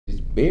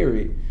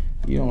buried,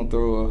 you don't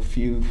throw a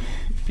few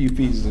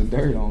pieces of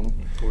dirt on them.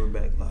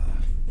 Quarterback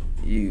live.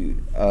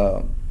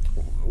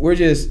 We're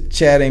just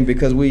chatting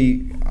because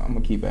I'm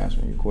gonna keep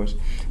answering your question.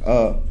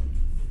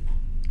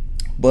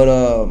 But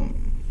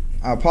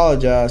I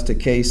apologize to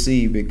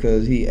KC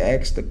because he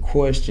asked the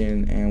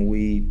question and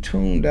we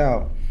tuned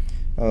out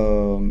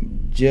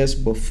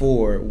just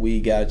before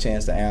we got a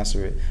chance to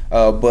answer it.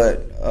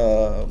 But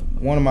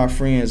one of my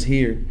friends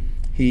here,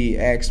 he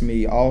asked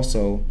me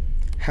also,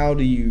 how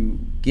do you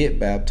get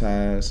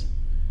baptized?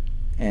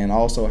 And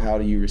also, how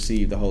do you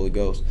receive the Holy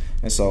Ghost?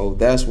 And so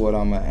that's what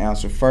I'm going to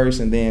answer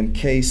first. And then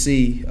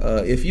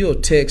KC, if you'll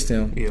text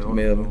him,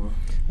 Melvin,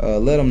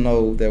 let him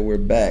know that we're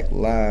back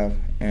live.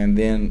 And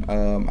then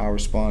I'll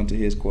respond to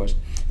his question.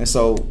 And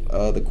so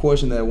the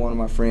question that one of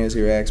my friends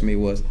here asked me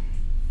was,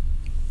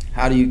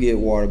 how do you get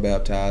water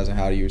baptized and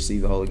how do you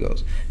receive the Holy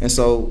Ghost? And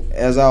so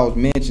as I was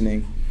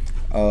mentioning,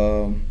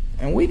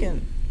 and we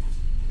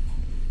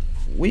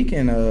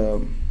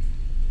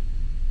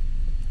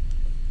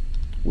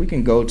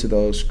can go to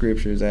those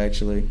scriptures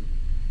actually.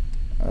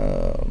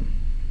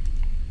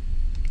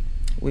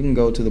 We can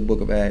go to the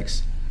book of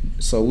Acts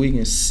so we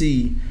can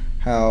see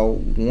how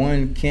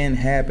one can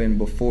happen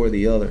before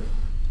the other.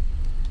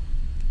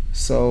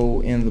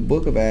 So in the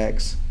book of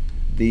Acts,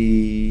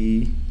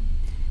 the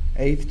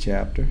 8th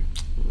chapter.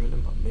 Really,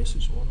 my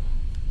message one.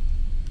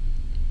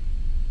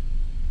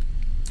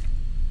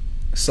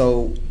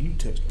 So you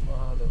text me.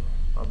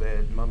 My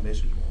bad. My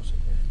message was in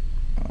there.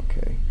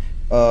 Okay.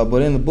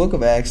 But in the book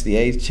of Acts, the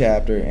 8th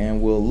chapter,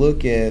 and we'll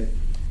look at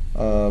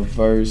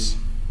verse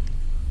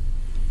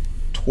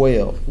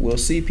 12. We'll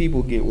see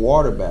people get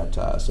water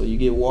baptized. So you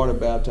get water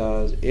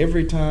baptized.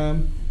 Every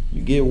time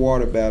you get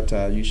water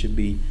baptized, you should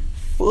be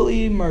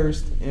fully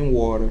immersed in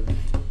water.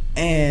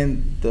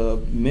 And the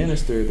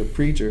minister, the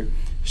preacher,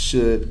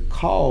 should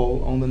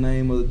call on the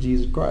name of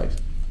Jesus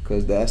Christ.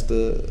 Because that's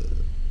the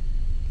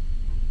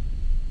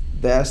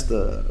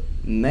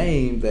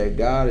name that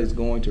God is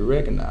going to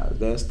recognize.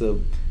 That's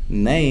the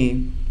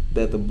name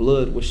that the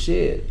blood was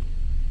shed.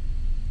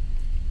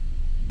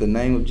 The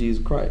name of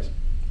Jesus Christ.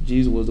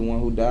 Jesus was the one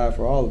who died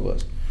for all of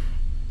us.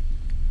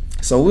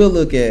 So we'll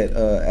look at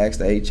Acts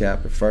the 8th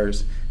chapter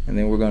first, and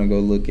then we're going to go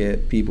look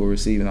at people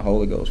receiving the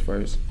Holy Ghost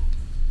first.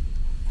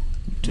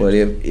 But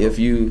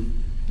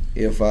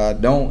if I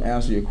don't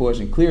answer your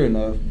question clear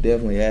enough,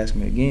 definitely ask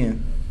me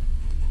again.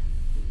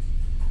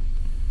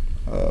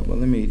 But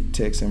let me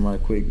text him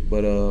right quick.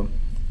 But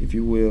if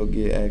you will,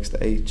 get Acts the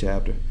 8th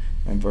chapter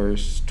and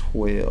verse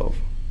 12.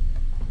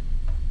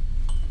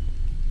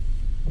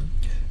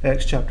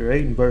 Acts chapter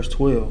 8 and verse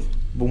 12.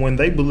 But when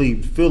they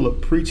believed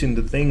Philip preaching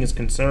the things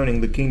concerning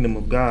the kingdom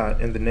of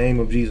God and the name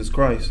of Jesus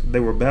Christ, they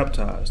were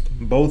baptized,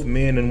 both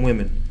men and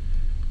women.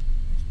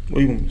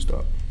 Where you want me to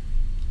stop?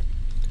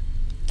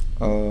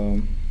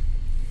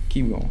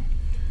 Keep going.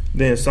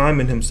 Then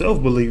Simon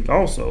himself believed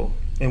also,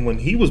 and when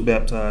he was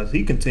baptized,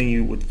 he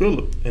continued with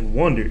Philip and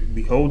wondered,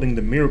 beholding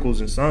the miracles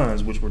and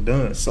signs which were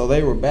done. So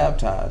they were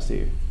baptized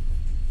here.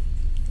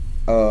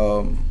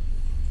 And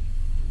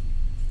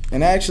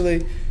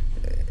actually,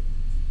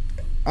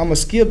 I'm going to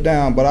skip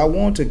down, but I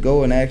want to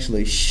go and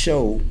actually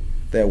show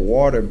that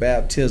water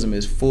baptism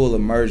is full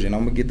immersion.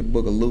 I'm going to get the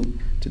book of Luke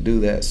to do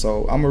that.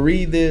 So I'm going to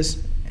read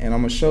this, and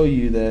I'm going to show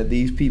you that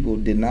these people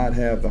did not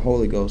have the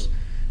Holy Ghost.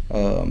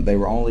 They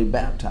were only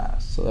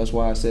baptized. So that's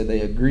why I said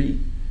they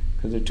agreed,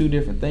 because they're two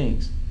different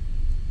things.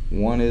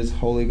 One is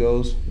Holy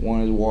Ghost,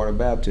 one is water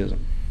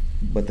baptism.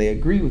 But they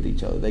agree with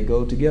each other. They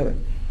go together.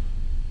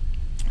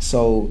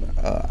 So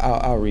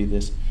I'll read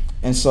this.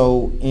 And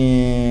so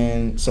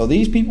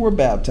these people were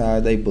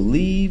baptized, they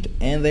believed,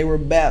 and they were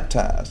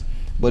baptized.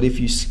 But if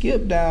you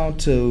skip down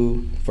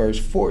to verse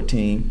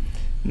 14,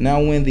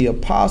 now when the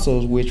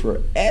apostles which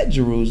were at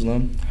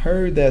Jerusalem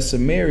heard that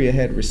Samaria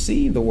had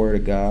received the word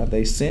of God,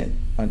 they sent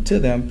unto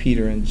them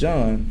Peter and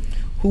John,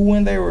 who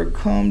when they were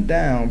come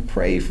down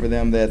prayed for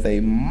them that they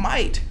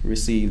might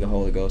receive the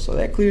Holy Ghost. So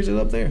that clears it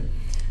up there.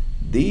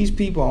 These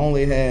people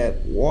only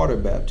had water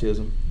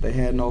baptism. They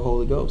had no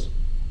Holy Ghost.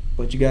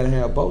 But you got to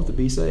have both to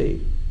be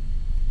saved.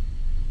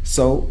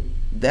 So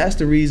that's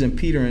the reason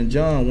Peter and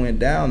John went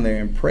down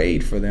there and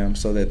prayed for them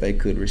so that they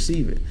could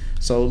receive it.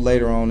 So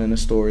later on in the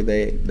story,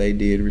 they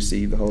did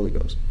receive the Holy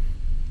Ghost.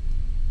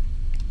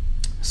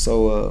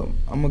 So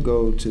I'm going to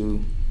go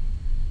to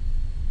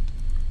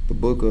the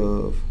book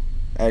of,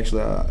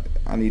 actually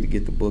I need to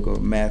get the book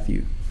of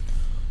Matthew.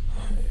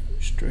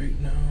 Straight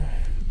now.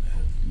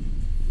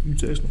 You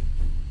text me.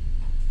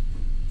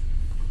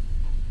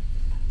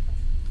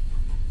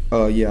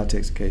 Yeah, I'll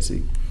text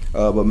KC.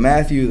 But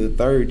Matthew,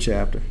 the 3rd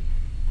chapter,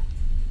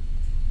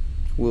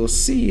 we'll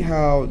see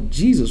how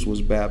Jesus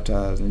was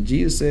baptized. And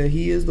Jesus said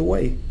he is the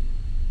way.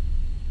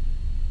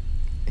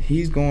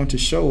 He's going to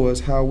show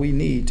us how we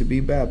need to be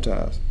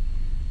baptized.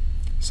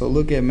 So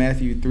look at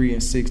Matthew 3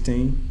 and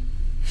 16.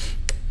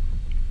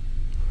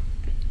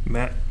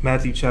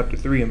 Matthew chapter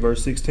 3 and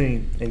verse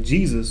 16. And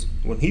Jesus,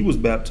 when he was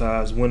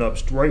baptized, went up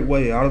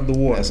straightway out of the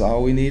water. That's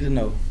all we need to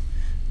know.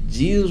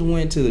 Jesus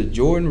went to the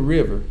Jordan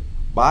River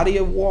body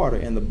of water,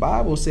 and the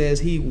Bible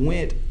says he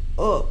went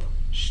up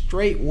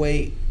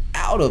straightway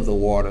out of the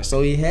water.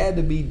 So he had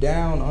to be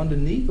down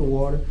underneath the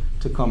water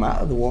to come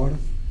out of the water.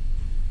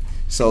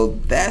 So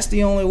that's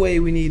the only way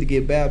we need to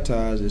get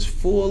baptized, is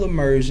full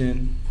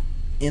immersion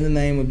in the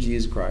name of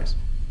Jesus Christ.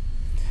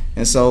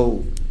 And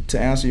so to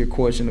answer your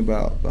question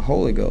about the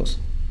Holy Ghost,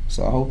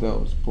 so I hope that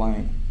was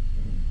plain.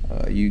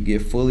 You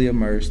get fully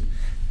immersed,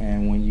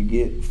 and when you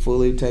get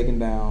fully taken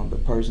down, the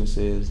person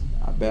says,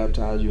 I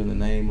baptize you in the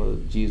name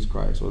of Jesus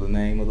Christ, or the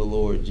name of the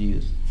Lord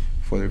Jesus,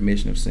 for the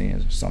remission of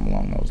sins, or something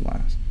along those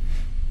lines.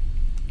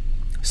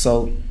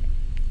 So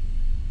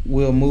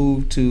we'll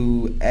move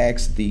to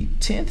Acts the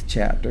 10th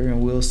chapter,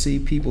 and we'll see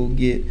people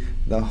get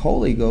the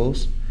Holy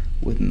Ghost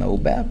with no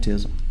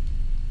baptism.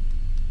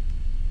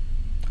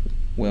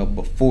 Well,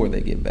 before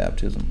they get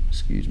baptism,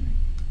 excuse me.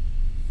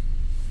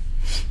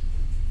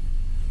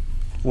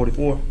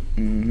 44.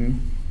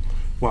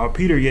 While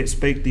Peter yet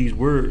spake these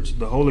words,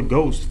 the Holy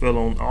Ghost fell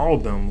on all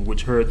them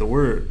which heard the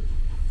word.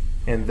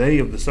 And they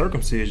of the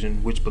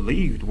circumcision which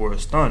believed were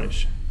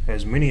astonished,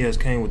 as many as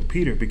came with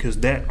Peter,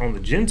 because that on the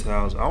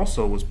Gentiles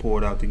also was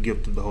poured out the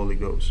gift of the Holy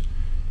Ghost.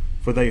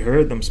 For they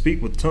heard them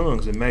speak with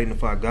tongues and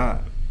magnify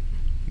God.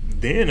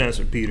 Then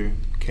answered Peter,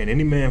 Can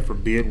any man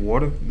forbid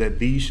water, that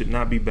these should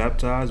not be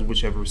baptized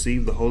which have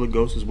received the Holy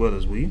Ghost as well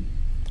as we?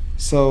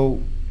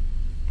 So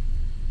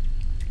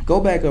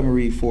go back up and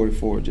read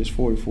 44, just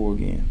 44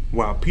 again.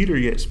 While Peter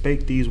yet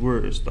spake these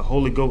words, the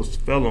Holy Ghost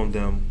fell on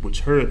them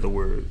which heard the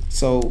word.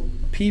 So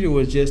Peter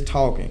was just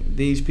talking.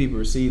 These people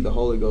received the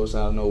Holy Ghost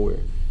out of nowhere.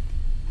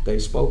 They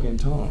spoke in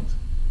tongues.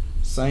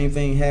 Same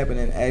thing happened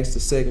in Acts the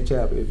 2nd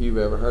chapter. If you've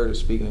ever heard of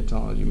speaking in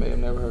tongues, you may have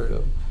never heard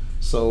of it.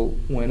 So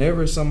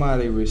whenever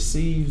somebody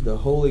receives the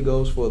Holy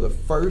Ghost for the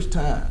first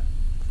time,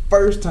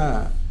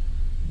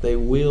 they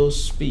will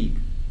speak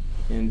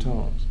in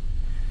tongues.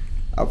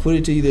 I'll put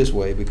it to you this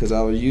way, because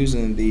I was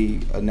using the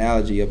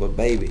analogy of a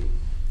baby.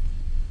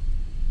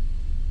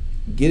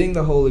 Getting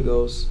the Holy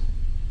Ghost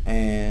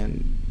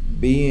and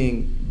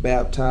being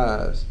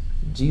baptized,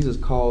 Jesus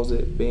calls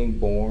it being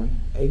born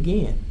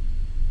again,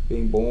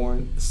 being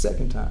born the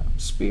second time,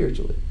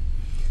 spiritually.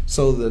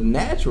 So the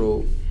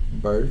natural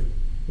birth,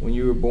 when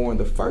you were born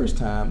the first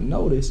time,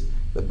 notice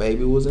the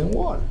baby was in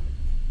water.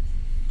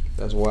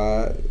 That's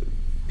why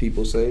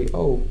people say,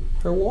 oh,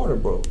 her water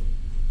broke.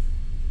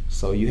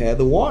 So you had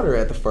the water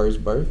at the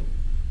first birth.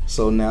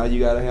 So now you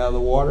got to have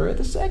the water at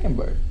the second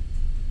birth.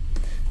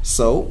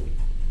 So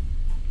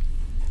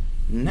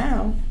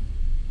now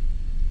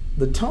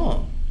the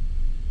tongue.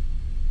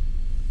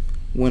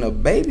 When a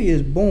baby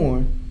is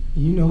born,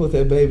 you know what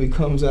that baby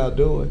comes out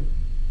doing?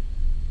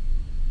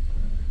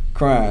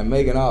 Crying,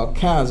 making all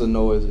kinds of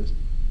noises.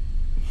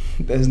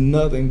 That's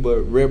nothing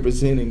but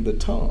representing the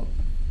tongue.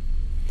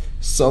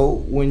 So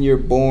when you're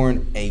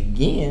born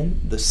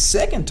again, the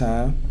second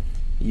time,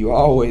 you're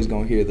always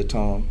going to hear the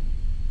tongue.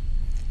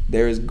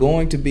 There is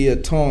going to be a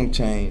tongue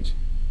change.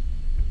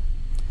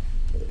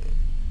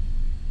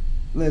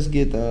 Let's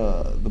get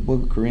the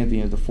book of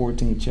Corinthians, the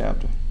 14th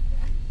chapter.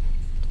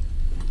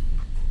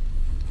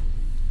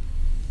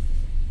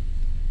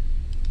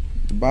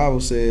 The Bible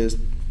says,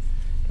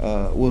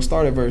 we'll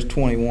start at verse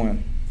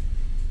 21.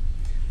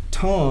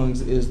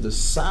 Tongues is the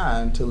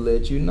sign to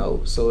let you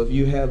know. So if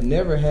you have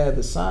never had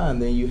the sign,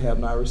 then you have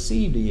not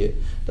received it yet.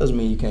 Doesn't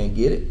mean you can't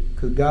get it,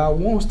 because God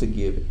wants to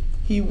give it.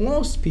 He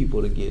wants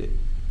people to get it.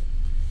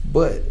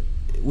 But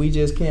we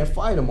just can't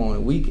fight him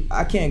on it.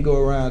 I can't go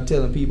around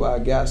telling people I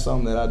got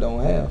something that I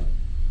don't have.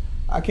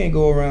 I can't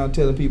go around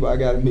telling people I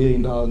got $1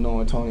 million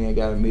knowing Tony ain't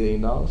got $1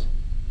 million.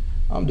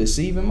 I'm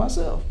deceiving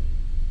myself.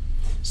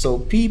 So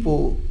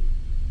people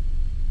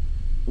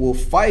will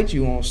fight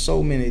you on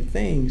so many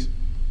things,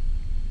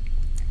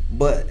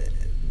 but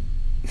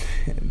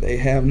they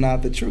have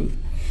not the truth.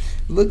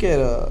 Look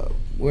at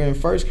we're in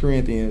 1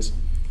 Corinthians,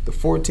 the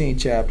 14th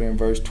chapter, in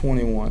verse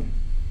 21.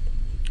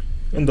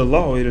 In the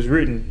law it is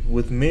written,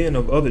 With men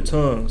of other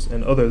tongues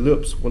and other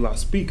lips will I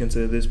speak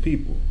unto this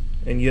people,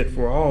 and yet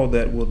for all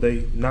that will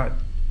they not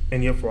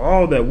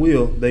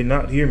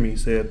hear me,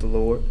 saith the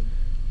Lord.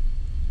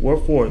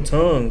 Wherefore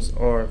tongues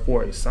are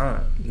for a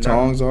sign.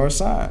 Tongues are a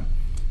sign.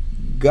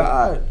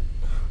 God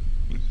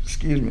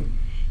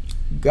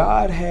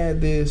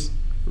had this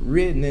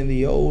written in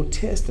the Old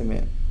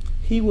Testament.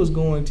 He was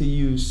going to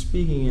use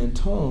speaking in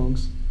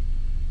tongues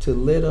to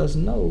let us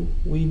know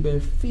we've been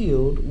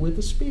filled with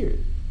the Spirit.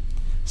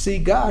 See,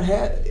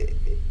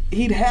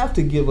 he'd have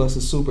to give us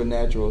a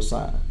supernatural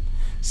sign.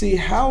 See,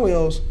 how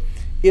else,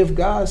 if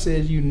God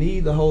says you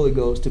need the Holy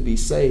Ghost to be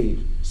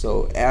saved,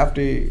 so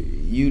after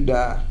you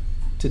die,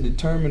 to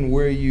determine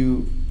where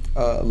you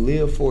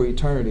live for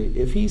eternity,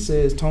 if he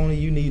says, Tony,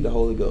 you need the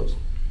Holy Ghost.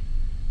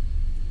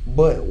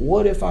 But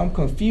what if I'm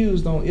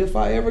confused on if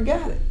I ever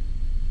got it?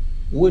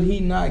 Would he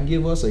not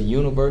give us a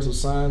universal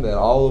sign that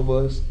all of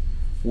us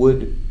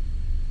would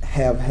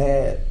have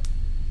had,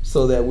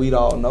 so that we'd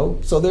all know?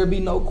 So there'd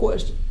be no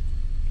question.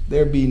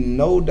 There'd be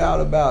no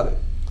doubt about it.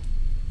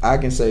 I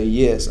can say,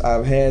 yes,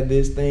 I've had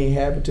this thing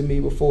happen to me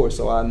before,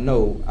 so I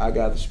know I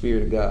got the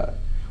Spirit of God.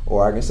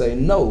 Or I can say,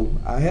 no,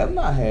 I have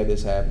not had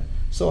this happen,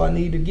 so I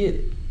need to get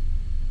it.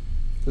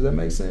 Does that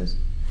make sense?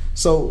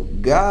 So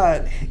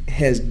God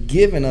has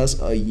given us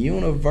a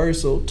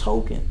universal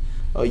token,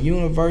 a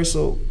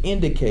universal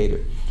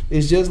indicator.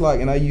 It's just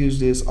like, and I use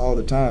this all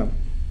the time,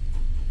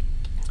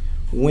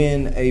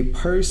 when a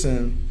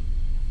person,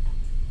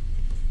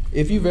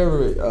 if you've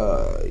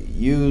ever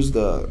used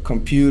a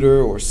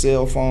computer or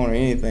cell phone or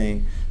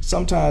anything,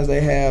 sometimes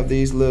they have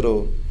these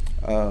little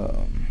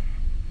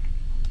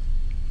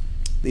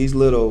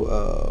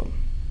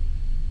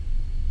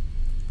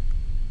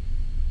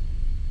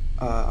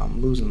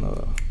I'm losing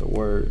the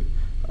word,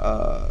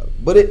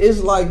 but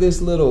it's like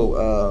this little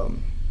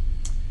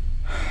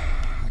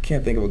I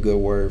can't think of a good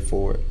word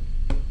for it.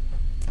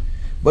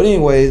 But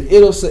anyways,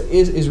 it'll say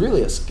it's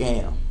really a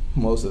scam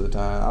most of the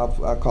time.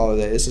 I call it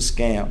that. It's a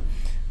scam.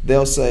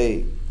 They'll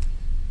say,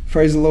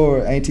 "Praise the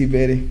Lord, Auntie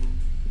Betty.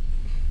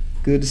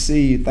 Good to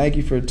see you. Thank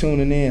you for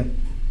tuning in."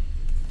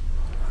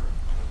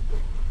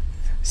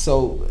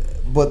 So,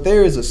 but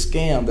there is a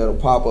scam that'll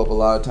pop up a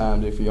lot of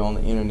times if you're on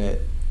the internet,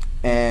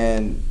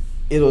 and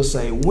it'll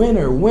say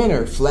 "winner,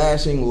 winner,"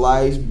 flashing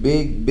lights,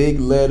 big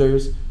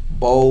letters,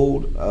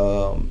 bold.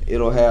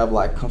 It'll have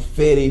like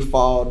confetti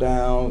fall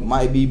down. It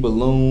might be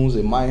balloons.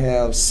 It might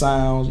have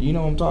sounds. You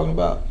know what I'm talking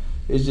about?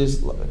 It's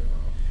just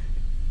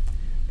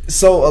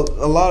so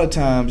a lot of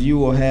times you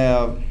will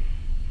have.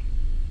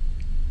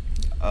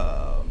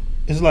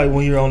 It's like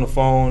when you're on the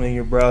phone and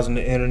you're browsing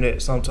the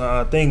internet,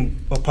 sometimes a thing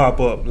will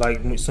pop up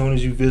like as soon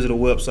as you visit a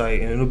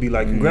website, and it'll be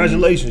like,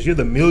 "Congratulations, you're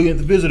the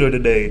millionth visitor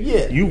today.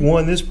 Yeah. You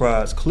won this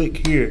prize.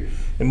 Click here."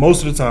 And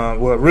most of the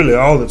time, well, really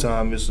all the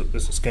time, it's a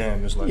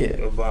scam. It's like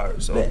a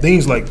virus. So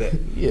things like that.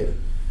 Yeah.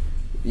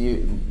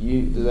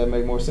 You does that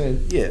make more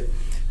sense? Yeah.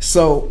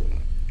 So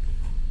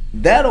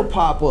that'll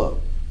pop up.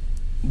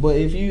 But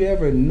if you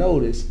ever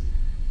notice,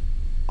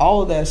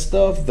 all of that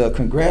stuff, the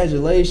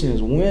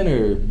congratulations,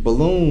 winner,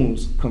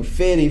 balloons,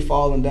 confetti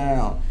falling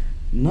down,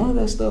 none of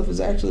that stuff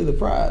is actually the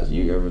prize.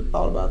 You ever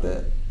thought about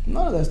that?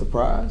 None of that's the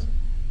prize.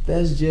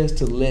 That's just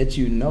to let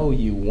you know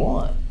you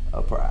won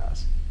a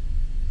prize.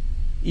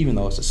 Even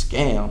though it's a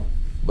scam.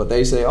 But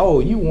they say, "Oh,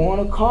 you won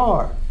a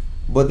car."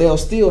 But they'll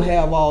still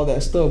have all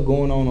that stuff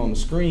going on the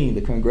screen,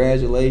 the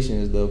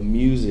congratulations, the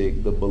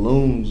music, the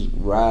balloons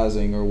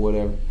rising or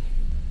whatever.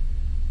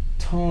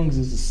 Tongues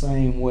is the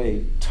same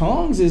way.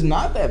 Tongues is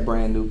not that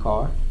brand new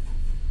car.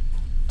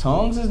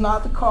 Tongues is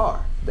not the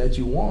car that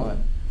you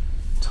won.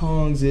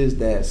 Tongues is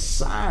that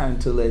sign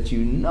to let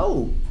you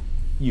know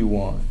you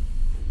won.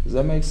 Does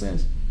that make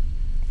sense?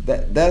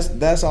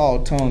 That's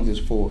all tongues is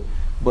for.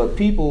 But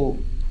people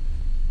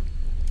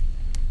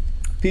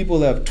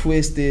have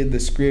twisted the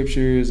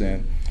scriptures,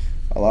 and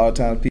a lot of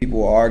times people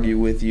will argue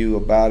with you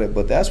about it,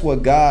 but that's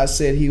what God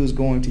said he was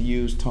going to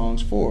use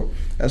tongues for.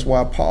 That's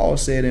why Paul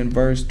said in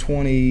verse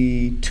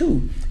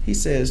 22, he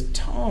says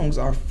tongues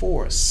are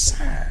for a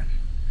sign.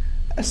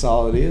 That's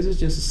all it is. It's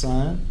just a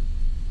sign.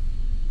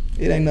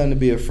 It ain't nothing to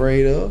be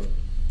afraid of.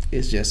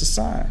 It's just a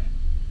sign.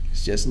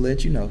 It's just to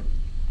let you know.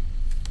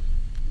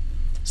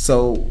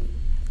 So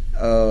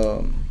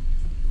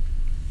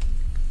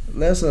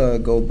let's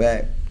go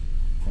back,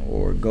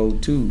 or go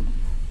to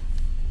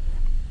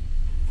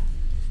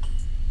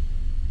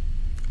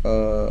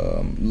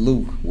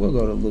Luke. We'll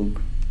go to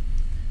Luke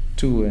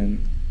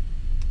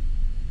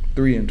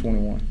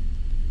 3:21.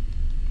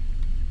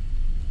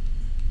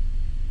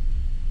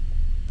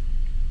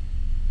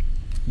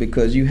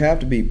 Because you have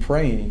to be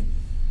praying.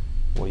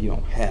 Well, you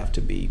don't have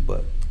to be,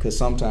 but because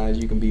sometimes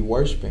you can be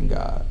worshiping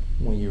God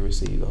when you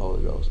receive the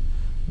Holy Ghost.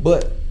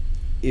 But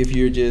if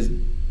you're just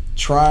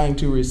trying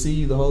to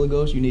receive the Holy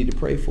Ghost, you need to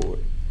pray for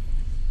it.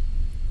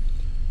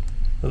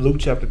 Luke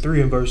chapter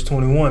 3 and verse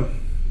 21.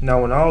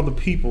 Now when all the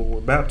people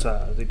were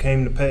baptized, it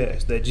came to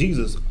pass that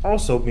Jesus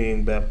also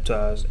being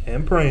baptized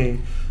and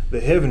praying,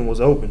 the heaven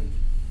was opened,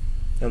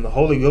 and the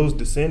Holy Ghost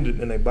descended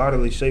in a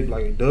bodily shape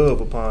like a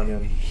dove upon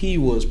him. He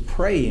was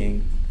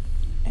praying,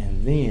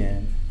 and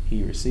then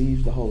he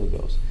receives the Holy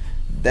Ghost.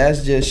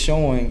 That's just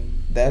showing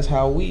that's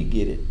how we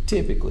get it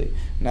typically.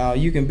 Now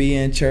you can be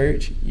in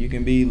church, you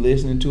can be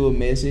listening to a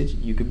message,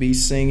 you could be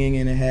singing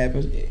and it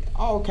happens.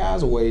 All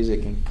kinds of ways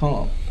it can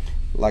come.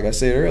 Like I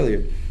said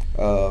earlier,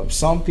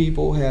 some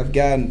people have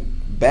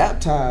gotten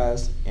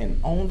baptized, and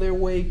on their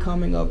way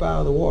coming up out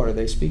of the water,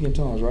 they speak in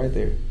tongues right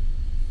there.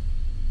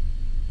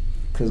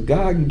 Because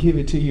God can give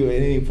it to you at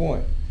any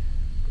point.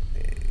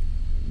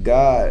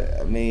 God,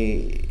 I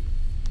mean,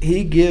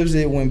 he gives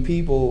it when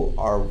people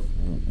are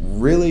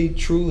really,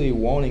 truly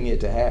wanting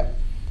it to happen.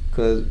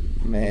 Because,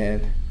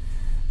 man,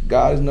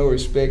 God is no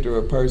respecter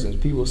of persons.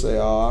 People say,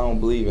 "Oh, I don't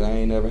believe it. I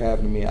ain't never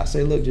happened to me." I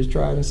say, look, just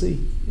try it and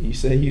see. You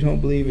say you don't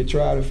believe it,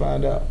 try to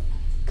find out.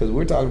 Because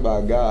we're talking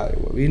about God.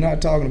 We're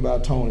not talking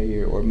about Tony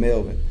here or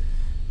Melvin.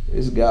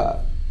 It's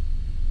God.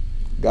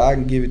 God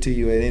can give it to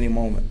you at any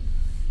moment.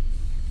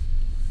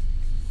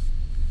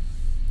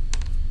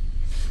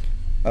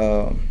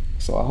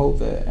 So I hope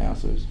that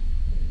answers.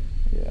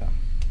 Yeah.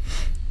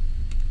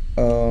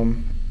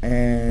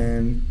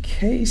 And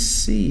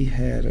KC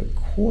had a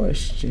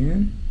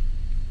question.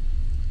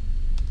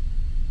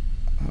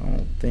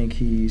 think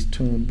he's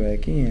tuned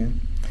back in.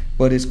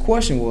 But his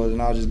question was,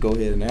 and I'll just go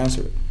ahead and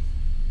answer it.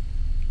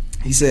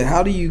 He said,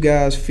 how do you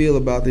guys feel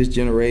about this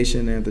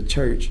generation and the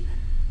church?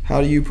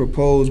 How do you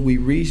propose we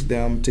reach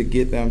them to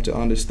get them to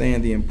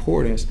understand the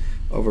importance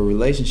of a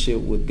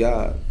relationship with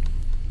God?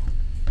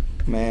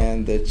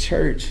 Man, the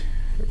church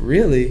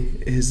really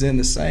is in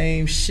the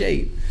same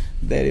shape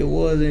that it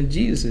was in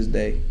Jesus'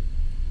 day.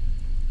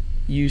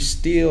 You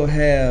still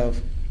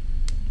have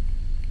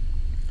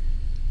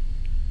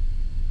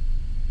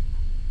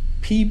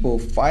people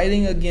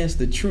fighting against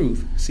the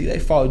truth. See, they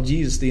fought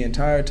Jesus the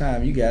entire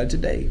time. You got it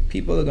today.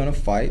 People are going to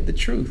fight the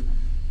truth.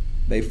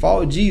 They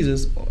fought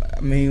Jesus. I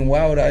mean,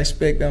 why would I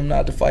expect them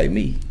not to fight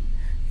me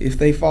if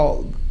they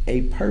fought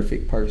a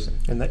perfect person?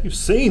 And they've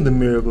seen the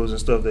miracles and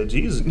stuff that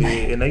Jesus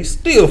did, and they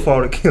still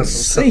fought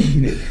against him.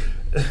 Seen it.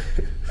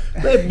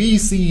 Let me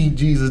see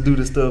Jesus do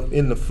the stuff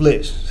in the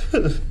flesh.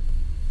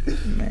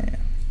 Man.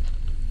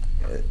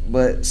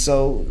 But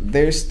so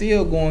they're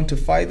still going to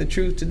fight the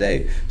truth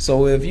today.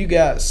 So if you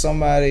got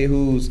somebody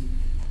who's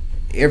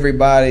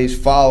everybody's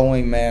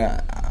following,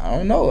 man, I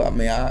don't know. I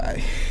mean,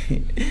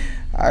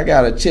 I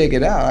gotta check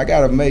it out. I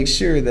gotta make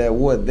sure that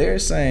what they're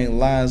saying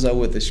lines up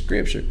with the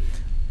scripture.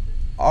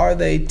 Are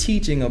they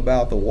teaching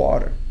about the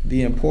water,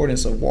 the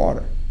importance of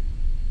water?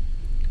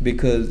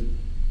 Because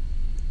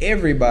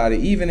everybody,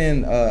 even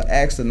in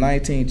Acts the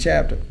 19th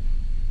chapter,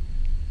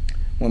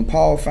 when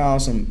Paul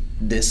found some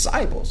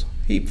disciples,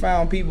 he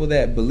found people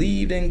that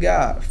believed in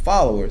God,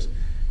 followers.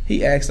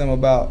 He asked them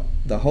about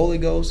the Holy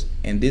Ghost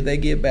and did they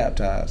get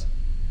baptized?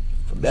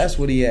 That's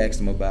what he asked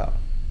them about.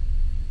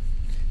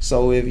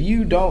 So if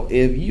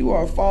you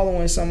are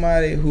following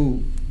somebody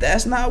who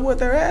that's not what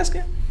they're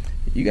asking,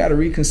 you got to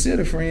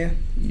reconsider, friend.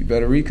 You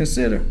better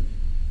reconsider.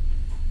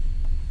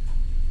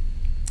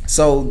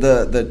 So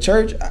the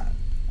church,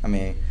 I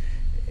mean,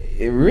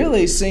 it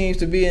really seems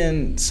to be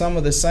in some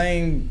of the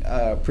same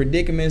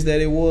predicaments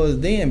that it was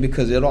then,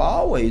 because it'll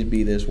always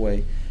be this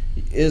way.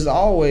 It's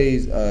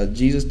always,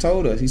 Jesus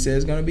told us, he said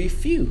it's going to be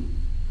few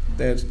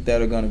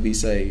that are going to be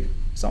saved.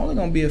 It's only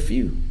going to be a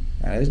few.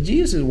 Now, that's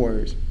Jesus'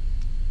 words.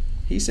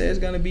 He said it's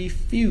going to be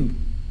few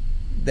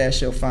that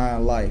shall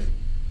find life.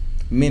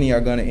 Many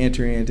are going to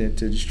enter into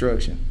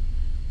destruction.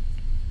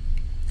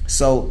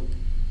 So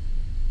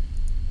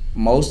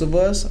most of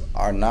us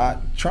are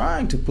not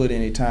trying to put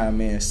any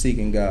time in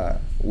seeking God.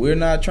 We're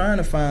not trying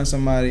to find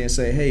somebody and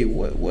say, hey,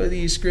 what are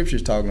these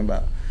scriptures talking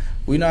about?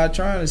 We're not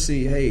trying to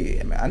see,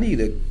 hey, I need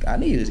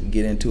to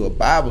get into a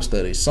Bible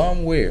study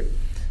somewhere.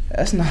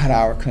 That's not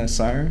our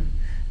concern.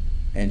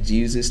 And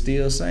Jesus is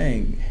still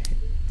saying,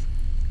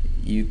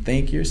 you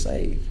think you're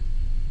saved.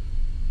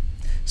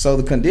 So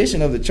the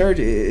condition of the church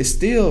is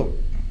still,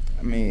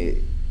 I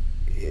mean,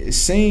 it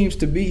seems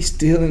to be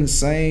still in the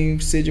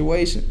same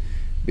situation,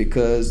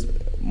 because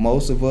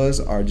most of us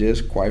are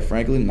just, quite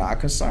frankly, not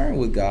concerned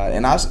with God.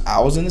 And I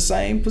was in the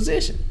same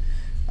position.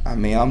 I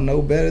mean, I'm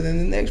no better than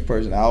the next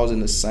person. I was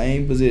in the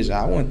same position.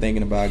 I wasn't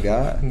thinking about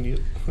God. Yep.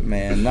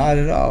 Man, not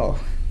at all.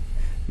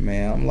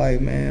 Man, I'm like,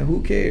 man,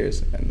 who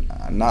cares? And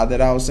not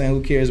that I was saying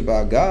who cares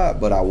about God,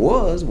 but I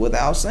was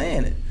without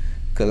saying it,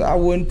 because I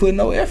wouldn't put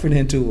no effort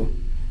into it.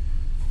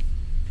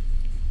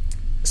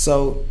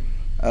 So,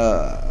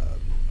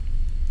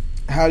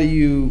 how do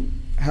you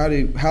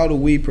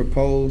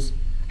propose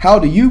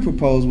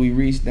we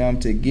reach them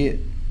to get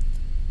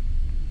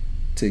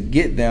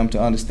them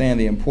to understand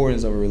the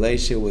importance of a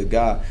relationship with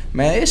God?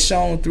 Man, it's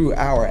shown through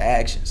our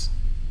actions.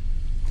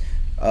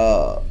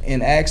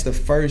 In Acts the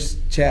 1st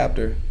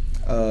chapter,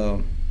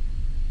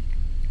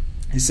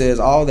 it says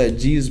all that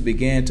Jesus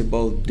began to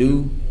both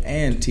do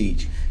and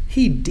teach.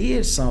 He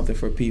did something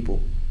for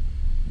people.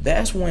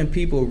 That's when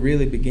people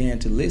really began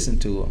to listen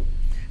to him.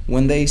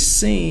 When they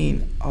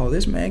seen, oh,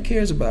 this man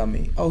cares about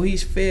me. Oh,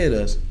 he's fed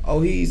us.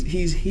 Oh,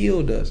 he's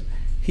healed us.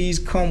 He's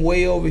come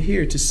way over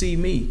here to see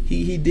me.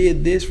 He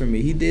did this for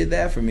me. He did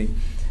that for me.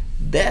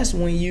 That's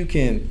when you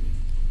can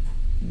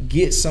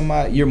get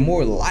somebody, you're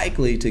more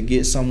likely to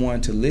get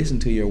someone to listen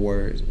to your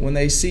words. When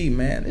they see,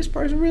 man, this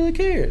person really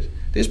cares.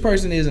 This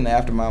person isn't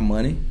after my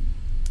money.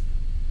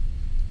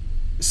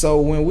 So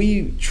when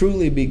we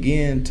truly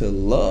begin to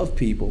love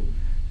people,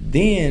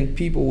 then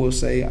people will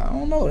say, I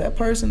don't know, that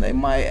person, they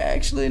might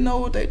actually know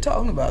what they're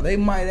talking about. They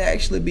might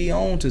actually be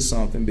on to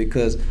something,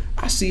 because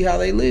I see how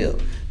they live.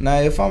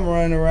 Now, if I'm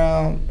running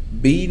around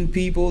beating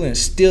people and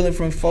stealing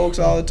from folks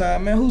all the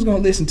time, man, who's going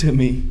to listen to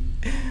me?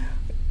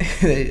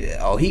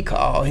 Oh, he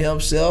called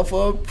himself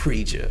a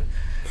preacher.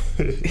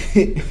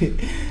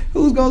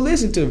 Who's going to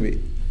listen to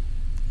me?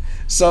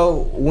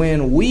 So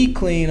when we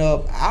clean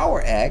up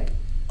our act,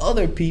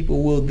 other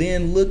people will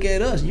then look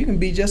at us. You can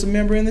be just a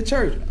member in the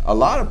church. A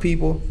lot of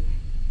people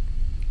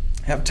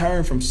have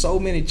turned from so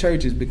many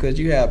churches because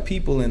you have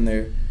people in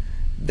there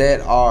that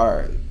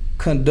are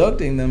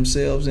conducting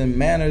themselves in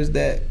manners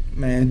that,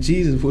 man,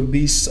 Jesus would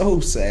be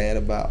so sad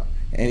about.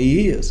 And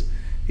he is.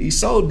 He's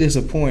so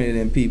disappointed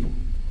in people,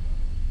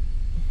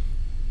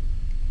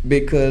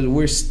 because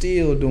we're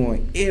still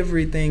doing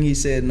everything he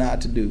said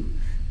not to do.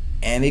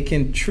 And it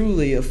can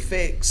truly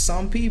affect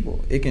some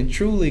people. It can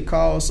truly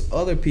cause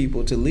other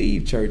people to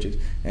leave churches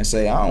and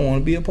say, I don't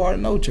want to be a part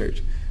of no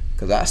church.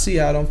 Because I see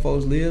how them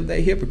folks live.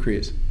 They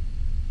hypocrites.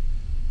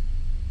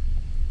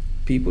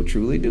 People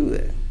truly do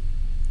that.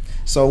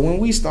 So when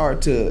we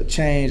start to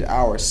change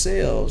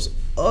ourselves,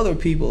 other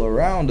people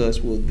around us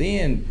will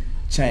then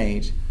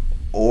change.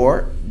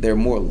 Or they're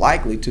more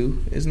likely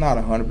to. It's not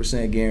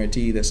 100%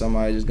 guaranteed that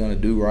somebody's just going to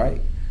do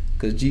right.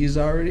 Because Jesus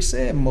already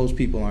said most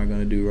people aren't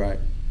going to do right.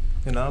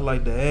 And I'd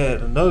like to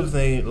add another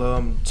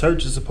thing.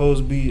 Church is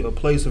supposed to be a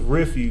place of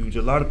refuge.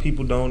 A lot of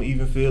people don't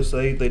even feel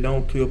safe. They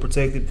don't feel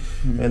protected.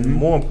 Mm-hmm. And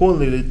more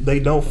importantly, they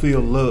don't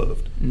feel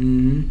loved.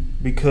 Mm-hmm.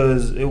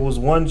 Because it was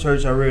one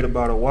church I read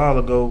about a while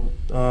ago.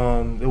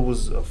 It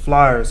was a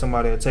flyer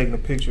somebody had taken a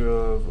picture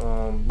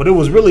of. But it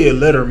was really a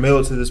letter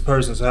mailed to this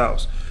person's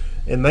house.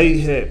 And they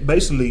had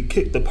basically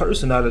kicked the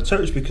person out of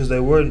church because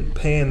they weren't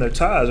paying their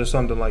tithes or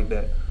something like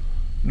that.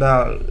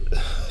 Now,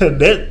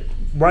 that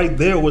right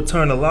there would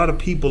turn a lot of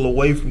people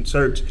away from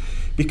church,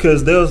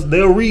 because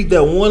they'll read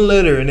that one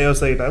letter and they'll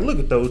say, look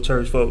at those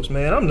church folks,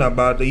 man, I'm not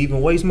about to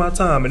even waste my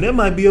time. And there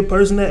might be a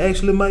person that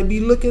actually might be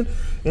looking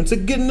into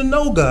getting to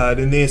know God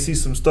and then see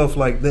some stuff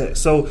like that.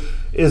 So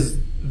it's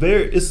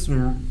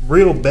some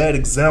real bad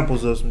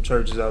examples of some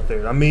churches out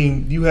there. I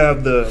mean, you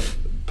have the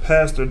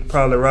pastor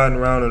probably riding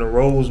around in a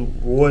Rolls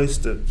Royce.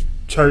 The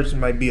church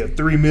might be a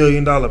 $3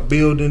 million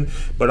building,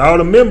 but all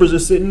the members are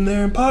sitting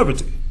there in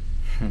poverty.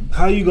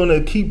 How are you going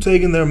to keep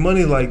taking their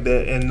money like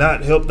that and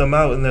not help them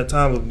out in their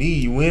time of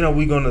need? When are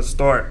we going to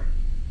start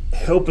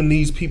helping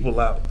these people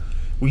out?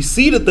 We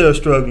see that they're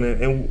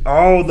struggling, and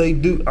all we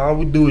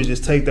do is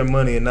just take their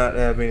money and not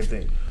have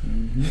anything.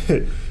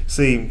 Mm-hmm.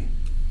 See,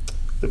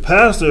 the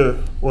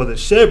pastor or the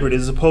shepherd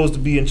is supposed to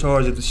be in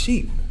charge of the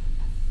sheep,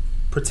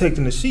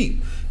 protecting the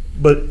sheep.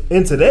 But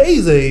in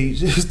today's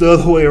age, it's the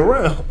other way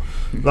around.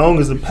 As long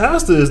as the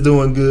pastor is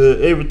doing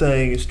good,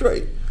 everything is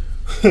straight.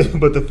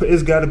 But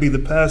it's got to be the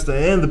pastor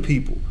and the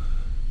people.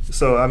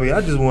 So, I mean,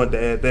 I just wanted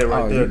to add that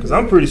right there, because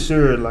I'm pretty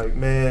sure, like,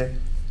 man,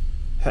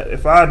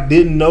 if I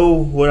didn't know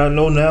what I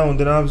know now and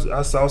then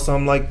I saw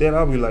something like that,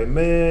 I'd be like,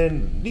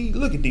 man,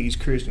 look at these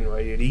Christians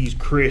right here, these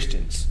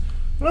Christians.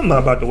 I'm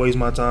not about to waste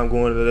my time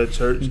going to that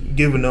church,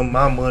 giving them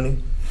my money,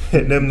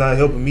 and them not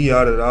helping me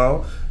out at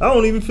all. I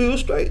don't even feel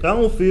straight.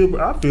 I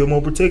feel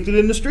more protected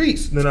in the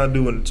streets than I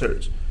do in the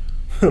church.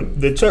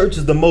 The church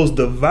is the most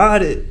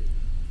divided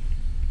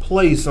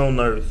place on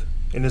earth,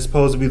 and it's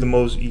supposed to be the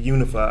most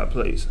unified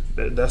place.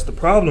 That's the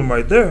problem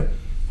right there.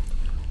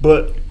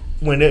 But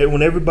when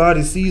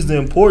everybody sees the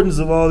importance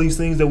of all these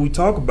things that we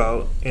talk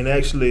about and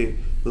actually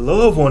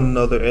love one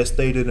another, as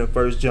stated in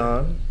 1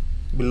 John,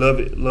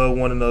 beloved, love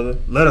one another.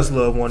 Let us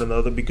love one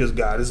another, because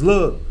God is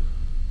love.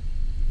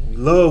 When we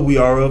love, we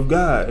are of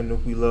God, and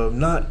if we love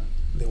not,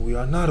 then we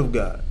are not of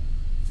God.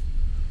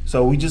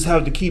 So we just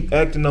have to keep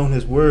acting on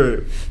His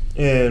word,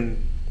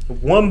 and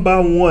one by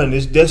one,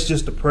 that's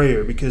just a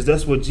prayer, because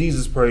that's what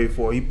Jesus prayed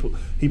for.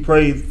 He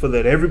prayed for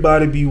that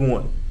everybody be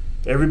one,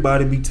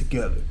 everybody be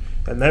together,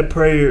 and that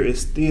prayer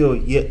is still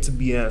yet to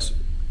be answered.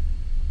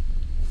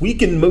 We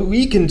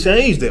can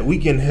change that. We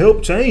can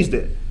help change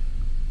that.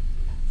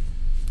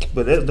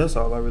 But that's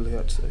all I really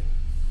have to say.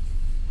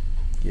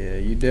 Yeah,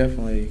 you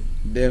definitely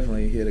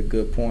hit a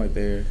good point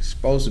there. It's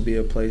supposed to be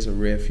a place of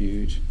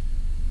refuge.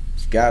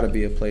 It's got to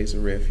be a place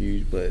of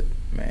refuge, but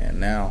man,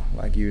 now,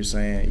 like you were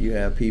saying, you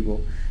have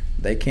people,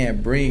 they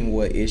can't bring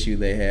what issue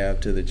they have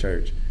to the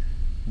church.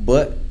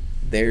 But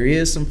there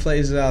is some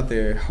places out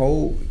there,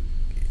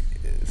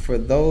 for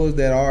those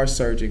that are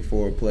searching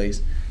for a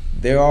place,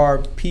 there are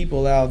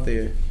people out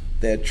there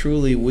that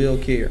truly will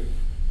care.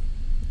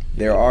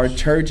 There are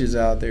churches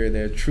out there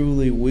that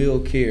truly will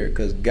care,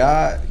 because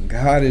God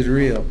is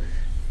real.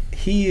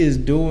 He is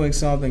doing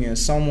something in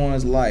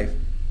someone's life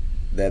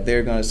that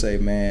they're going to say,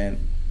 man,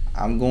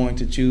 I'm going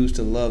to choose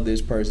to love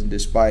this person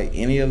despite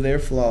any of their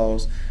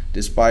flaws,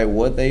 despite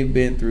what they've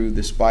been through,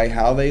 despite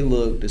how they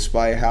look,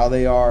 despite how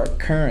they are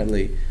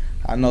currently.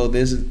 I know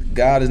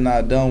God is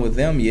not done with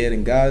them yet,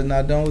 and God is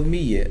not done with me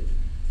yet.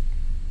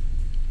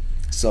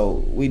 So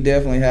we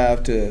definitely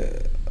have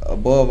to,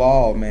 above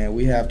all, man,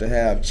 we have to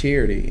have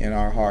charity in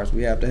our hearts.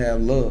 We have to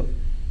have love.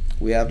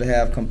 We have to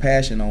have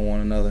compassion on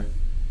one another.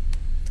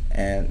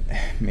 And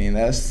I mean,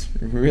 that's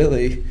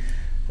really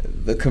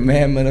the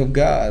commandment of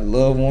God.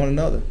 Love one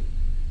another.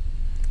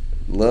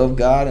 Love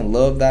God and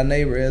love thy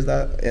neighbor as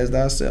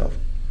thyself.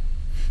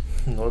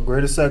 No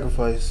greater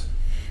sacrifice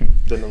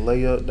than to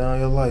lay down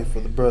your life for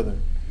the brother.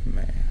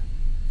 Man.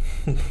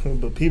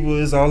 But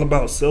people, it's all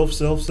about self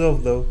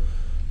though.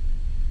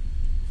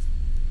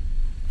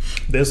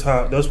 That's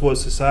what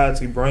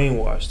society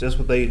brainwashed. That's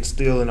what they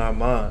instill in our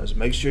minds.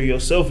 Make sure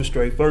yourself is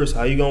straight first.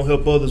 How you gonna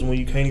help others when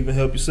you can't even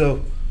help yourself?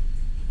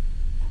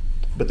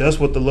 But that's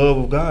what the love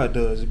of God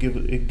does.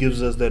 It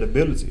gives us that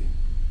ability.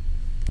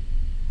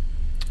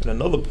 And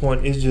another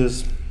point is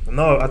just,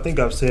 I think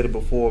I've said it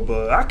before,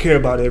 but I care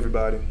about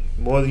everybody.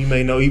 More than you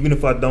may know. Even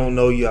if I don't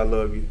know you, I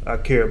love you. I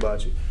care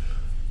about you.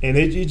 And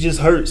it just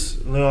hurts.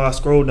 You know, I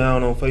scroll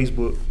down on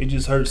Facebook. It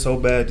just hurts so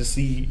bad to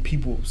see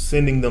people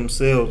sending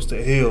themselves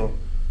to hell.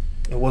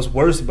 And what's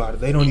worse about it,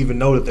 they don't even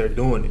know that they're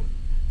doing it.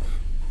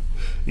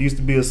 There used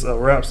to be a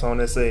rap song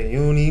that said, "You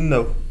don't even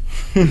know."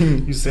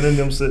 You sending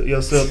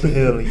yourself to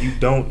hell and you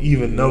don't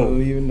even know. You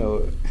don't even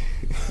know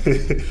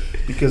it.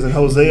 Because in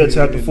Hosea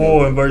chapter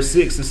 4 and verse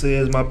 6 it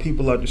says, "My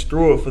people are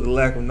destroyed for the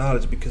lack of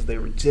knowledge because they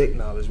reject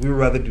knowledge." We would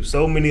rather do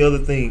so many other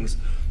things.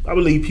 I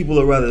believe people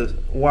would rather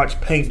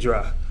watch paint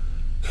dry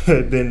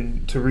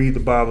than to read the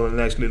Bible and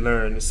actually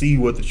learn and see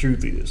what the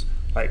truth is.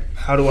 Like,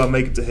 how do I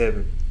make it to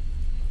heaven?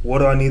 What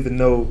do I need to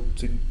know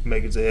to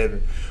make it to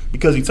heaven?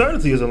 Because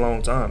eternity is a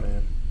long time,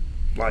 man.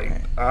 Like,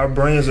 our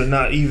brains are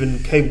not even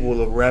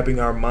capable of wrapping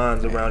our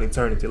minds around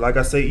eternity. Like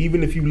I say,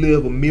 even if you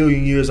live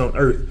 1,000,000 years on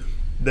earth,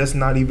 that's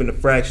not even a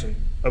fraction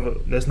of a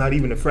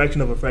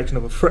fraction of a fraction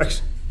of a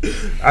fraction.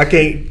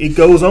 It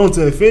goes on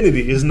to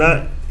infinity.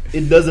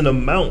 It doesn't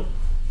amount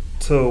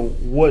to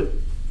what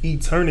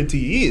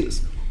eternity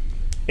is.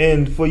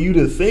 And for you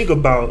to think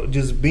about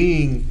just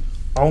being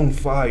on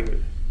fire,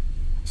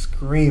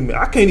 screaming.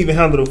 I can't even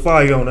handle the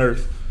fire on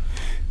earth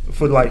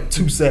for like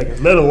 2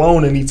 seconds, let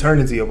alone an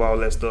eternity of all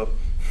that stuff.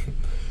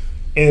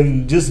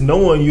 And just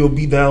knowing you'll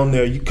be down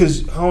there,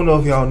 because I don't know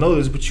if y'all know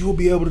this, but you'll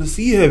be able to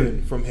see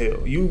heaven from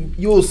hell.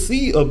 You'll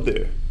see up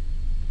there.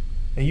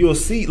 And you'll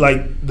see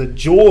like the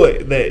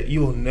joy that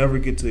you'll never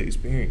get to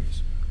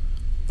experience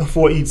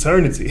for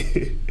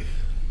eternity.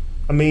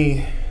 I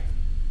mean,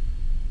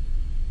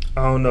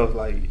 I don't know,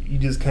 like, you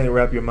just can't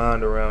wrap your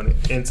mind around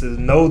it. And to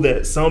know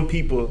that some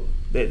people,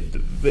 that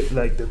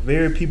like the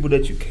very people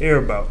that you care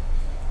about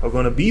are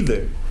going to be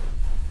there.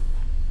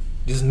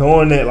 Just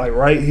knowing that, like,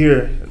 right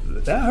here,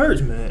 that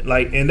hurts, man.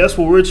 Like, and that's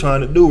what we're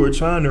trying to do. We're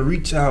trying to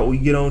reach out. We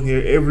get on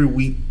here every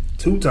week,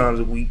 2 times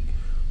a week.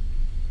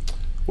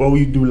 Well,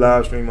 we do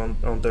live stream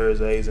on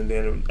Thursdays and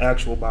then an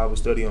actual Bible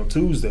study on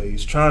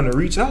Tuesdays, trying to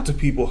reach out to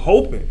people,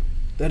 hoping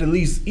that at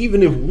least,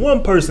 even if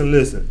one person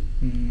listens,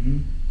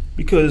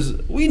 because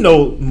we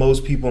know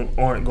most people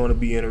aren't going to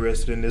be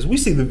interested in this. We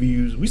see the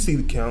views, we see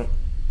the count.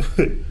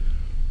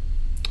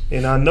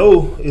 And I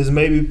know it's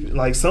maybe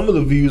like some of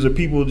the views are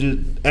people just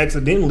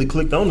accidentally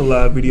clicked on the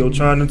live video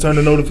trying to turn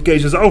the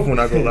notifications off when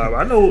I go live.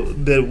 I know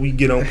that we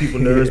get on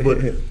people's nerves, but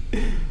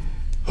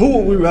who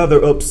would we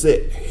rather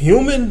upset,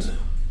 humans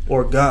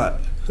or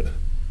God?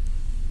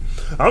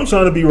 I'm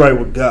trying to be right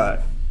with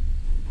God.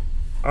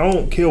 I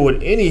don't care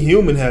what any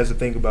human has to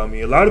think about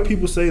me. A lot of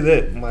people say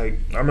that. Like,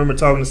 I remember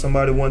talking to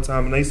somebody one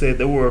time and they said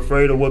they were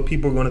afraid of what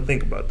people are going to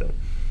think about them.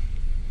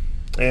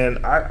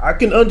 And I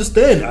can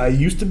understand. I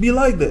used to be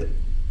like that.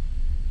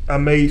 I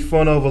made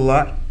fun of a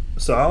lot.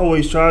 So I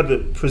always tried to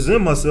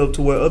present myself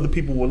to where other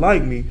people would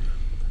like me.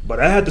 But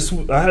I had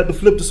to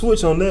flip the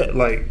switch on that.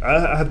 Like,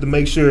 I had to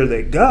make sure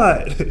that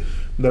God,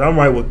 that I'm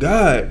right with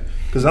God.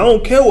 Because I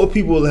don't care what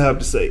people will have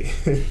to say.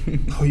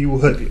 Oh, you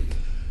wasn't.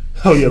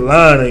 Oh, your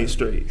line ain't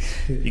straight.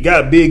 You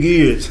got big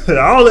ears.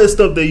 All that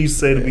stuff they used to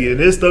say to me, and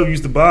that stuff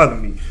used to bother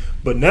me.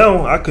 But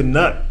now I could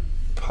not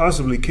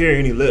possibly care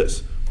any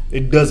less.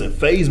 It doesn't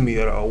faze me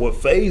at all. What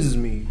phases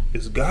me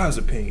is God's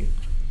opinion,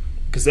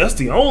 because that's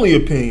the only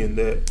opinion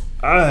that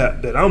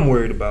I'm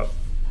worried about.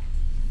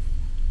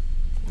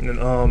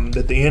 And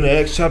at the end of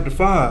Acts chapter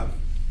 5,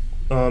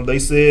 they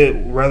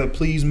said, we'd rather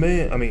please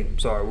God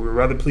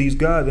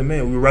than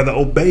man. We'd rather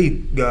obey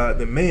God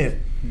than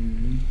man.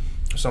 Mm-hmm.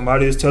 If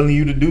somebody is telling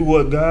you to do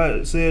what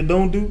God said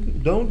don't do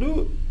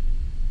it.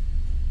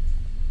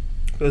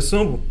 That's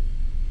simple.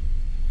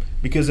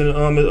 Because in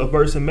a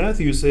verse in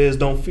Matthew it says,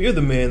 "Don't fear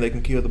the man that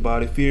can kill the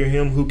body. Fear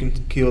him who can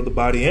kill the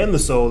body and the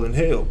soul in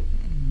hell."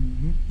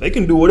 Mm-hmm. They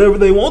can do whatever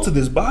they want to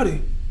this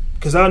body,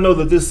 because I know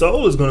that this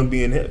soul is going to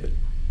be in heaven.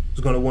 It's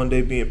going to one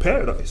day be in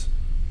paradise.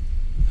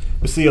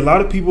 But see, a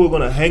lot of people are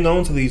going to hang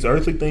on to these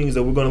earthly things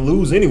that we're going to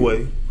lose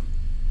anyway.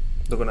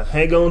 They're going to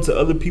hang on to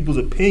other people's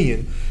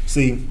opinion.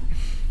 See,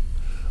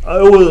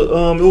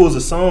 it was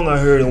a song I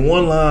heard, and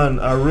one line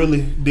I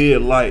really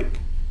did like.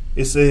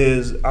 It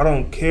says, "I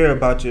don't care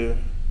about your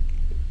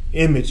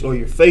image or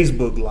your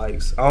Facebook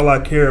likes. All I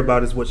care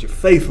about is what your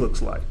faith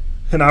looks like."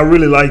 And I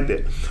really like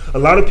that. A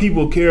lot of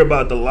people care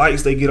about the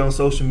likes they get on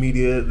social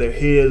media. Their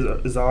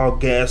head is all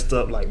gassed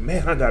up like,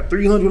 man, I got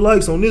 300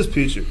 likes on this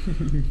picture.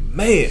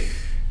 Man,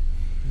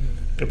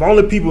 if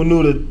only people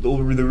knew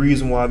the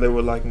reason why they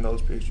were liking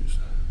those pictures.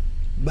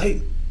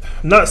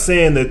 Not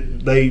saying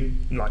that they,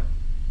 like,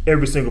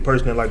 every single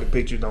person that like a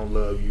picture don't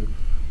love you,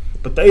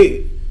 but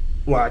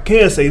I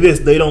can say this: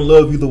 they don't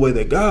love you the way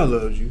that God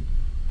loves you.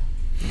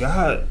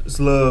 God's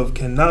love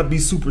cannot be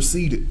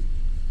superseded.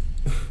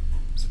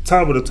 It's the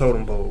top of the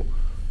totem pole,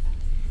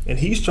 and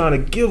He's trying to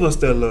give us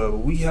that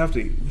love. We have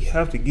to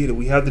get it.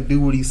 We have to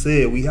do what He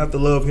said. We have to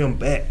love Him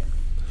back.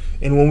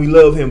 And when we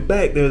love Him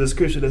back, there's a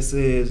scripture that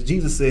says,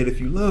 Jesus said,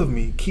 "If you love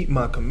me, keep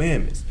my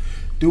commandments.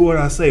 Do what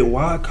I say.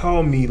 Why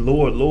call me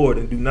Lord, Lord,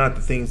 and do not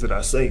the things that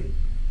I say?"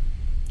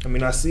 I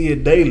mean, I see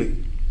it daily.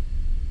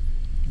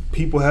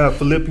 People have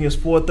Philippians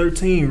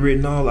 4:13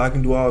 written I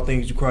can do all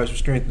things through Christ who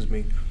strengthens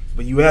me.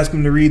 But you ask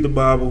them to read the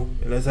Bible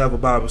and let's have a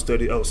Bible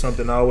study. Oh,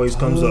 something always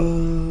comes up.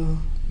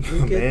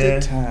 Look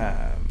at the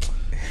time.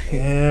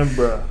 Man,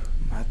 bruh.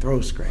 My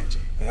throat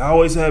scratching. They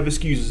always have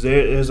excuses.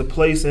 There's a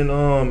place in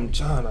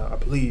John, I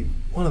believe,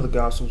 one of the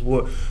Gospels,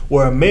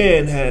 where a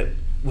man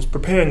was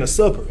preparing a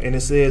supper, and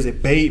it says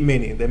it bade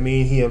many. That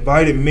means he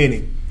invited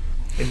many.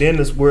 And then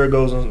this word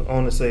goes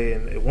on to say,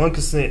 and at one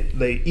consent,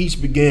 they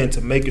each began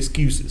to make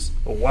excuses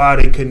of why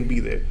they couldn't be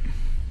there.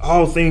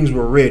 All things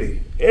were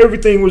ready.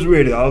 Everything was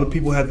ready. All the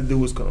people had to do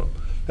was come.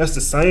 That's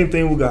the same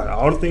thing with God.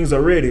 All the things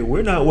are ready.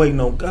 We're not waiting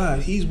on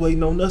God. He's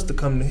waiting on us to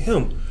come to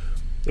Him.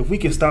 If we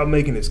can stop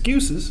making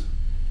excuses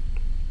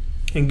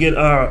and get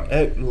our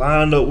act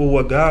lined up with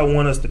what God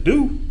wants us to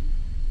do.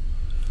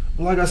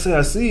 Like I said,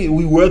 I see it.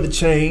 We wear the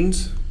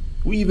chains.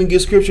 We even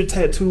get scripture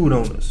tattooed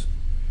on us.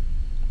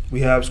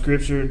 We have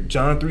scripture,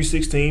 John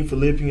 3:16,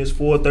 Philippians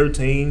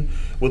 4:13,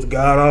 with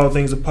God all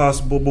things are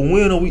possible. But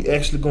when are we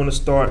actually going to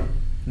start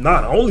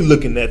not only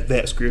looking at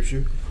that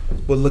scripture,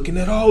 but looking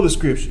at all the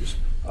scriptures?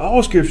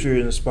 All scripture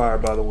is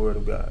inspired by the word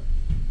of God.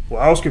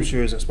 Well, all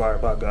scripture is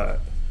inspired by God.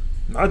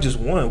 Not just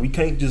one. We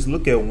can't just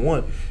look at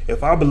one.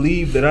 If I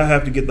believe that I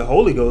have to get the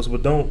Holy Ghost,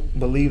 but don't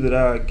believe that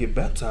I get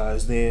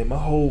baptized, then my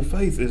whole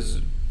faith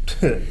is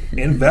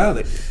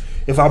invalid.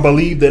 If I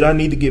believe that I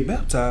need to get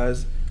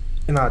baptized,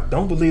 and I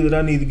don't believe that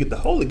I need to get the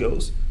Holy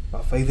Ghost,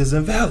 my faith is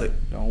invalid.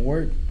 Don't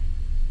work.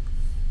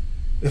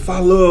 If I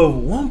love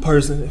one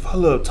person, if I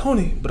love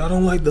Tony, but I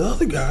don't like the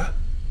other guy,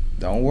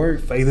 don't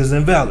work. Faith is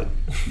invalid.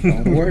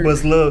 Don't work. We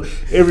must love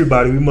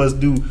everybody. We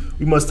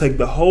must take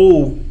the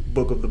whole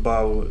book of the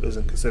Bible as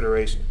in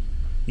consideration.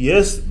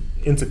 Yes,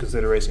 into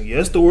consideration.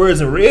 Yes, the words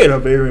in red are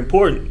very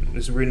important.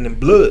 It's written in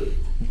blood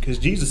because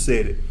Jesus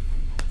said it.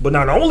 But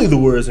not only the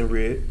words in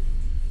red,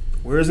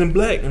 words in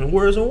black and the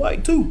words in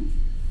white too.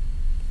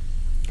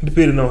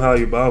 Depending on how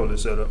your Bible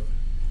is set up.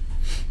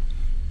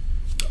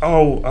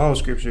 All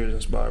scripture is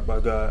inspired by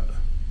God.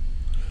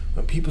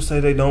 When people say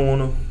they don't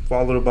want to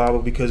follow the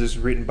Bible because it's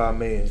written by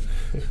man,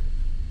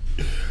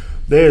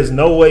 there is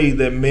no way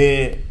that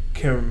man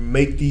can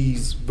make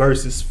these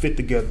verses fit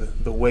together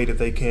the way that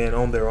they can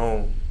on their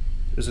own.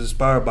 It's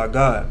inspired by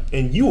God.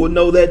 And you will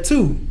know that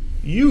too.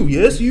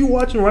 You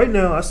watching right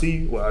now. I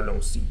see, well, I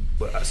don't see,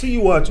 but I see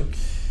you watching.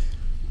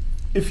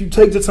 If you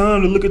take the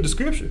time to look at the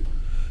scripture,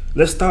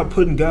 let's stop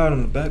putting God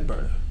on the back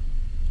burner.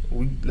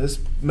 Let's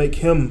make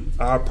Him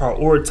our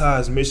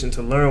prioritized mission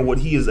to learn what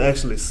He is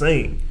actually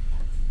saying.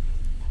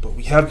 But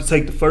we have to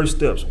take the first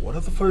steps. What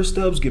are the first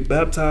steps? Get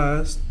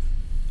baptized.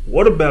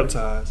 Water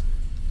baptized.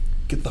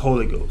 Get the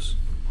Holy Ghost.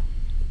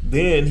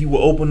 Then He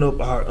will open up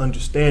our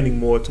understanding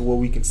more to where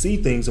we can see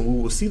things, and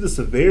we will see the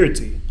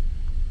severity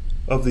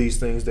of these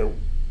things that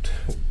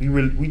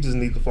we just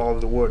need to follow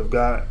the Word of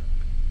God.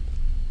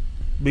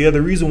 But yeah,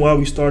 the reason why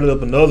we started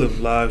up another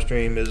live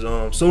stream is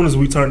as soon as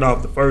we turned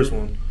off the first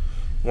one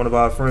of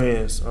our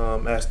friends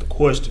asked a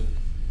question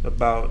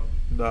about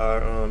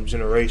our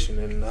generation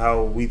and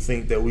how we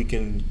think that we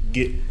can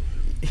get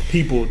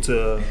people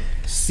to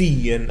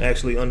see and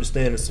actually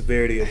understand the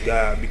severity of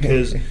God,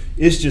 because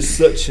it's just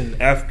such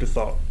an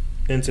afterthought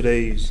in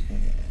today's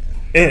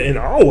and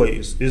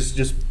always it's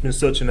just been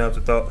such an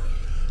afterthought.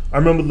 I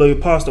remember the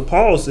Apostle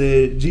Paul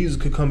said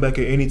Jesus could come back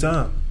at any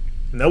time,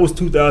 and that was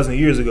 2,000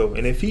 years ago.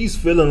 And if he's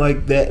feeling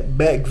like that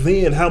back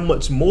then, how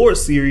much more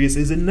serious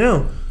is it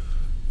now?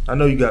 I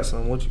know you got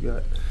something. What you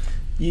got?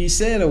 You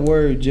said a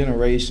word,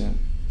 generation,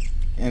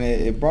 and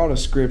it brought a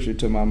scripture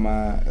to my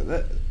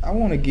mind. I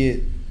want to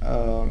get,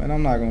 and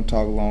I'm not going to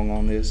talk long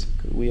on this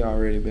because we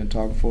already been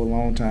talking for a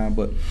long time,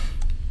 but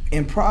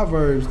in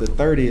Proverbs, the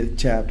 30th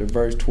chapter,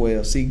 verse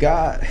 12, see,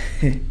 God,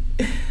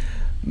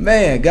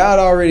 man, God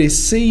already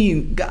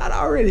seen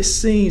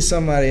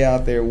somebody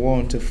out there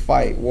wanting to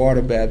fight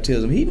water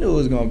baptism. He knew it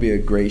was going to be a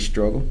great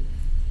struggle.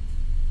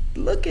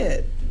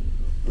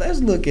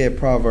 Let's look at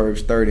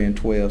Proverbs 30 and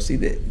 12. See,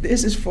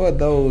 this is for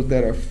those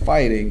that are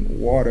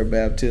fighting water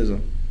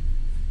baptism.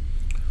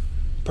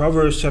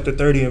 Proverbs chapter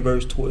 30 and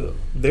verse 12.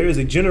 There is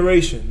a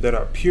generation that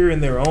are pure in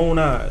their own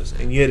eyes,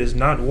 and yet is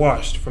not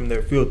washed from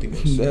their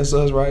filthiness. That's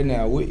us right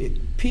now.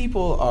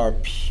 People are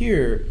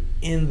pure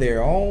in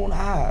their own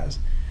eyes.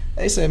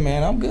 They say,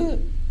 man, I'm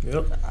good.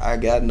 Yep. I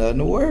got nothing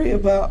to worry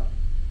about.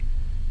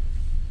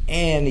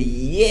 And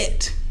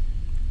yet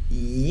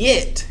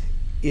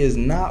is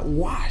not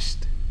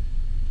washed.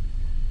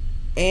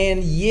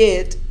 And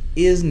yet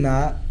is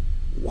not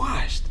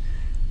washed.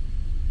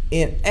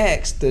 In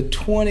Acts, the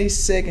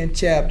 22nd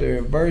chapter,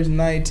 in verse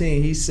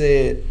 19, he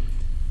said,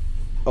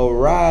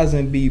 arise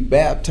and be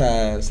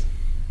baptized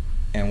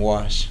and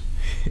wash.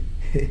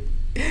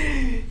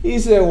 He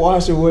said,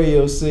 wash away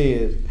your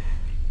sins.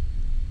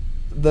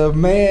 The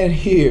man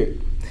here,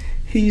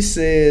 he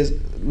says,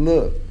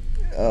 look,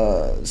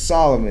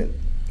 Solomon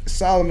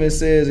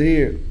says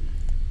here,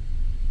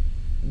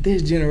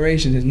 this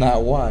generation is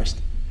not washed.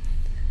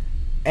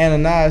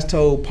 Ananias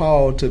told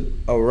Paul to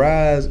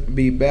arise,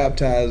 be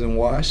baptized, and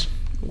wash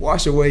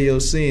away your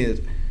sins.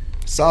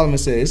 Solomon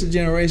said, it's a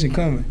generation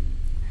coming.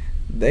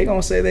 They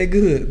gonna say they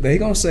good. They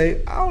gonna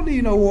say, I don't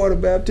need no water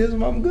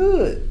baptism, I'm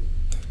good.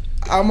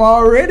 I'm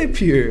already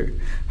pure.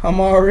 I'm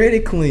already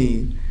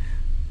clean.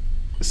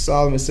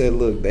 Solomon said,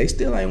 look, they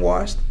still ain't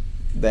washed.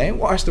 They ain't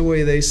washed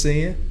away they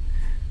sin.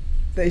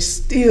 They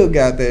still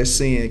got that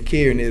sin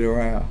carrying it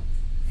around.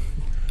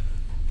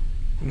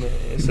 Man,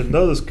 it's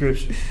another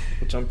scripture,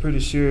 which I'm pretty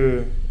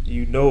sure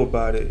you know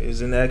about it,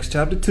 is in Acts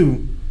chapter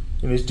 2.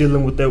 And it's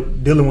dealing with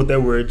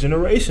that word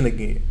generation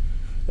again.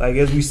 Like,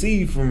 as we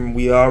see from,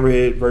 we all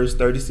read verse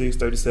 36,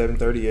 37,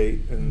 38.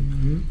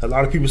 And a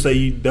lot of people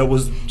say that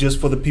was just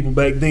for the people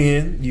back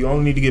then. You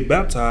only need to get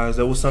baptized.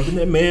 That was something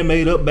that man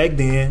made up back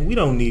then. We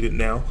don't need it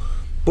now.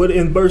 But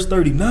in verse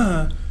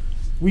 39,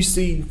 we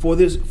see, for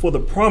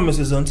the promise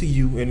is unto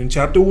you. And in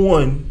chapter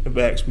 1 of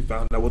Acts, we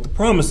found out what the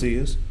promise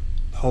is,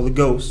 the Holy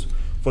Ghost.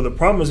 For the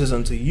promise is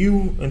unto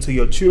you and to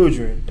your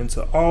children and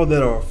to all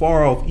that are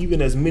far off,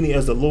 even as many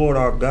as the Lord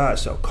our God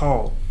shall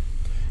call.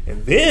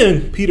 And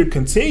then Peter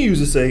continues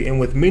to say, and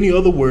with many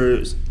other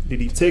words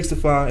did he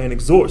testify and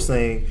exhort,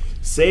 saying,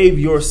 save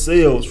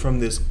yourselves from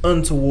this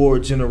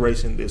untoward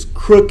generation, this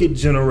crooked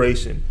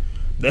generation.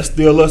 That's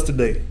still us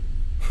today.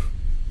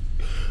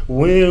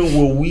 When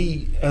will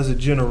we as a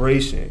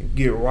generation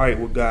get right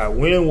with God?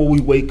 When will we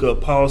wake up?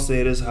 Paul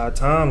said it's high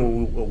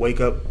time. We'll wake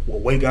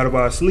out of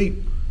our sleep.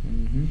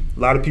 A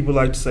lot of people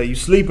like to say, you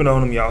sleeping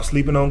on him, y'all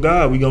sleeping on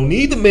God. We gonna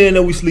need the man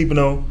that we sleeping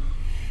on.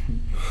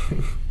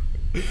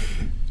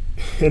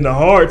 In the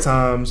hard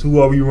times, who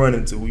are we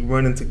running to? We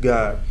run into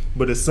God.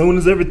 But as soon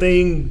as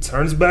everything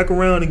turns back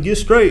around and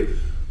gets straight,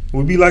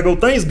 we'll be like, oh,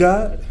 thanks,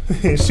 God,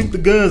 and shoot the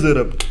guns at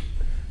him.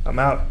 I'm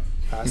out.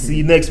 I'll see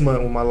you next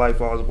month when my life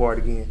falls apart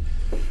again.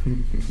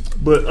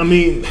 But, I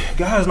mean,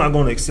 God's not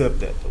going to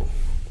accept that, though.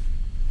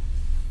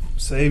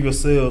 Save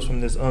yourselves from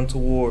this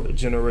untoward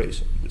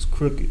generation, this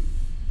crooked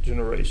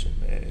generation,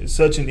 man. It's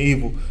such an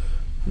evil.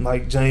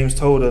 Like James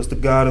told us, the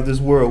God of this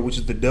world, which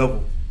is the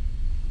devil.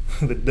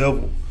 The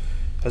devil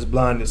has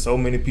blinded so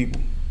many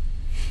people.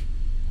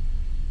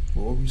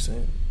 What were you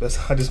saying?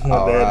 I just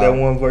want to add that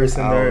one verse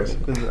in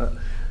there.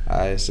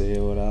 I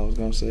said what I was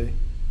going to say.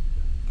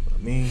 I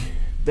mean,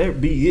 that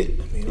be it.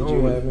 I mean, did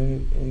you have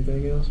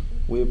anything else?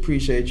 We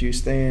appreciate you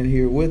staying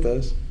here with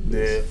us.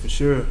 Yeah, for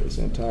sure. This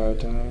entire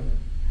time.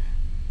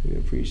 We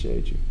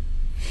appreciate you.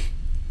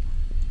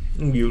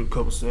 Let me give it a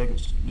couple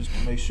seconds just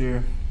to make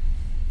sure.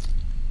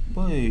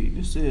 Wait,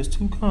 this says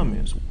 2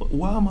 comments.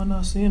 Why am I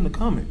not seeing the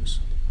comments?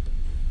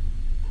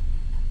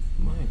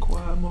 Am I in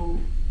quiet mode?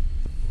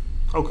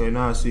 Okay,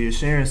 now I see it.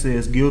 Sharon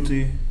says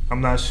guilty.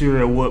 I'm not sure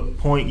at what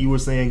point you were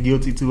saying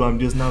guilty to. I'm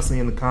just now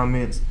seeing the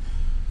comments.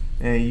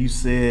 And you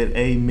said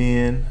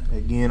amen.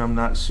 Again, I'm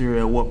not sure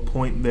at what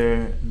point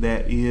there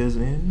that is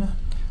in.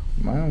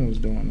 Mine was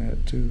doing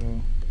that too,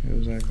 though. It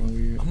was acting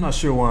weird. I'm not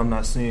sure why I'm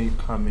not seeing your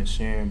comments,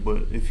 Sharon,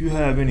 but if you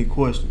have any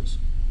questions.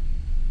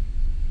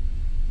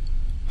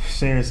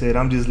 Sharon said,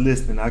 I'm just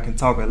listening. I can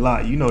talk a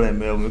lot. You know that,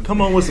 Melvin. Come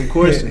on with some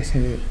questions.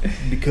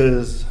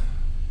 Because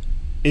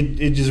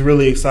it just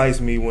really excites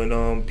me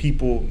when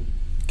people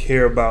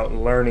care about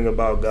learning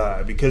about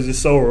God, because it's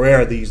so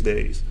rare these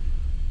days.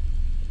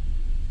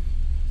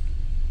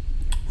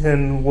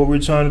 And what we're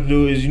trying to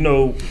do is,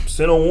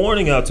 send a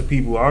warning out to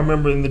people. I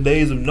remember in the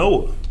days of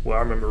Noah, I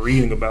remember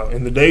reading about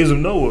in the days of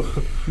Noah,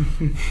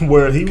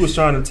 where he was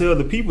trying to tell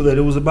the people that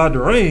it was about to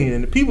rain,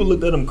 and the people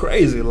looked at him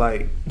crazy,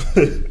 like,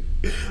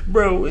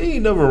 bro, it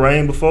ain't never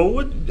rained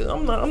before.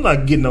 I'm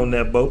not getting on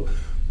that boat.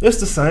 It's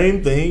the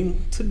same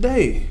thing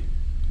today.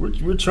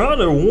 We're trying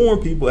to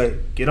warn people, hey,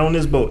 get on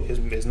this boat.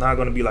 It's not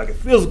going to be like a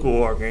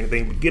physical ark or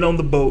anything, but get on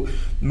the boat,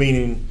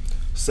 meaning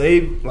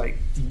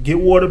get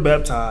water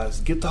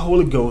baptized, get the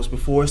Holy Ghost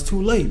before it's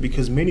too late,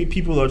 because many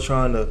people are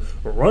trying to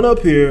run up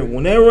here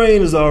when that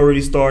rain has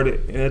already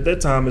started, and at that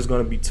time it's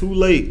going to be too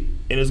late,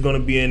 and it's going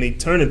to be an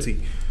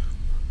eternity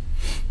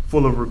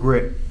full of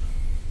regret.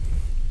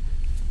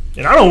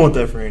 And I don't want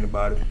that for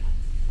anybody.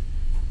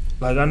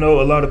 Like, I know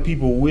a lot of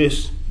people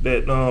wish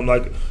that,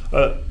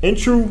 in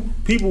true,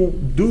 people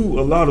do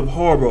a lot of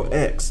horrible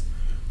acts,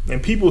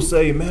 and people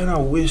say, man, I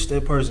wish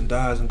that person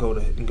dies and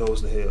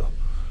goes to hell.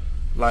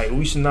 Like,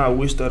 we should not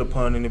wish that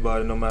upon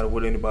anybody, no matter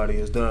what anybody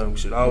has done. We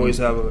should always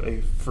have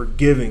a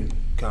forgiving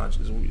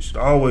conscience. We should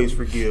always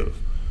forgive.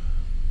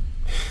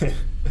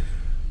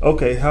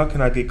 Okay, how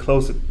can I get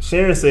closer?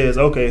 Sharon says,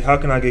 okay, how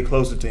can I get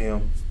closer to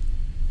him?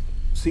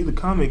 See, the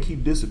comment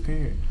keep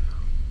disappearing.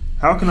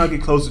 How can I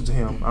get closer to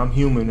him? I'm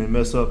human and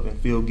mess up and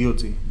feel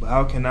guilty. But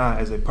how can I,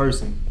 as a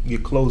person,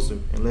 get closer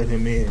and let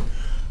him in?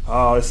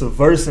 It's a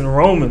verse in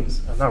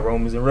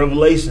in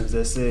Revelations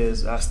that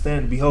says,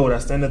 Behold, I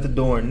stand at the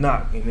door and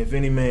knock, and if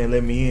any man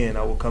let me in,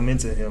 I will come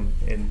into him,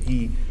 and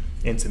he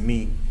into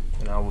me,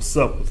 and I will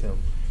sup with him.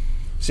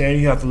 Shane,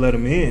 you have to let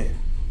him in.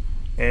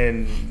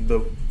 And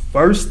the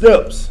first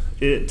steps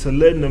to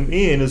letting them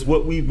in is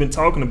what we've been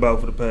talking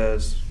about for the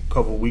past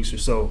couple of weeks or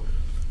so.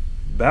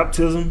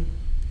 Baptism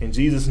in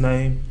Jesus'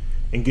 name,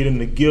 and getting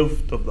the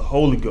gift of the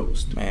Holy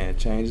Ghost. Man, it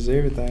changes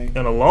everything.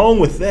 And along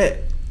with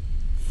that,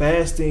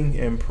 fasting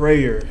and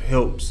prayer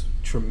helps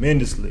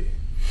tremendously.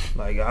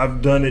 Like,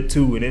 I've done it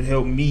too, and it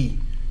helped me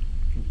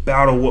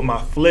battle what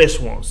my flesh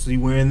wants. See,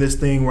 we're in this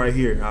thing right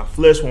here. Our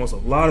flesh wants a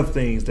lot of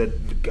things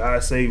that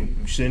God say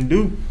you shouldn't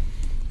do.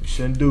 You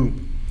shouldn't do.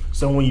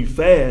 So when you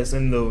fast,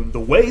 and the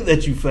way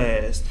that you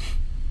fast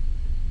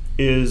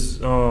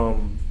is, I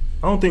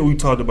don't think we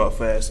talked about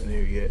fasting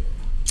here yet.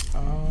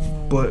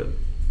 But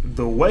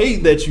the way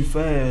that you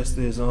fast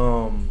is,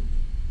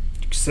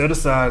 set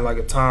aside like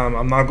a time.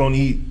 I'm not gonna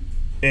eat.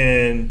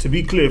 And to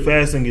be clear,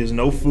 fasting is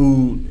no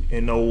food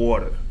and no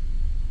water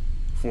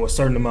for a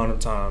certain amount of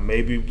time.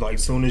 Maybe like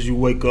soon as you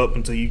wake up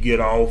until you get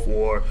off,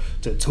 or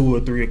to 2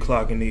 or 3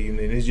 o'clock in the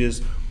evening. It's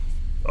just,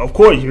 of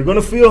course, you're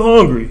gonna feel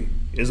hungry.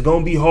 It's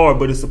gonna be hard,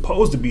 but it's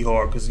supposed to be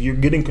hard because you're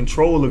getting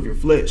control of your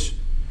flesh.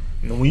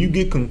 And when you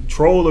get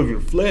control of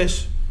your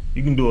flesh,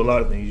 you can do a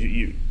lot of things.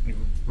 You're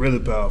really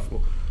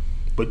powerful.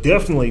 But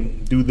definitely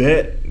do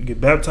that.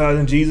 Get baptized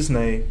in Jesus'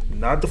 name,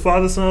 not the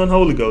Father, Son,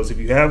 Holy Ghost. If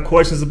you have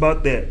questions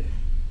about that,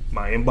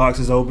 my inbox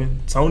is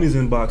open. Tony's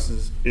inbox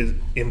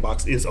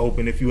is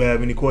open if you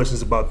have any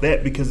questions about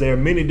that, because there are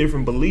many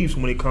different beliefs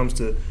when it comes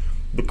to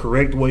the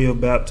correct way of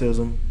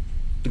baptism,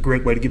 the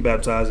correct way to get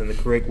baptized, and the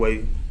correct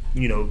way,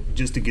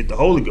 just to get the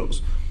Holy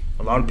Ghost.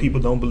 A lot of people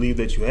don't believe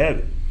that you have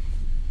it.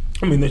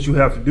 That you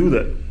have to do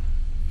that,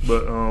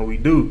 but we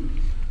do.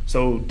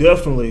 So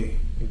definitely,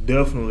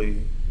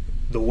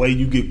 the way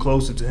you get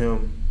closer to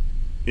Him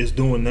is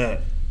doing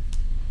that.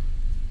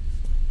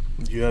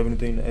 Do you have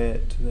anything to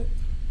add to that?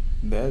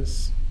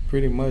 That's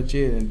pretty much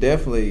it. And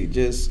definitely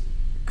just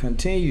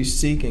continue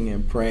seeking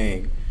and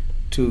praying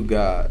to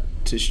God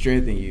to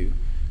strengthen you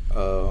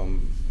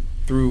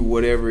through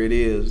whatever it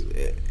is.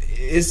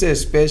 It's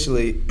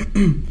especially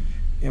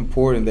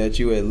important that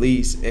you at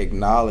least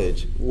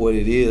acknowledge what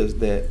it is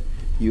that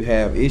you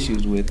have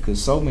issues with,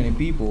 because so many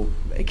people,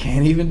 they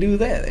can't even do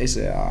that. They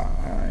say,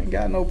 I ain't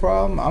got no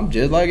problem. I'm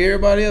just like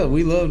everybody else.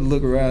 We love to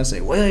look around and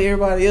say, well,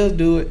 everybody else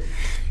do it.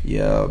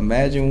 Yeah,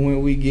 imagine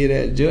when we get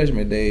at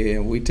Judgment Day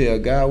and we tell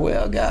God,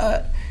 well,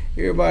 God,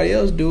 everybody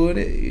else doing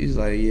it. He's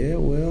like, yeah,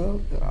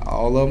 well,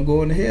 all of them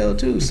going to hell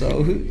too.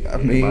 So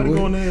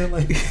going to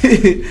hell,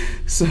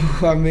 so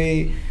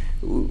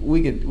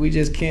we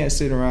just can't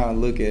sit around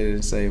and look at it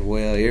and say,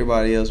 well,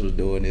 everybody else was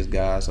doing this,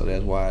 God, so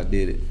that's why I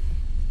did it.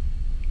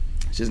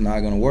 It's just not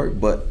going to work.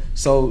 But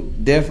so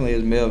definitely,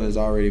 as Melvin has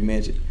already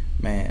mentioned,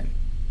 man,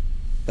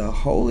 the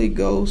Holy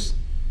Ghost,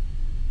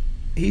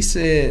 he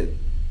said,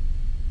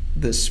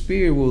 the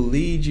Spirit will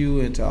lead you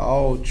into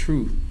all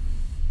truth.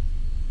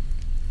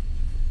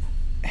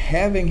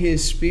 Having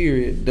His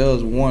Spirit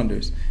does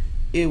wonders.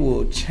 It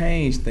will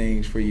change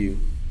things for you.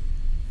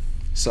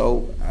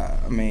 So,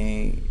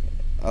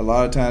 a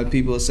lot of times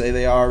people say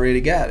they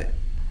already got it.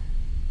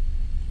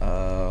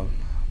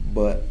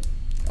 But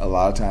a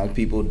lot of times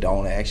people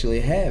don't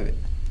actually have it.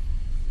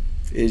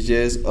 It's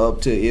just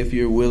up to if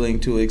you're willing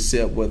to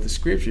accept what the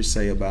Scriptures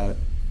say about it.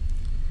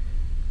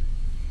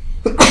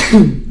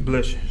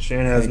 Bless you.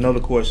 Sharon has another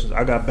question.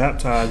 I got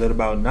baptized at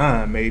about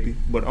 9, maybe,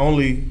 but I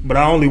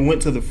only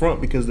went to the front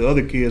because the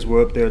other kids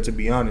were up there. To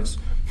be honest,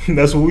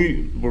 that's what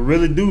we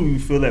really do. We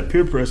feel that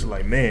peer pressure.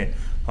 Like, man,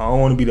 I don't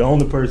want to be the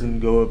only person to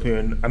go up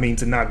here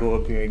to not go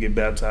up here and get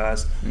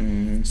baptized.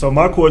 Mm-hmm. So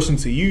my question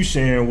to you,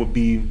 Sharon, would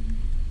be: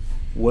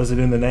 was it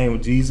in the name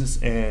of Jesus?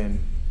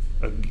 And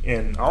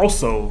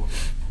also,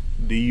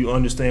 do you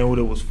understand what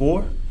it was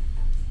for?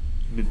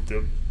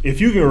 If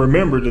you can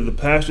remember, did the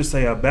pastor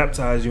say, I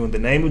baptize you in the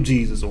name of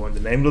Jesus, or in the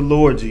name of the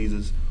Lord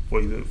Jesus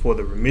for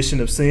the remission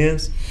of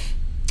sins?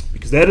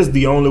 Because that is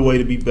the only way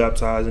to be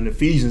baptized. In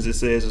Ephesians, it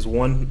says it's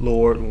one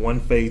Lord, one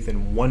faith,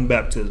 and one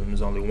baptism.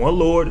 There's only one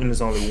Lord, and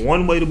there's only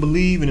one way to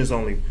believe, and there's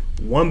only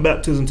one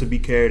baptism to be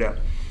carried out.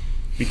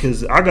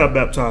 Because I got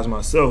baptized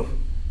myself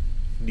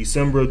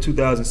December of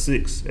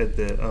 2006 at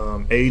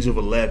the age of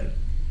 11.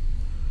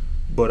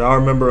 But I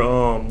remember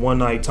one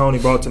night Tony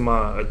brought to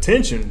my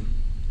attention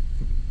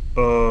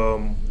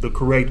the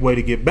correct way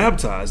to get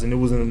baptized, and it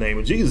was in the name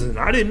of Jesus. And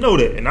I didn't know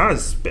that, and I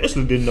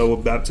especially didn't know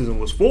what baptism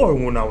was for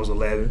when I was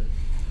 11.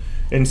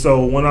 And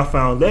so when I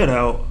found that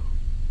out,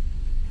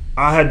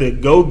 I had to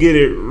go get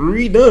it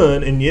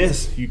redone. And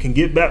yes, you can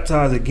get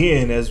baptized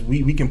again, as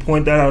we can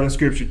point that out in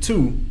Scripture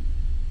too,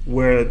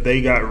 where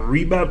they got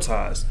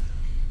rebaptized.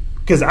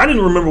 Because I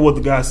didn't remember what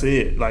the guy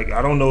said. Like,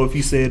 I don't know if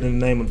he said in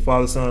the name of the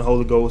Father, Son,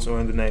 Holy Ghost, or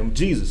in the name of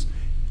Jesus.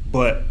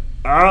 But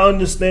I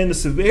understand the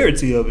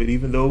severity of it,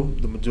 even though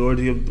the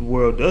majority of the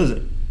world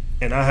doesn't.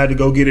 And I had to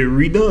go get it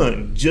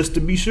redone just to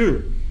be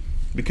sure.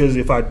 Because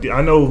if I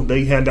know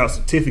they hand out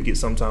certificates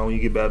sometime when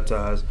you get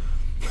baptized.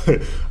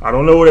 I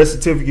don't know what that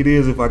certificate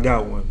is if I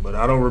got one, but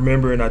I don't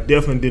remember, and I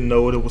definitely didn't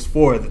know what it was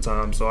for at the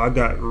time, so I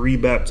got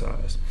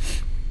rebaptized.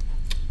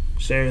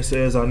 Sharon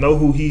says, I know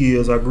who He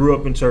is. I grew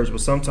up in church, but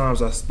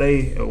sometimes I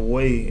stay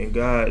away, and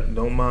God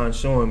don't mind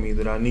showing me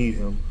that I need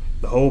Him.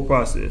 The whole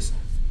process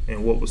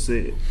and what was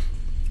said.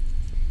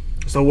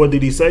 So what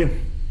did He say?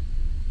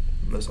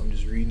 Unless I'm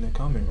just reading that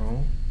comment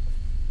wrong.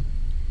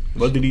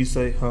 What did He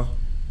say, huh?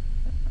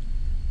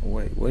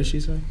 Wait, what did she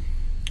say?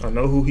 I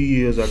know who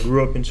He is. I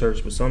grew up in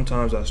church, but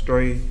sometimes I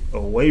stray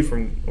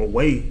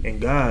away,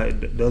 and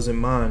God doesn't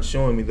mind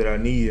showing me that I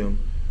need Him.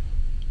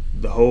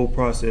 the whole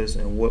process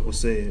and what was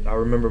said. I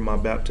remember my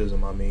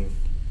baptism,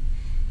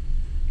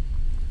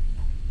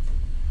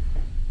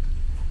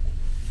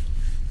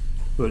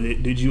 But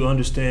did you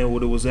understand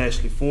what it was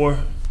actually for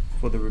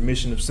the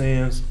remission of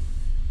sins?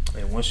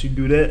 And once you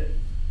do that,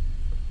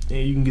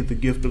 then you can get the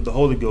gift of the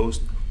Holy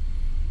Ghost.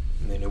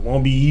 And it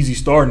won't be easy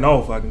starting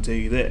off, I can tell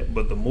you that.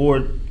 But the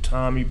more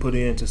time you put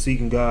into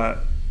seeking God,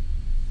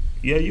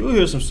 yeah, you'll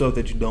hear some stuff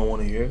that you don't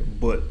want to hear,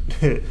 but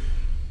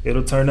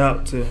it'll turn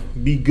out to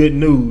be good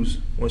news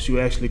once you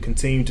actually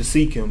continue to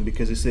seek Him,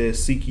 because it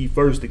says, seek ye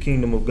first the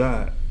kingdom of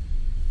God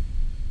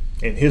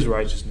and His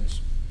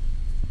righteousness.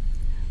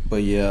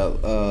 But yeah,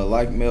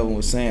 like Melvin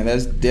was saying,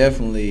 that's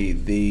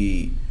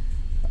definitely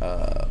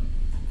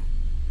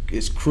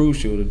it's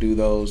crucial to do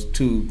those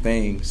two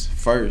things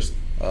first,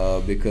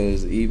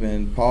 because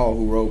even Paul,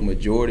 who wrote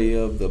majority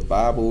of the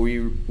Bible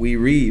we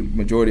read,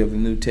 majority of the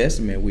New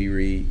Testament we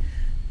read,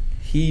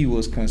 he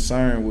was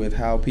concerned with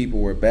how people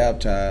were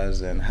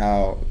baptized and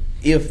how,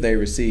 if they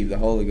received the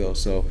Holy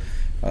Ghost. So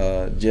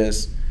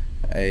just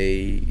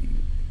a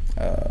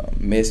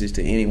message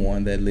to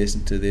anyone that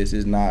listens to this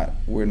is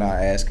we're not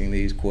asking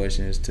these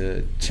questions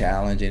to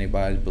challenge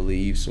anybody's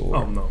beliefs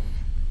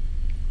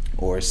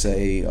or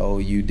say, oh,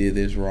 you did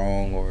this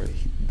wrong or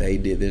they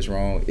did this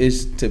wrong.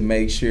 It's to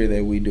make sure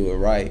that we do it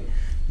right,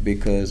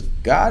 because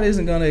God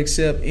isn't going to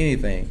accept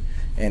anything.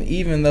 And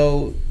even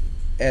though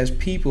as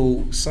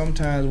people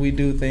sometimes we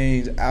do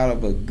things out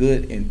of a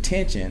good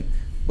intention,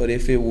 but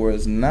if it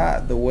was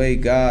not the way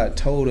God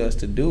told us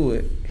to do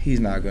it,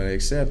 He's not going to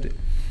accept it.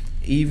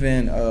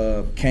 Even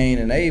Cain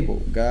and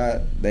Abel,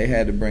 they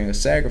had to bring a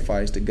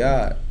sacrifice to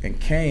God,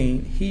 and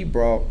Cain, he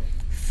brought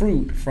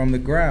fruit from the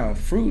ground.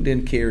 Fruit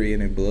didn't carry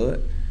any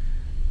blood.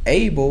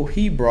 Abel,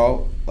 he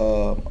brought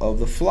of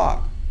the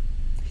flock.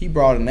 He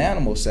brought an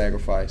animal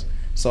sacrifice.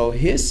 So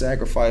his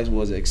sacrifice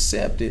was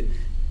accepted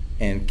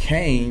and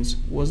Cain's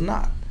was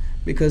not,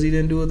 because he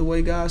didn't do it the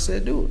way God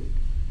said do it.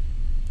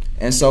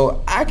 And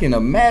so I can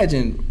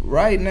imagine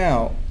right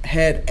now,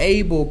 had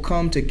Abel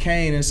come to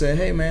Cain and said,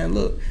 hey man,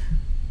 look,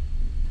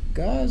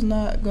 God's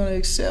not going to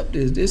accept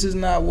this. This is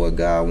not what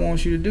God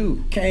wants you to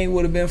do. Cain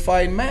would have been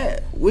fighting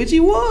mad, which he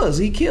was.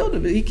 He killed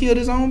him. He killed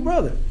his own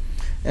brother.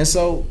 And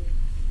so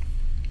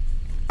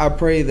I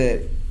pray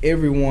that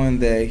everyone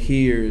that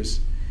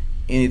hears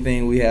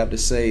anything we have to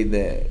say,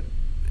 that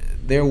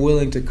they're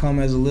willing to come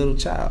as a little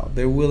child.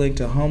 They're willing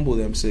to humble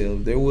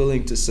themselves. They're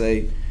willing to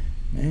say,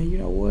 man, you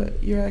know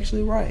what? You're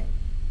actually right.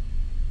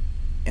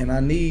 And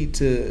I need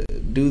to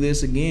do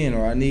this again,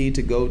 or I need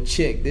to go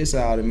check this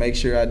out and make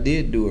sure I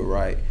did do it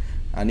right.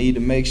 I need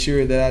to make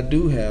sure that I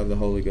do have the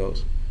Holy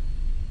Ghost.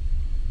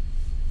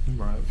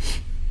 Right.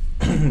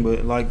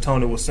 But like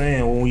Tony was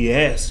saying, when we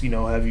ask,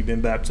 have you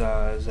been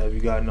baptized? Have you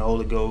gotten the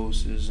Holy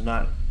Ghost? Is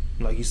not,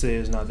 like he said,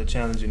 it's not to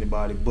challenge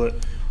anybody. But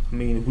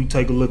if we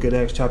take a look at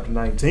Acts chapter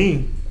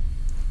 19,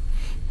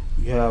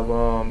 we have,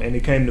 and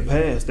it came to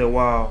pass that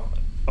while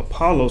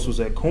Apollos was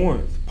at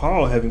Corinth,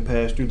 Paul, having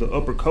passed through the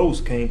upper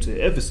coast, came to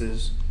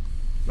Ephesus.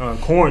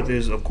 Corinth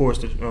is, of course,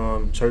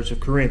 the church of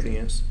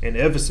Corinthians, and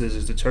Ephesus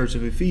is the church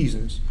of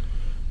Ephesians.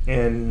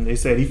 And they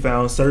said he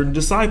found certain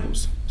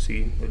disciples.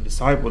 See, a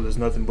disciple is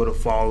nothing but a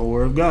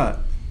follower of God.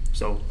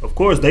 So, of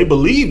course, they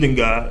believed in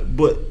God,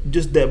 but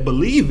just that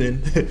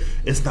believing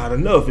is not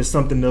enough. It's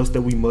something else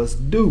that we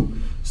must do.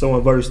 So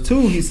in verse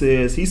 2, he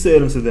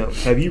said unto them,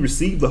 have you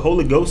received the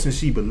Holy Ghost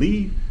since ye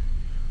believe?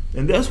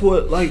 And that's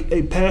what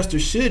a pastor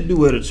should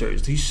do at a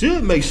church. He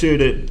should make sure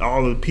that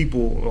all of the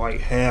people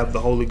have the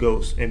Holy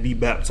Ghost and be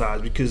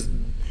baptized, because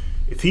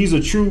if he's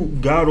a true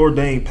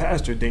God-ordained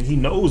pastor, then he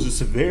knows the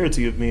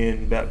severity of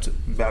being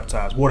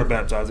baptized, water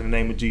baptized in the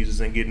name of Jesus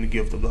and getting the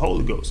gift of the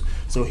Holy Ghost.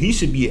 So he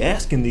should be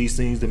asking these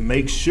things to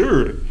make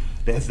sure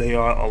that they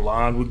are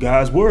aligned with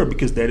God's word,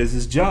 because that is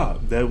his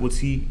job. That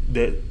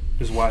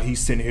is why he's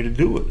sent here to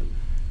do it.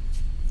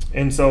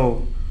 And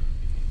so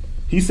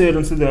he said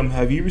unto them,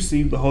 have ye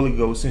received the Holy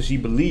Ghost since ye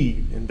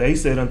believed? And they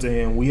said unto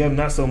him, we have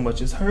not so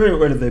much as heard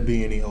whether there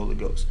be any Holy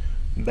Ghost.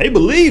 They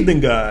believed in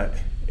God.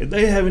 If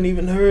they haven't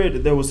even heard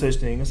that there was such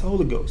thing as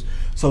Holy Ghost.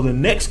 So the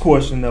next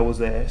question that was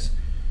asked,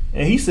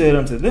 and he said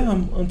unto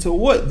them, unto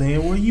what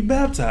then were ye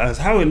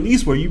baptized? How at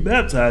least were you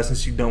baptized,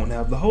 since you don't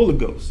have the Holy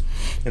Ghost?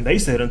 And they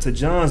said unto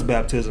John's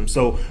baptism.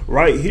 So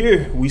right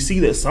here we see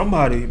that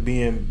somebody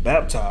being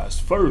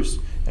baptized first,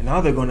 and now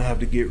they're going to have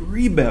to get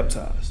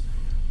rebaptized.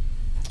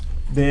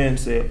 Then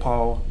said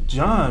Paul,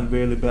 John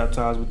verily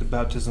baptized with the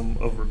baptism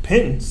of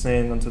repentance,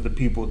 saying unto the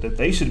people that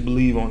they should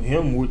believe on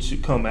him which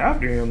should come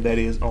after him, that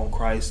is, on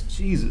Christ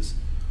Jesus.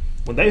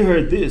 When they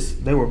heard this,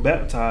 they were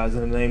baptized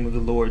in the name of the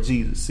Lord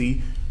Jesus.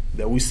 See,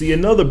 that we see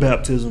another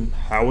baptism.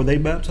 How were they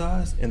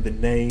baptized? In the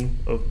name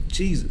of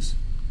Jesus.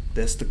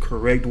 That's the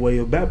correct way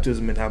of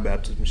baptism and how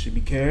baptism should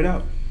be carried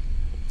out.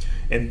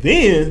 And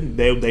then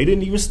they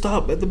didn't even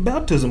stop at the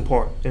baptism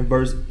part. In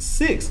verse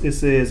 6, it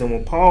says, and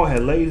when Paul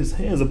had laid his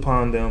hands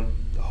upon them,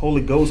 the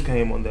Holy Ghost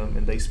came on them,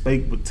 and they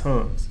spake with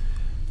tongues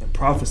and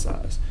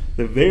prophesied.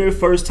 The very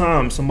first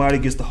time somebody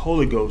gets the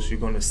Holy Ghost, you're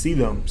going to see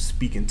them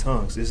speak in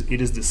tongues.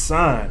 It is the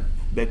sign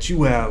that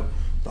you have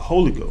the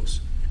Holy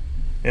Ghost.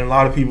 And a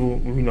lot of people,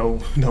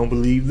 don't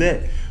believe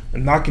that.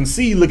 And I can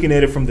see, looking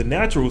at it from the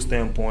natural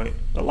standpoint,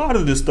 a lot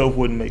of this stuff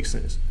wouldn't make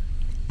sense.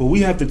 But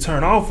we have to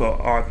turn off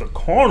the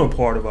carnal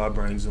part of our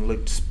brains and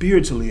look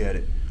spiritually at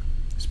it.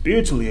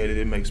 Spiritually at it,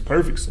 it makes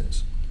perfect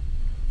sense.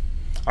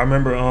 I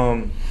remember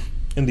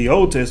in the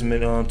Old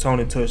Testament,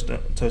 Tony touched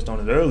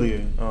on it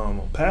earlier,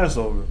 on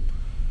Passover.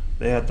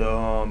 They had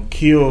to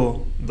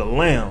kill the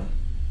lamb,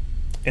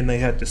 and they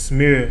had to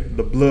smear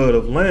the blood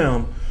of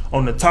lamb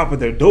on the top of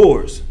their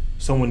doors,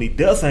 so when the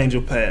death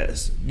angel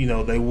passed,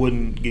 they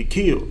wouldn't get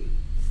killed.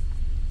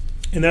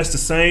 And that's the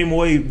same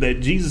way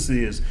that Jesus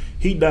is.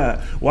 He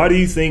died. Why do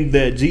you think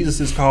that Jesus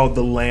is called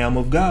the Lamb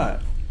of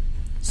God?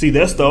 See,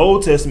 that's the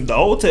Old Testament. The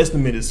Old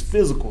Testament is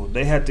physical.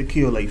 They had to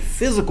kill a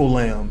physical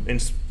lamb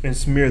and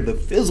smear the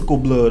physical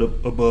blood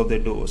above their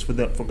doors for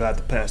God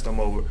to pass them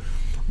over.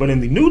 But in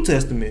the New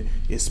Testament,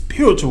 it's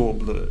spiritual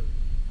blood.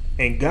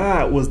 And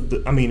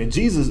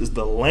Jesus is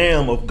the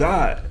Lamb of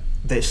God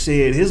that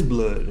shed his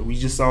blood. We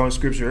just saw in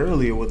scripture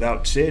earlier,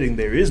 without shedding,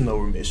 there is no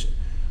remission.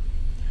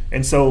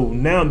 And so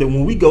now that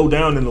when we go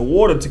down in the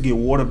water to get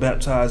water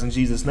baptized in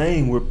Jesus'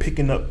 name, we're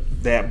picking up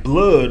that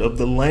blood of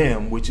the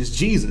Lamb, which is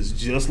Jesus,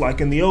 just like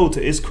in the Old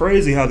Testament. It's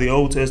crazy how the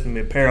Old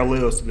Testament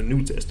parallels to the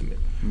New Testament.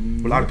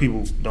 Mm-hmm. A lot of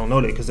people don't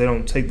know that because they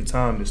don't take the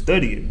time to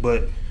study it.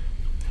 But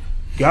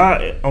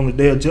God, on the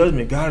day of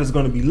judgment, God is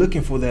going to be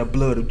looking for that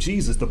blood of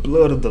Jesus, the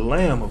blood of the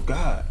Lamb of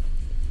God,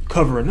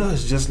 covering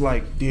us just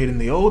like did in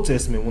the Old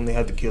Testament when they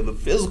had to kill the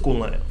physical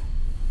lamb.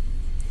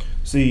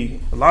 See,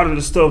 a lot of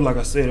the stuff, like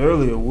I said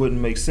earlier, wouldn't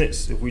make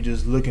sense if we're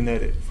just looking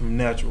at it from a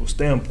natural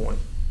standpoint.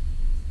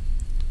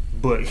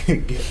 But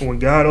when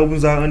God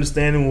opens our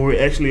understanding, when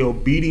we're actually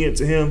obedient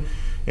to him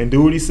and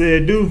do what he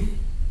said do,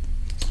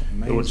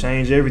 it will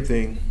change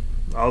everything.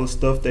 All the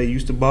stuff that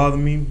used to bother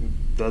me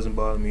doesn't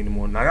bother me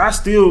anymore. Now, I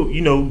still,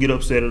 get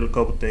upset at a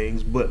couple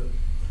things, but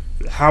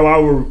how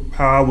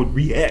I would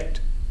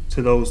react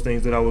to those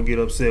things that I would get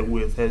upset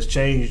with has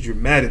changed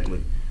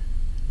dramatically.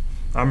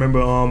 I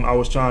remember I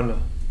was trying to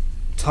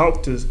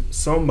talk to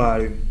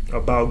somebody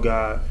about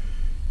God,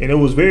 and it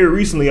was very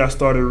recently I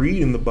started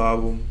reading the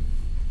Bible,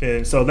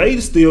 and so they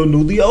still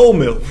knew the old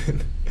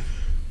Melvin.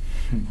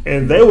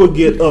 And they would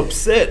get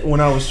upset when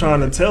I was trying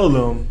to tell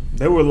them.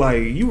 They were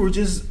like, you were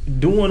just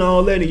doing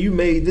all that and you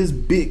made this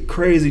big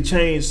crazy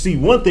change. See,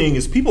 one thing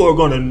is people are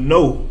going to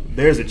know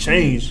there's a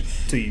change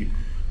to you.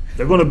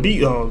 They're going to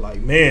be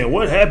like, man,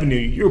 what happened to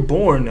you? You're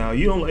born now.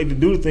 You don't like to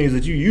do the things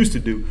that you used to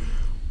do.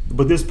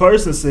 But this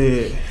person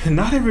said,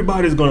 not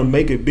everybody's going to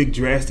make a big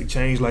drastic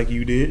change like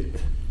you did,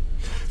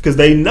 because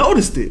they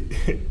noticed it.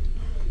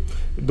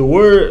 The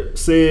word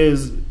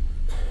says,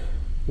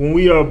 when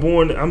we are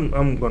born,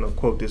 I'm going to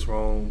quote this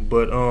wrong,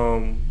 but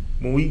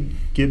when we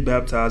get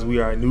baptized, we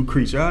are a new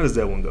creature. How does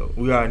that one go?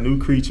 We are a new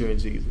creature in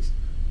Jesus.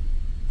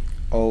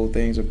 Old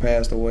things are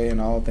passed away and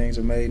all things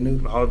are made new.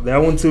 That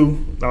one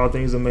too. All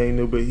things are made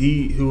new. But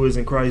he who is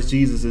in Christ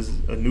Jesus is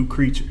a new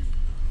creature.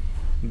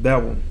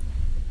 That one.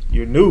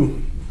 You're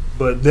new.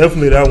 But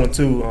definitely that one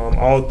too.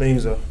 All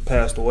things are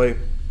passed away.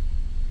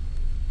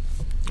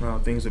 All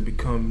things have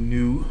become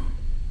new.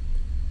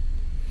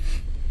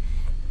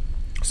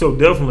 So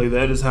definitely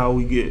that is how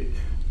we get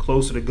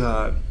closer to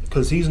God.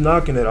 Because he's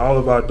knocking at all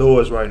of our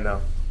doors right now.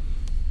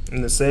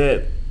 And the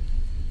sad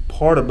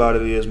part about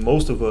it is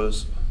most of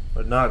us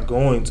are not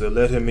going to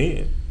let him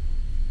in.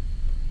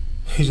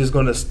 He's just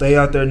going to stay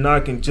out there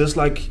knocking just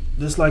like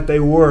they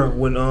were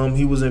when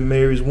he was in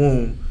Mary's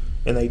womb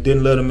and they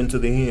didn't let him into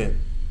the inn.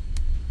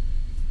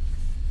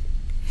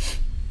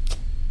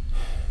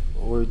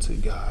 Glory to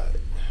God.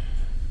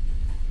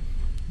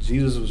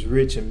 Jesus was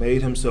rich and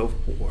made himself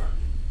poor.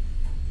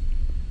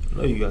 I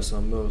know you got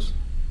something else.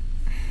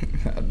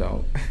 I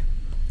don't.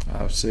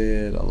 I've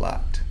said a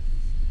lot.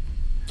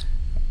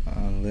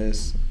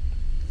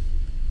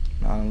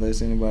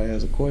 Unless anybody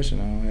has a question,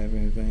 I don't have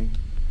anything.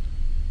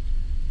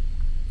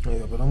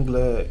 Yeah, but I'm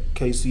glad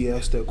Casey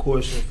asked that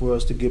question for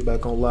us to get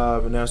back on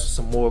live and answer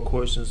some more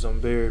questions. I'm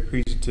very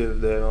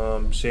appreciative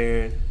that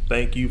Sharon,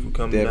 thank you for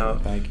coming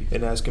out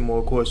and asking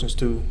more questions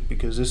too,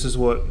 because this is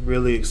what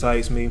really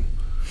excites me.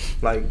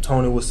 Like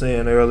Tony was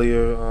saying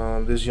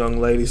earlier, this young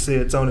lady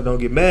said, Tony, don't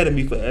get mad at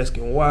me for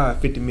asking why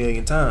 50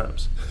 million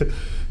times.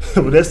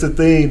 But that's the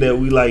thing that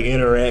we like,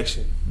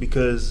 interaction,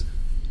 because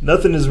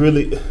nothing is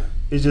really,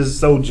 it's just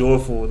so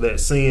joyful that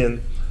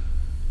seeing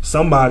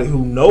somebody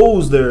who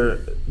knows they're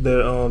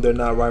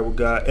not right with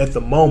God at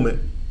the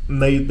moment,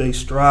 they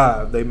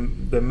strive, they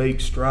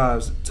make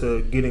strives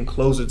to getting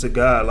closer to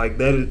God. Like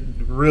that, it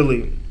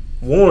really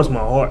warms my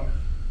heart,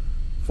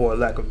 for a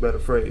lack of a better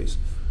phrase.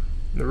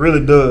 It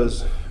really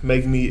does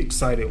make me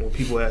excited when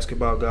people ask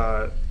about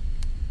God,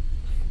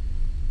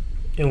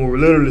 and we'll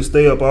literally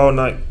stay up all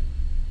night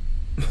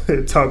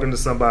talking to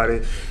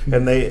somebody,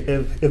 and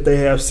if they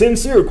have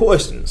sincere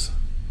questions,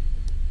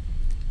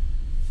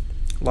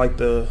 like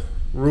the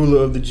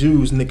ruler of the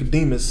Jews,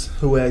 Nicodemus,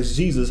 who asked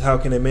Jesus, how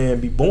can a man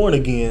be born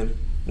again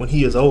when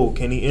he is old?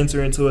 Can he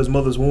enter into his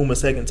mother's womb a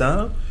second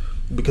time?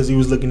 Because he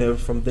was looking at it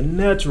from the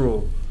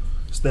natural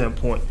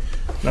standpoint.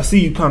 And I see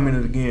you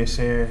commented again,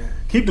 Sharon.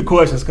 Keep the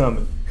questions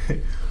coming.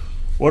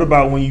 What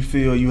about when you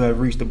feel you have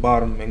reached the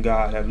bottom and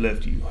God have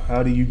left you?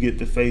 How do you get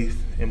the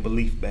faith and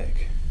belief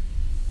back?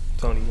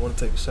 Tony, you want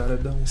to take a shot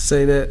at that one?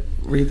 Say that.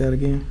 Read that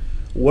again.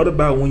 What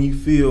about when you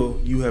feel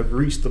you have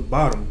reached the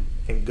bottom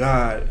and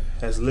God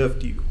has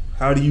left you?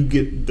 How do you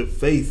get the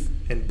faith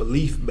and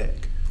belief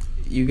back?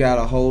 You got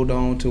to hold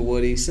on to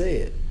what he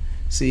said.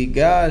 See,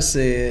 God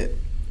said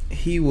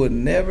he would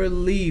never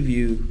leave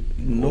you,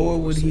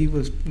 nor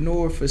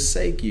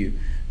forsake you.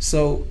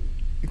 So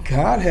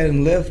God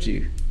hadn't left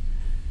you.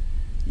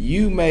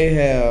 You may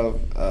have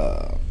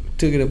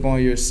took it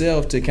upon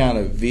yourself to kind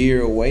of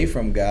veer away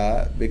from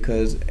God,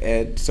 because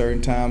at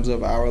certain times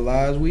of our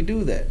lives we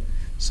do that.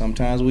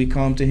 Sometimes we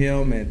come to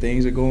him and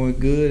things are going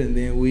good, and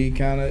then we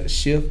kind of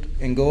shift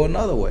and go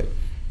another way.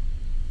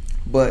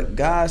 But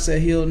God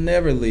said he'll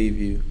never leave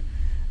you.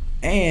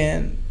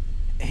 And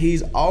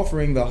he's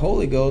offering the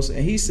Holy Ghost,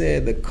 and he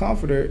said the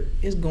Comforter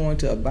is going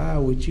to abide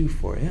with you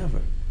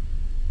forever.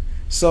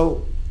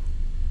 So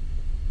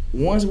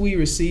once we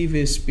receive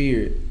his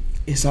Spirit,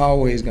 it's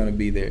always going to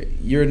be there.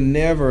 You're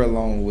never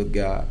alone with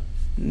God.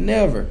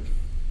 Never.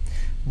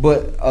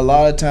 But a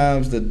lot of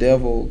times the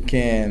devil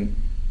can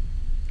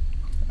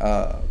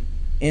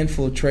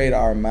infiltrate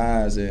our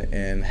minds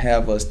and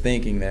have us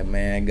thinking that,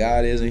 man,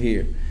 God isn't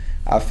here.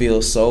 I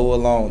feel so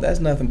alone. That's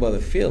nothing but a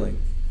feeling.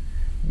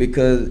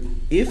 Because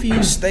if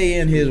you stay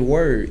in his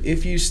word,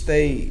 if you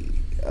stay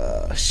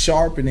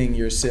sharpening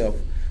yourself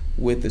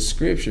with the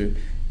scripture,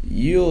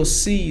 you'll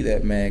see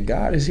that, man,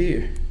 God is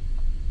here.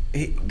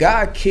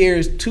 God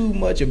cares too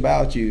much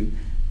about you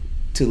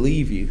to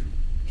leave you.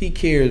 He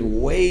cares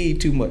way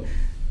too much.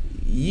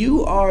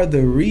 You are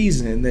the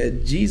reason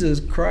that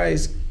Jesus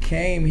Christ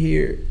came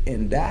here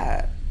and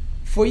died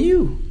for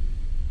you.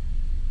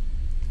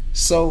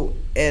 So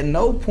at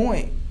no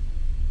point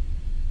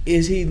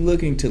is he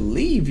looking to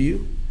leave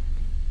you.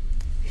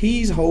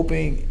 He's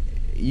hoping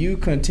you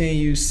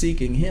continue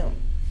seeking him.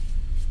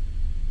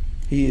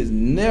 He is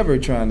never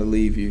trying to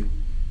leave you.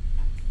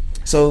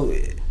 So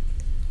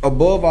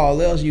above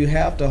all else, you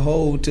have to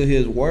hold to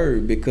his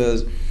word,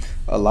 because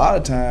a lot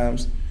of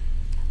times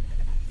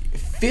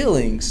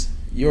feelings,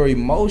 your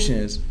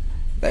emotions,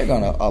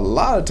 a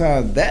lot of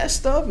times that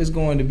stuff is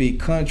going to be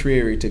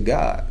contrary to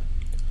God.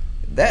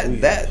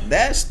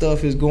 That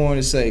stuff is going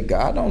to say,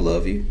 God don't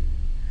love you.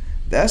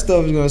 That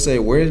stuff is going to say,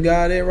 where's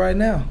God at right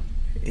now?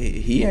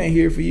 He ain't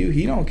here for you.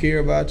 He don't care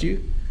about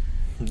you.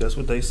 That's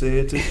what they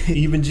said to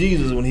even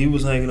Jesus when he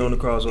was hanging on the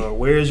cross.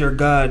 Where's your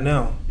God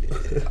now?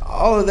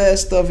 All of that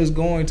stuff is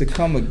going to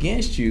come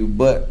against you.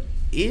 But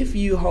if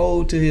you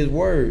hold to his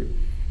word,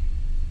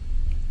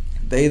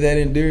 they that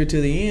endure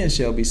to the end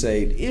shall be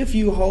saved. If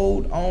you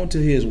hold on to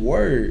his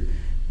word,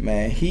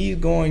 man, he's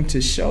going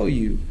to show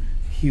you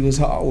he was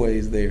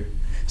always there.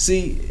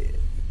 See,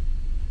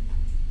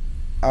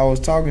 I was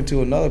talking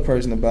to another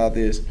person about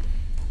this.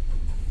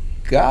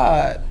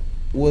 God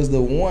was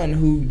the one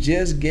who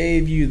just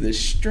gave you the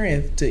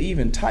strength to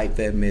even type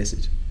that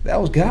message.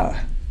 That was God.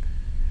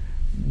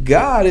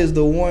 God is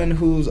the one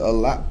who's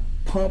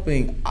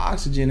pumping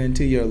oxygen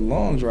into your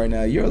lungs right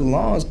now. Your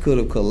lungs could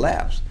have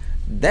collapsed.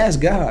 That's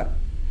God.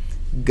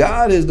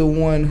 God is the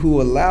one who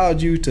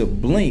allowed you to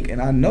blink,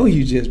 and I know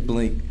you just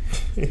blinked.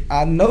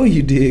 I know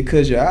you did,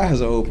 because your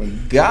eyes are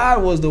open.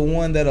 God was the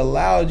one that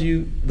allowed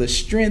you the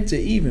strength to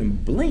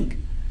even blink.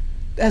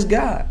 That's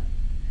God.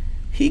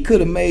 He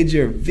could have made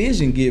your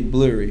vision get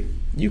blurry.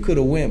 You could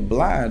have went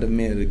blind a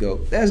minute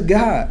ago. That's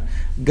God.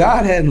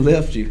 God hadn't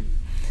left you.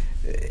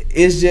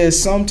 It's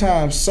just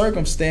sometimes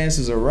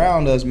circumstances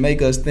around us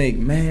make us think,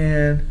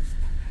 man,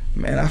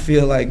 I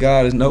feel like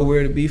God is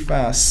nowhere to be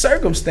found.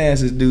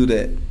 Circumstances do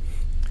that.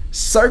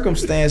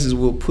 Circumstances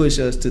will push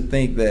us to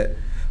think that.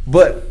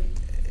 But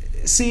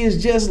see,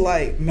 it's just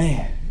like,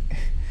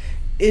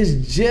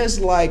 it's just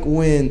like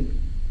when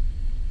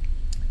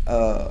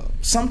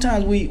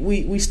sometimes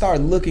we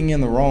start looking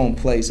in the wrong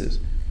places.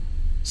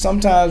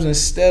 Sometimes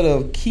instead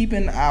of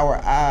keeping our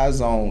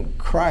eyes on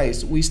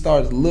Christ, we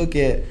start to look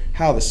at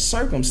how the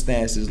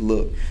circumstances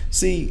look.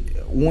 See,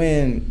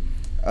 when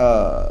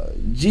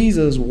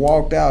Jesus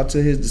walked out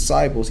to his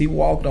disciples, he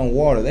walked on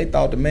water. They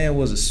thought the man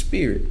was a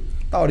spirit,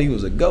 thought he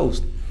was a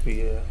ghost.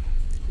 Yeah.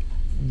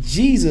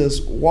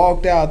 Jesus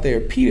walked out there.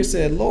 Peter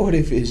said, Lord,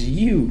 if it's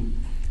you,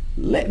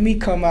 let me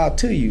come out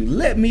to you.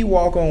 Let me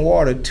walk on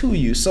water to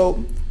you.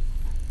 So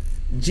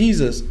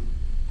Jesus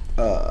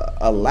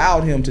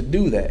allowed him to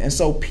do that. And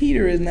so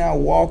Peter is now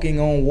walking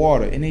on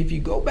water. And if you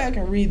go back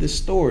and read the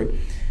story,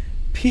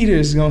 Peter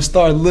is going to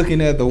start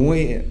looking at the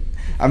waves.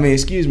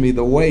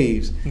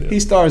 Yeah. He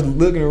starts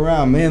looking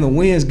around. Man, the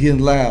wind's getting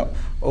loud.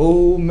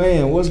 Oh,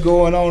 man, what's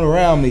going on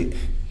around me?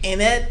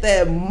 And at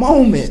that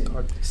moment,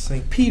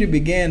 Peter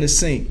began to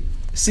sink.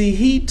 See,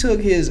 he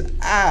took his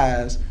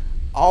eyes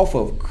off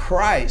of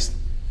Christ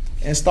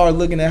and started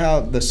looking at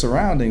how the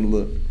surrounding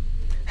looked,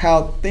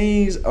 how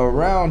things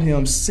around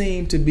him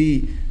seemed to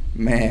be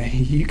man,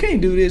 you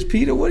can't do this,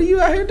 Peter. What are you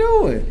out here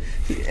doing?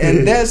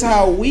 And that's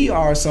how we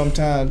are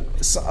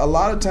sometimes. A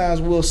lot of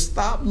times we'll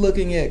stop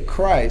looking at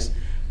Christ.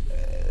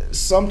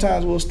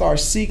 Sometimes we'll start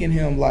seeking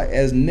him like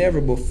as never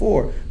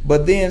before.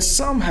 But then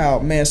somehow,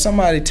 man,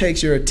 somebody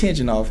takes your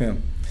attention off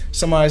him.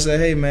 Somebody say,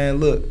 hey, man,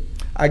 look,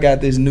 I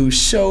got this new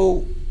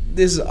show.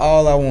 This is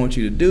all I want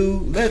you to do.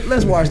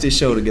 Let's watch this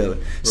show together.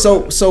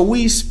 Right. So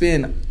we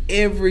spend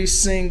every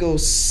single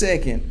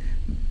second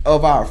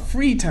of our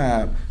free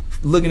time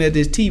looking at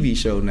this TV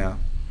show now.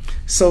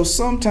 So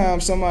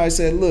sometimes somebody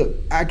said, look,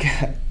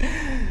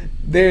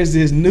 there's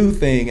this new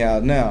thing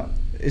out now.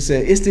 It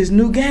said, it's this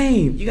new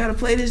game. You got to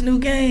play this new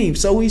game.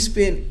 So we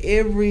spend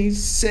every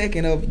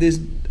second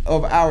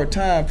of our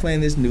time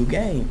playing this new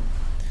game.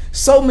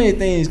 So many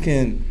things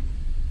can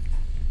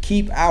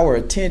keep our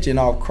attention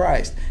off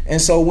Christ.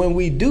 And so when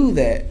we do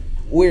that,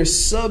 we're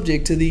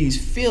subject to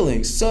these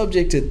feelings,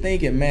 subject to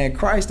thinking, man,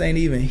 Christ ain't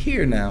even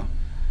here now.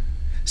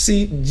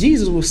 See,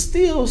 Jesus was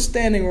still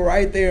standing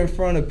right there in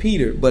front of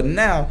Peter. But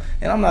now,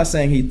 and I'm not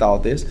saying he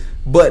thought this,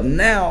 but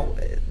now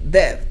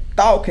that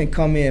thought can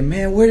come in,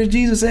 man, where is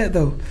Jesus at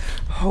though?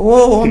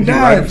 Whoa, I'm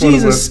dying.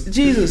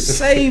 Jesus,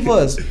 save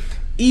us.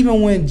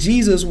 Even when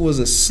Jesus was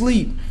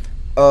asleep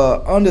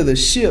under the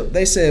ship,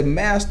 they said,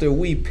 Master,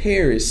 we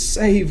perish,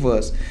 save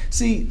us.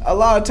 See, a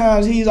lot of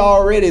times he's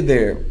already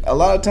there. A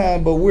lot of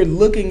times, but we're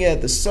looking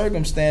at the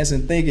circumstance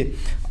and thinking,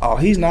 oh,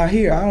 he's not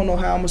here. I don't know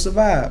how I'm going to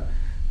survive.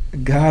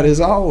 God is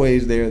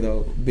always there,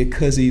 though,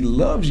 because he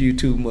loves you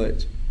too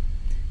much.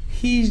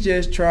 He's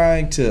just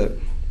trying to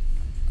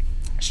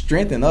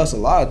strengthen us a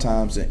lot of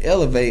times and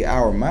elevate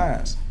our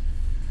minds.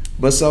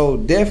 But so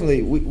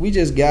definitely, we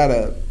just got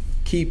to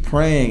keep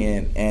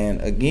praying.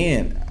 And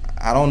again,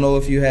 I don't know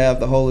if you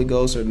have the Holy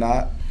Ghost or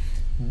not,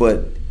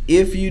 but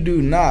if you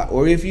do not,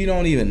 or if you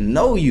don't even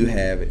know you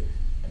have it,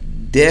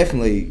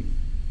 definitely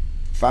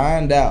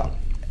find out.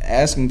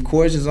 Ask some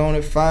questions on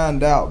it,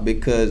 find out,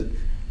 because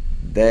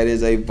that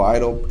is a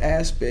vital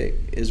aspect.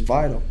 It's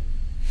vital.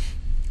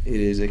 It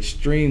is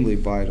extremely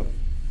vital.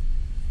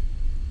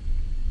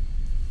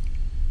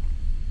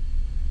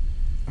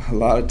 A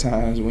lot of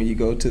times when you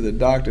go to the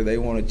doctor, they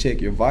want to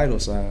check your vital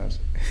signs.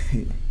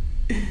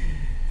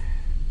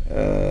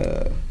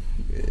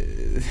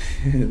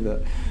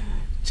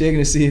 Checking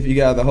to see if you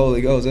got the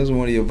Holy Ghost, that's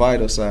one of your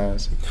vital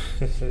signs.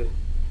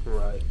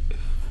 Right.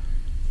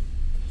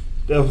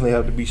 Definitely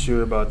have to be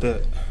sure about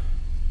that.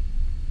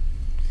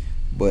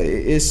 But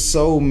it's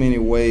so many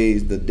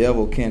ways the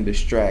devil can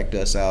distract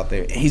us out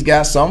there. He's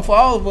got some for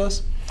all of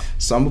us.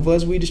 Some of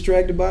us, we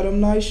distracted by them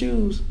nice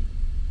shoes.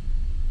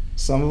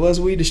 Some of us,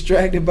 we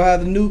distracted by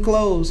the new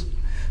clothes.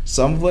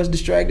 Some of us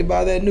distracted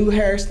by that new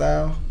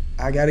hairstyle.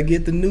 I got to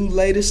get the new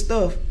latest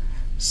stuff.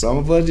 Some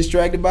of us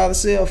distracted by the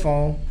cell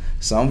phone.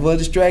 Some of us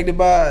distracted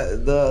by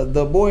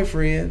the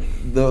boyfriend,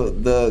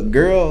 the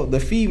girl, the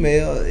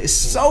female. It's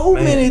so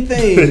many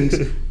things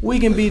we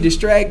can be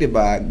distracted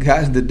by.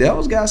 Guys, the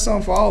devil's got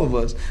something for all of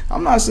us.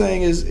 I'm not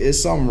saying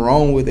it's something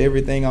wrong with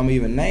everything I'm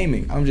even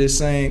naming. I'm just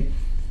saying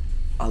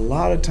a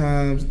lot of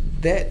times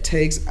that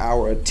takes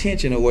our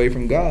attention away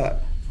from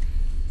God.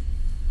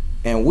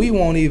 And we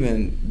won't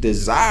even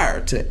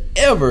desire to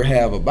ever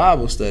have a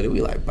Bible study.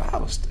 We like,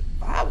 Bible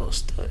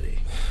study.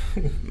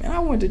 Man, I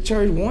went to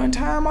church one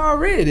time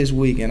already this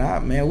week,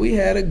 and we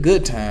had a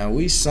good time.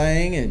 We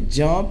sang and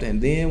jumped,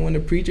 and then when the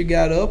preacher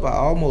got up, I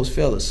almost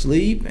fell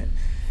asleep.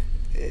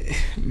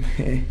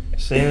 And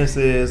Shannon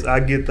says, I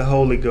get the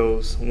Holy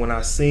Ghost when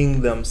I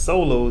sing them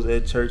solos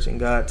at church and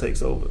God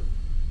takes over.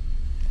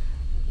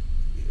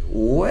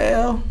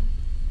 Well,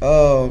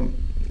 the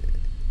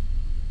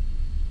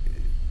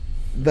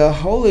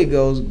Holy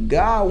Ghost,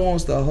 God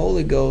wants the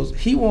Holy Ghost.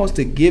 He wants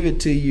to give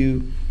it to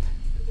you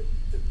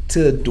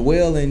to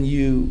dwell in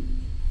you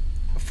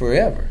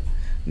forever.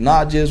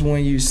 Not just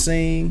when you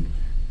sing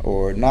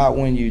or not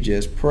when you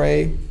just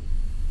pray.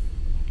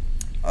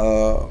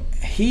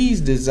 He's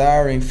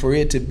desiring for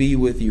it to be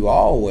with you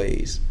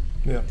always.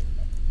 Yeah.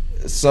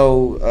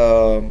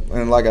 So,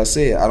 and like I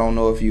said, I don't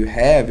know if you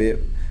have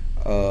it,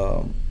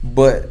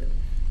 but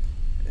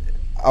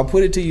I'll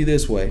put it to you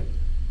this way.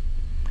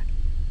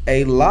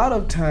 A lot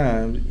of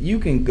times you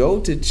can go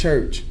to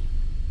church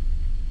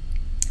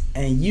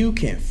and you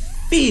can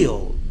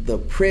feel the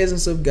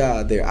presence of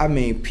God there. I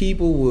mean,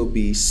 people will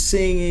be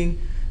singing,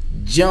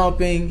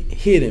 jumping,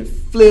 hitting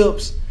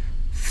flips,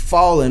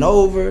 falling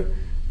over.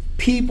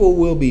 People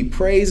will be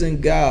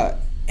praising God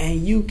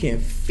and you can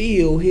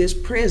feel his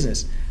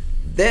presence.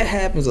 That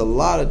happens a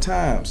lot of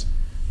times,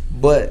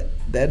 but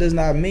that does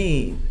not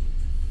mean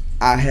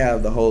I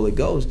have the Holy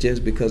Ghost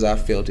just because I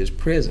felt his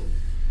presence.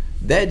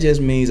 That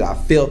just means I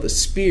felt the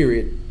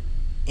Spirit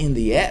in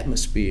the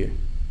atmosphere.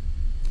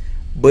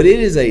 But it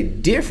is a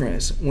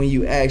difference when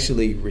you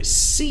actually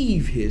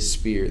receive his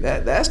Spirit.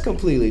 That's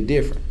completely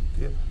different.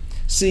 Yeah.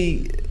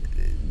 See,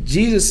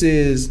 Jesus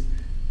is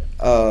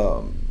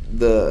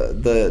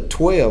the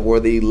 12 or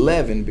the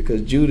 11,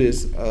 because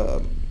Judas,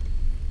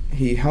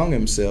 he hung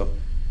himself.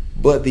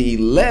 But the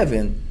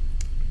 11,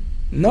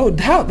 no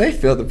doubt they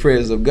felt the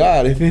presence of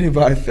God. If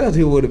anybody felt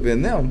it, would have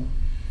been them.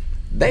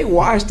 They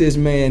watched this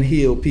man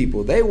heal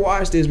people. They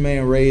watched this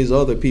man raise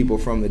other people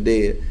from the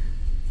dead.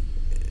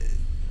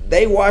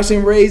 They watched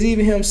him raise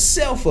even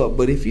himself up.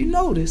 But if you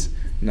notice,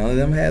 none of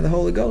them had the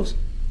Holy Ghost.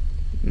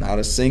 Not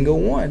a single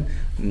one.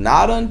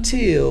 Not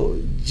until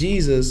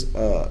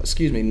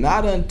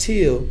not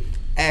until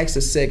Acts the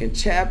 2nd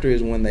chapter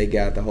is when they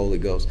got the Holy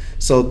Ghost.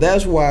 So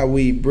that's why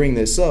we bring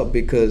this up,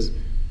 because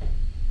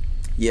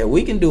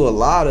we can do a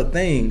lot of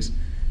things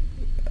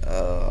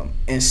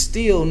and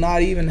still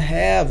not even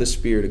have the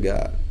Spirit of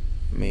God.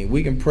 I mean,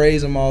 we can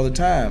praise Him all the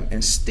time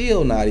and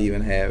still not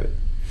even have it.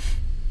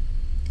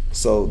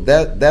 So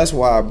that's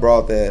why I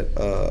brought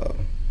that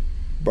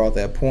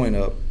point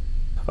up.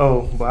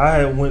 Oh, but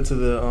I went to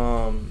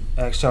the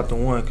Acts chapter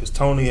 1 because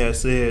Tony had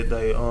said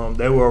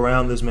they were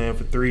around this man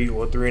for 3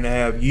 or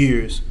 3.5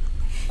 years.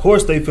 Of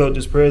course, they felt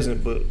His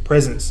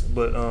presence,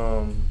 but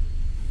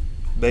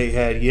they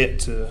had yet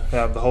to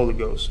have the Holy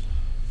Ghost.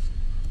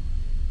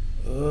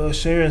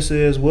 Sharon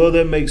says, well,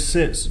 that makes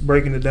sense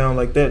breaking it down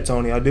like that,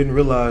 Tony. I didn't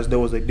realize there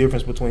was a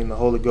difference between the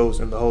Holy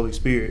Ghost and the Holy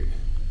Spirit.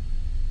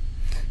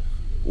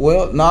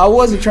 Well, no, I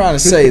wasn't trying to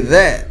say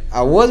that.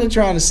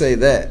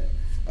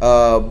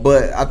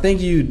 But I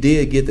think you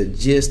did get the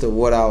gist of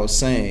what I was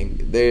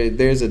saying.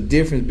 There's a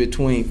difference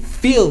between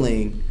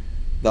feeling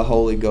the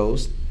Holy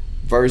Ghost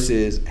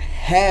versus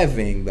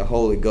having the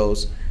Holy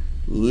Ghost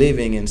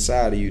living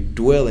inside of you,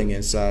 dwelling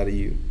inside of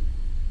you.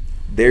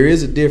 There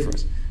is a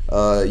difference.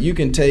 You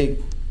can take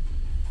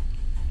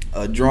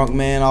a drunk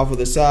man off of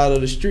the side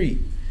of the street.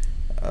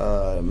 He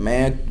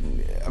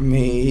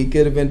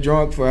could have been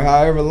drunk for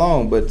however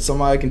long, but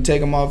somebody can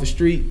take him off the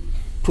street,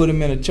 put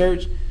him in a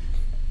church.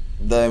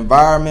 The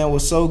environment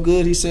was so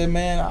good. He said,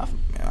 man,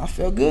 I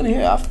felt good in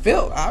here.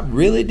 I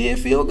really did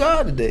feel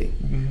God today.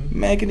 Mm-hmm.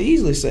 Man can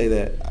easily say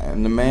that.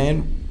 And the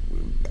man,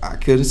 I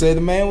couldn't say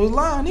the man was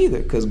lying either,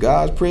 because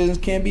God's presence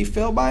can't be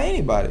felt by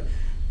anybody.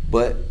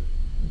 But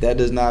that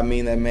does not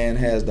mean that man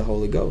has the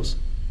Holy Ghost.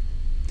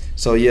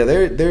 So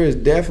there is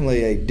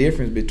definitely a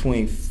difference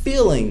between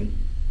feeling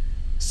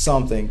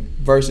something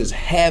versus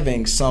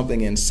having something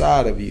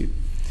inside of you.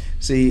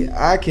 See,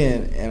 I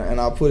can,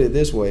 and I'll put it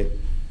this way.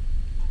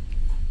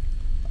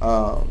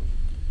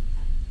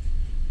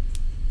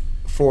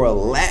 For a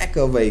lack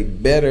of a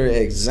better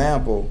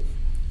example,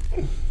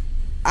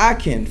 I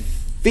can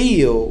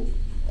feel.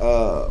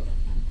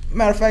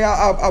 Matter of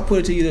fact, I'll put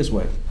it to you this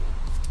way.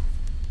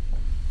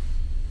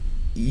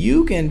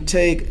 You can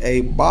take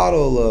a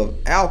bottle of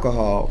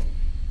alcohol,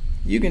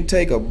 you can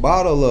take a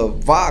bottle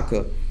of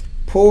vodka,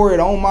 pour it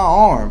on my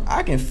arm.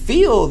 I can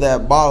feel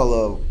that bottle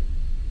of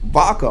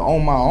vodka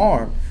on my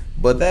arm,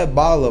 but that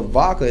bottle of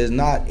vodka is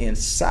not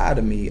inside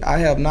of me. I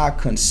have not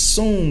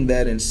consumed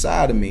that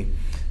inside of me.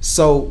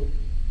 So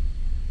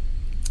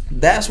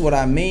that's what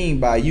I mean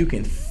by you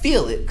can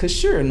feel it, because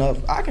sure enough,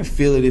 I can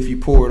feel it if you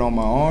pour it on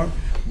my arm,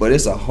 but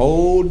it's a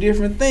whole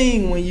different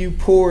thing when you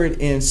pour it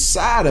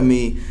inside of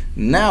me.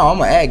 Now I'm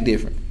going to act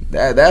different.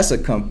 That's a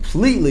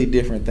completely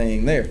different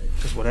thing there.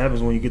 That's what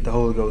happens when you get the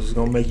Holy Ghost. It's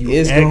going to make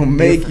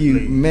you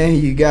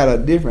you got a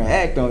different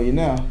act on you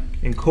now.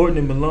 And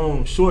Courtney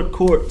Malone, Short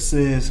Court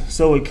says,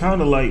 so it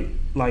kind of like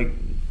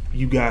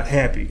you got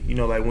happy,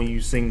 like when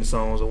you sing the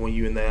songs or when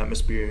you in the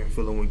atmosphere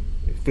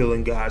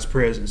feeling God's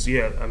presence.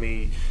 Yeah, I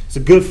mean, it's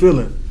a good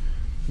feeling.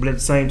 But at the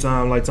same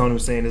time, like Tony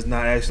was saying, it's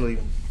not actually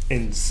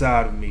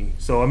inside of me.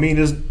 So, I mean,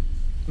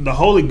 the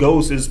Holy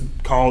Ghost is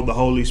called the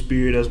Holy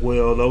Spirit as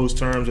well. Those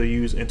terms are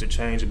used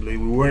interchangeably.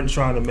 We weren't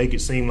trying to make it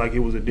seem like it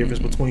was a difference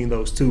between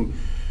those two.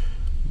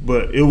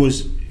 But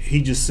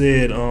he just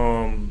said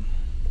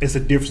it's a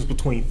difference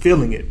between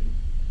feeling it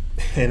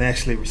and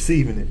actually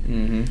receiving it.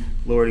 Mm-hmm.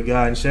 Glory to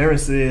God. And Sharon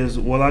says,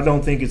 well, I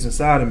don't think it's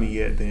inside of me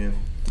yet then.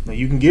 Now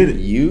you can get it.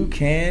 You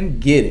can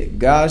get it.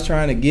 God's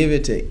trying to give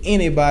it to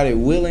anybody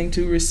willing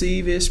to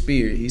receive His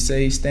Spirit. He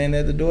said He's standing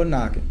at the door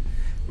knocking.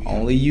 Yeah.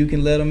 Only you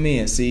can let Him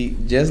in. See,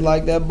 just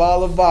like that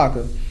bottle of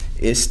vodka,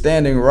 it's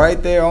standing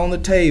right there on the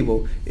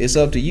table. It's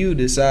up to you to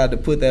decide to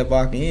put that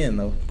vodka in,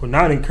 though. We're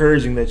not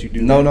encouraging that you do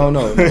that. No.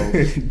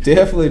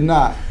 Definitely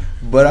not.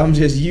 But I'm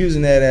just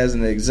using that as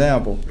an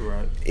example.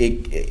 Right.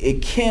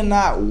 It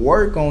cannot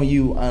work on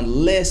you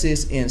unless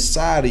it's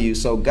inside of you.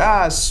 So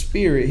God's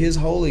Spirit, His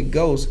Holy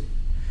Ghost,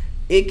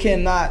 it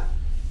cannot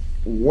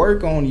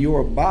work on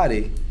your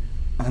body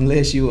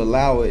unless you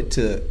allow it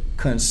to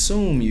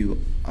consume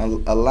you,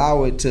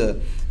 allow it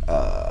to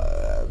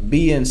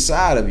be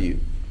inside of you.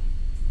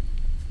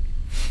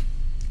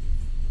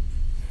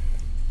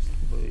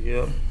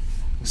 Yeah.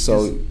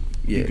 So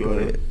go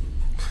ahead.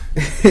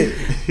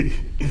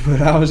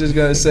 But I was just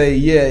gonna say,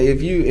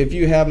 if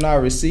you have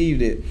not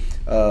received it,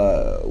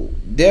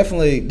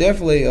 definitely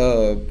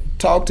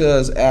talk to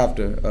us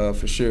after,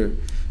 for sure.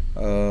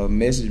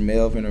 Message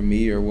Melvin or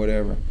me or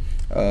whatever.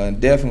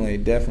 Definitely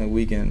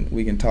we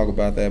can talk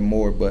about that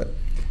more. But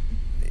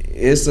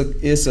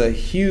it's a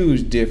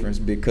huge difference,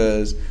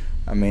 because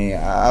I mean,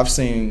 I've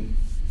seen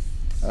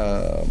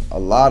a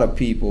lot of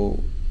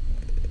people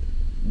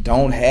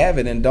don't have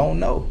it and don't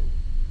know.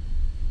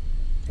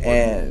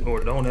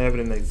 or don't have it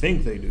and they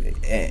think they do.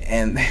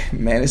 And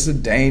man, it's a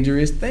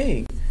dangerous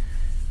thing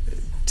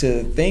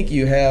to think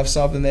you have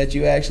something that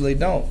you actually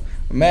don't.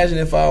 Imagine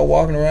if I were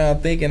walking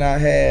around thinking I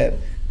had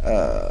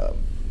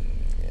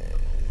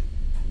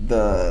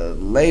the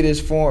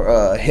latest form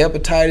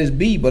hepatitis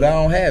B, but I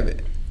don't have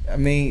it. I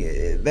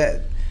mean,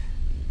 that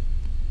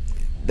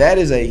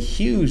is a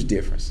huge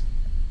difference.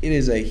 It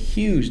is a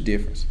huge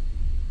difference.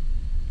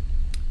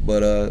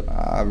 But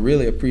I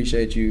really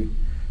appreciate you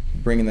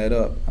bringing that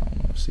up. I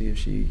don't know, see if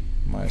she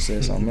might have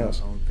said something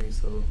else. I don't think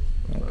so.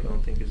 Okay. I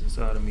don't think it's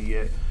inside of me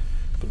yet.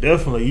 But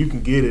definitely you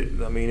can get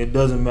it. I mean, it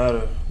doesn't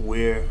matter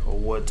where or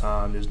what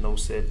time. There's no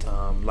set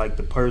time. Like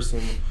the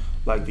person,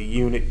 like the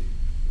eunuch,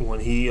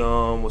 when he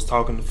was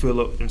talking to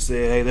Philip and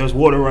said, hey, there's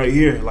water right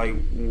here. Like,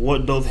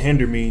 what doth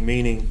hinder me?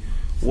 Meaning,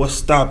 what's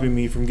stopping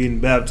me from getting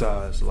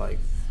baptized? Like,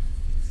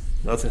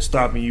 nothing's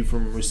stopping you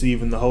from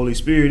receiving the Holy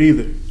Spirit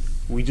either.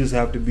 We just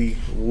have to be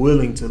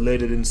willing to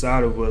let it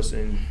inside of us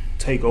and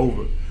take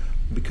over.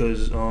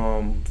 Because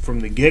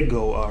from the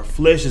get-go, our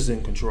flesh is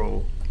in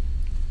control.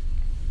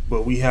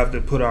 But we have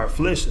to put our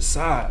flesh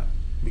aside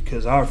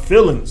because our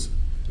feelings,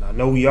 and I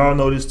know we all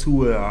know this too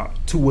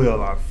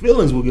well, our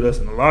feelings will get us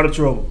in a lot of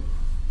trouble.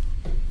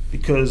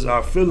 Because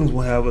our feelings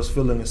will have us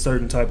feeling a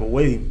certain type of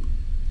way.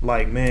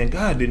 Like, man,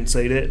 God didn't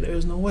say that.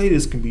 There's no way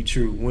this can be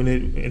true. When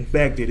in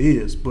fact it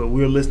is. But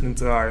we're listening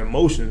to our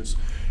emotions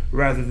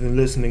rather than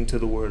listening to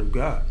the Word of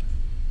God.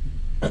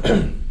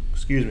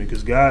 Excuse me,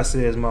 because God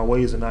says my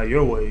ways are not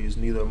your ways,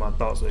 neither are my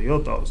thoughts are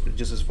your thoughts.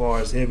 Just as far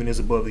as heaven is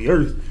above the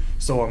earth,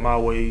 so are my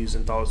ways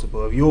and thoughts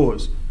above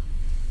yours.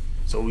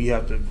 So we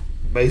have to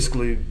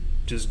basically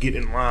just get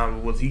in line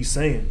with what he's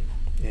saying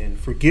and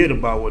forget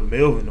about what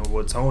Melvin or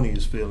what Tony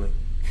is feeling.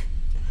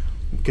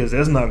 Because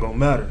that's not going to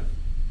matter.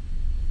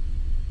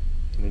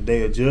 In the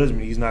day of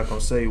judgment, he's not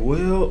going to say,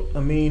 well, I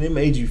mean, it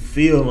made you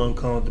feel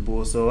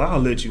uncomfortable, so I'll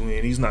let you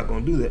in. He's not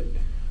going to do that.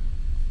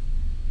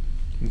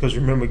 Because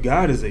remember,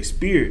 God is a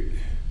spirit.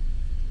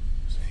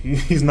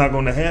 He's not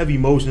going to have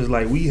emotions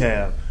like we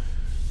have.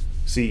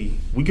 See,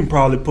 we can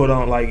probably put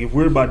on, like, if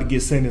we're about to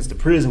get sentenced to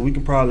prison, we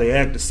can probably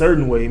act a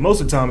certain way. Most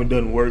of the time it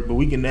doesn't work, but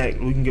we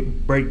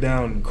can break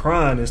down and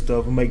crying and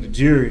stuff and make the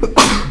jury,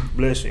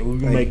 bless you, we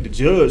can make the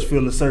judge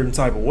feel a certain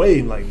type of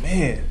way. Like,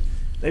 man,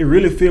 they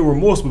really feel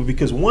remorseful.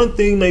 Because one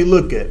thing they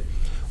look at,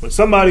 when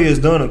somebody has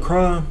done a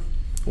crime,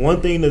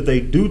 one thing that they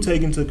do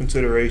take into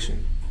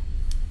consideration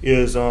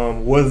is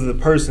whether the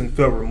person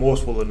felt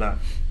remorseful or not.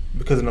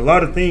 Because in a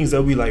lot of things,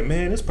 they'll be like,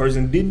 man, this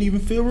person didn't even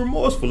feel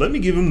remorseful. Let me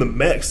give him the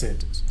max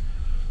sentence.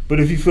 But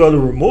if you felt a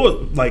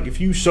remorse, like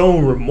if you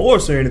shown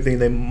remorse or anything,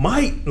 they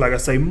might, like I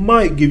say,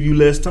 might give you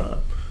less time.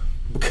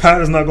 But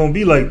God is not going to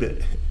be like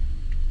that.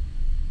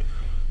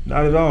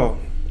 Not at all.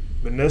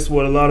 And that's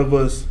what a lot of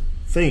us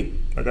think.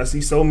 Like I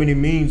see so many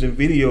memes and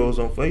videos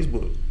on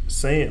Facebook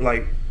saying,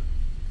 like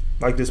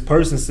this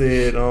person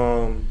said,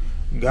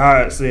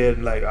 God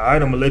said, like, all right,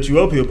 I'm going to let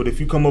you up here, but if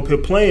you come up here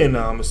playing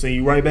now, I'm going to send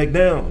you right back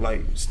down.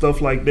 Like,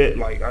 stuff like that.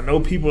 Like, I know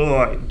people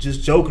are, like,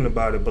 just joking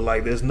about it, but,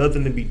 like, there's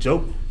nothing to be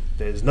joked.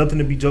 There's nothing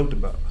to be joked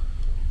about.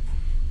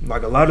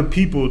 Like, a lot of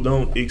people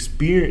don't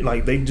experience,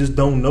 like, they just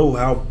don't know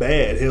how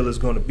bad hell is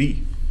going to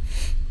be.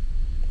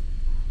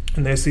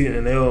 And they see it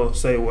and they'll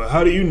say, well,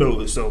 how do you know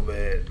it's so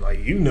bad? Like,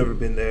 you've never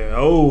been there.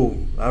 Oh,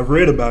 I've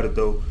read about it,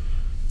 though.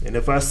 And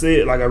if I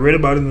say it, like, I read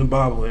about it in the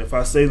Bible, and if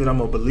I say that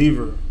I'm a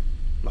believer,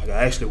 like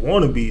I actually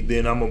want to be,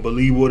 then I'm going to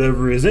believe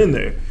whatever is in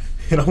there.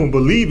 And I'm going to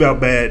believe how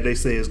bad they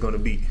say it's going to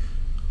be.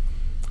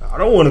 I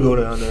don't want to go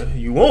down there.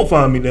 You won't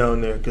find me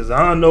down there because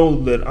I know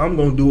that I'm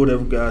going to do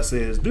whatever God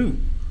says do.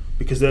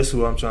 Because that's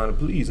who I'm trying to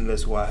please and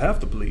that's who I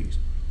have to please.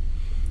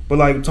 But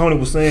like Tony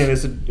was saying,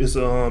 it's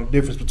a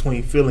difference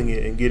between feeling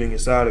it and getting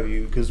inside of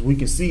you. Because we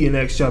can see in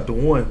Acts chapter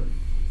 1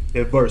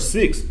 at verse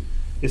 6,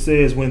 it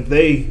says when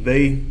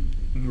they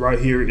right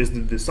here is the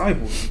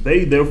disciples.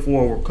 They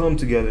therefore were come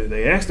together.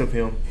 They asked of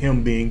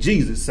him being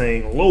Jesus,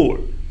 saying,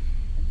 Lord.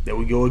 There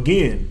we go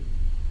again.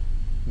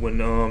 When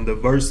the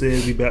verse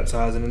says be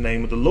baptized in the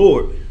name of the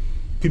Lord,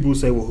 people will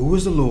say, well, who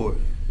is the Lord?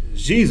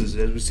 It's Jesus.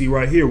 As we see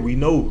right here, we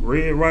know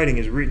red writing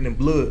is written in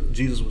blood.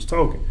 Jesus was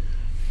talking.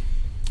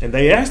 And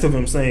they asked of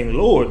him, saying,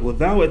 Lord, wilt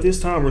thou at this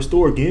time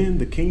restore again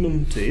the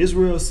kingdom to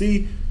Israel?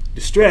 See,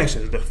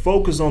 distractions, the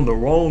focus on the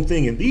wrong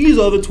thing. And these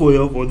are the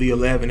 12 or the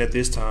 11 at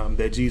this time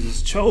that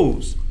Jesus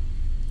chose.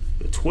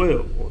 The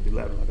 12 or the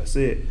 11, like I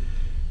said.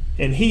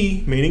 And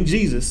he, meaning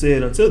Jesus,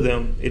 said unto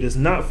them, it is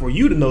not for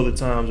you to know the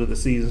times or the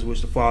seasons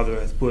which the Father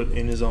hath put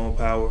in his own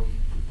power,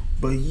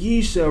 but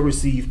ye shall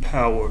receive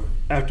power.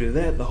 After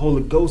that the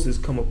Holy Ghost is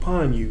come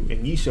upon you,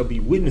 and ye shall be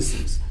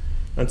witnesses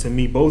unto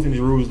me both in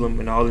Jerusalem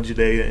and all in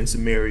Judea and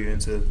Samaria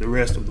and to the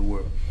rest of the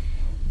world.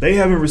 They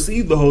haven't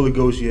received the Holy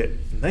Ghost yet.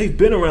 And they've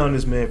been around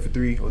this man for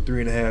 3 or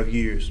 3.5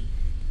 years.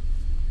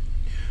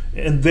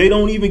 And they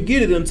don't even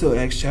get it until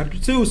Acts chapter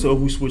 2. So if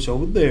we switch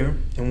over there,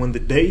 and when the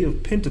day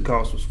of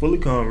Pentecost was fully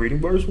come, reading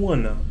verse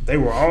 1 now, they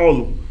were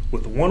all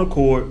with one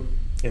accord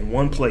in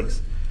one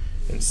place.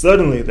 And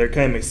suddenly there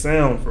came a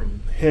sound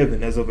from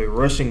heaven as of a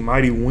rushing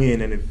mighty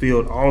wind, and it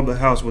filled all the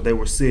house where they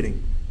were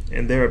sitting.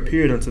 And there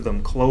appeared unto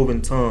them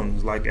cloven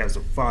tongues like as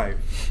of fire,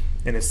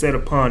 and it sat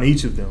upon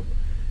each of them,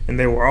 and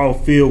they were all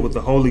filled with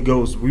the Holy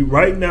Ghost.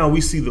 Right now we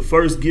see the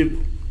first gift,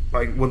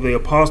 like where the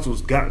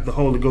apostles got the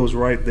Holy Ghost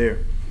right there.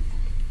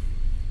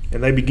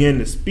 And they began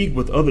to speak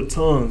with other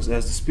tongues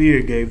as the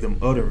Spirit gave them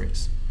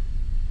utterance.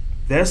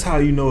 That's how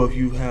you know if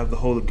you have the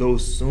Holy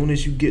Ghost. As soon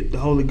as you get the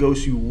Holy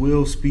Ghost, you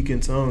will speak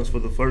in tongues for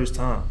the first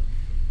time.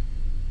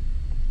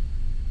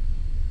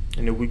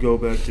 And if we go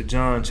back to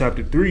John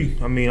chapter 3,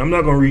 I mean, I'm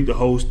not going to read the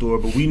whole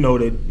story, but we know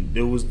that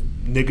it was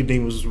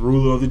Nicodemus,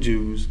 ruler of the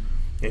Jews,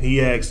 and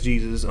he asked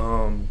Jesus,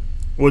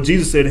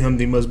 Jesus said to him,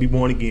 "They must be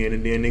born again."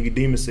 And then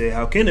Nicodemus said,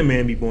 "How can a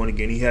man be born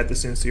again?" He had the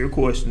sincere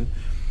question.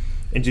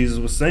 And Jesus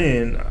was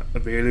saying,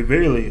 "Verily,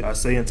 verily, I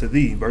say unto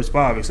thee," verse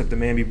 5, "except a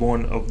man be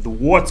born of the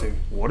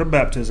water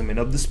baptism, and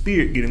of the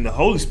Spirit, getting the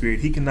Holy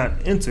Spirit, he cannot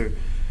enter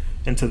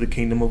into the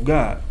kingdom of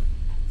God.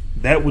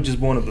 That which is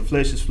born of the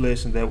flesh is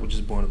flesh, and that which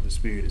is born of the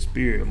Spirit is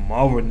spirit.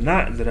 Marvel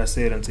not that I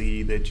said unto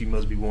ye that you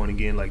must be born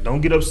again." Like,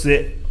 don't get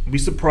upset. Be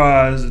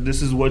surprised.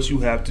 This is what you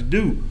have to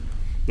do.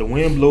 "The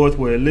wind bloweth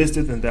where it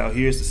listeth, and thou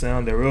hearest the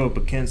sound thereof,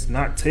 but canst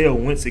not tell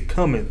whence it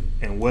cometh,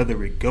 and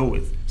whither it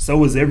goeth.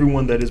 So is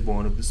everyone that is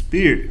born of the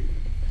Spirit."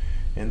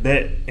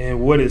 And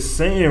what it's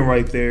saying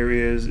right there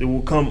is it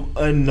will come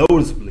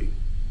unnoticeably.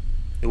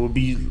 It will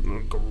be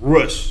like a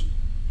rush.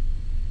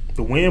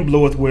 "The wind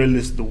bloweth where it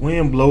listeth." The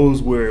wind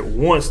blows where it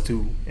wants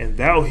to, and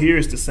thou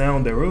hearest the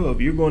sound thereof.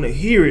 You're going to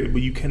hear it,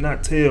 but you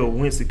cannot tell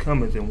whence it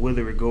cometh and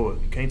whither it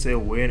goeth. You can't tell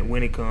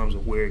when it comes or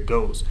where it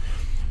goes.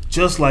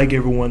 Just like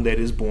everyone that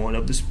is born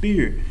of the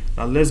Spirit.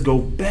 Now let's go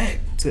back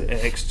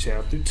to Acts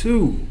chapter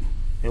 2.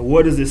 And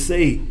what does it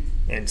say?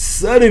 "And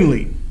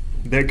suddenly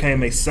there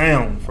came a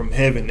sound from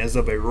heaven as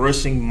of a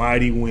rushing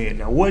mighty wind."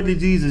 Now what did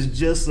Jesus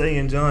just say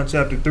in John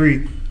chapter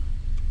 3?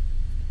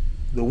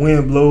 The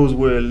wind blows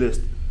where it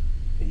listeth.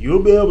 And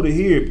you'll be able to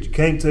hear it, but you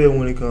can't tell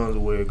when it comes or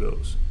where it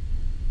goes.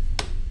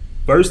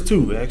 Verse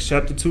 2, Acts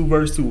chapter 2,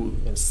 verse 2.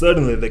 "And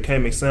suddenly there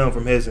came a sound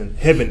from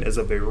heaven as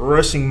of a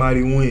rushing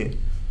mighty wind."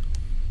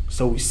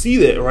 So we see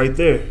that right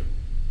there.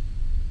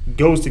 It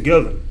goes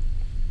together.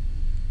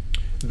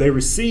 They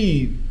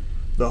receive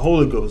the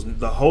Holy Ghost.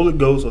 The Holy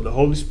Ghost, or the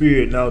Holy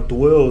Spirit, now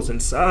dwells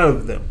inside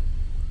of them.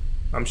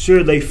 I'm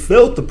sure they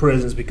felt the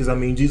presence because, I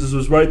mean, Jesus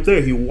was right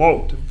there. He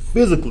walked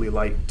physically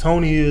like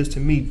Tony is to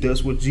me.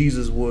 That's what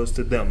Jesus was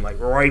to them, like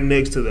right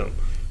next to them,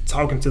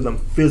 talking to them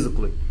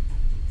physically.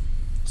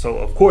 So,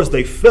 of course,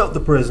 they felt the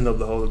presence of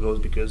the Holy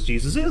Ghost because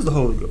Jesus is the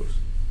Holy Ghost.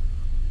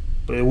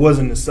 But it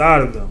wasn't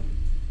inside of them.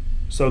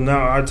 So now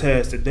our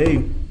task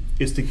today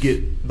is to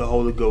get the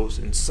Holy Ghost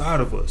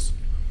inside of us.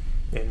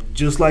 And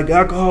just like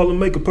alcohol will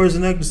make a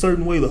person act a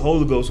certain way, the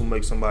Holy Ghost will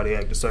make somebody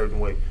act a certain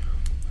way.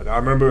 Like, I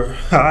remember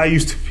how I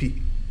used to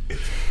be.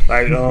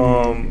 Like,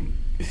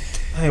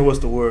 what's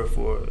the word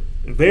for it?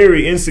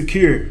 Very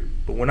insecure.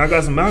 But when I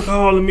got some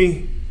alcohol in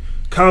me,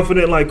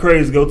 confident like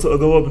crazy, go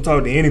up and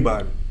talk to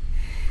anybody.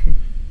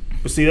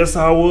 But see, that's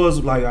how I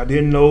was. Like, I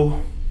didn't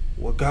know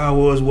what God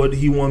was, what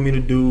he wanted me to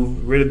do.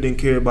 Really didn't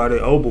care about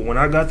it. But when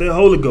I got that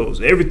Holy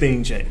Ghost,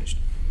 everything changed.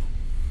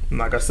 And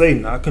like I say,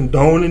 not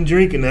condoning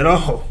drinking at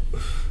all.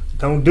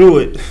 Don't do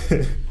it.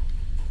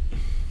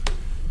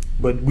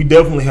 But we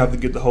definitely have to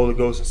get the Holy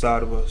Ghost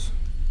inside of us.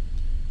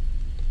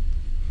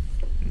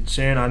 And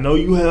Sharon, I know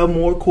you have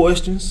more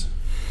questions.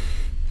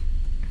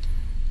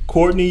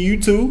 Courtney, you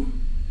too.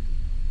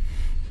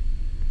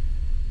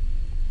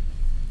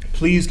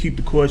 Please keep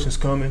the questions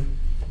coming.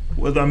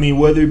 Whether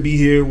it be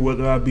here,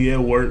 whether I be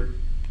at work,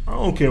 I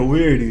don't care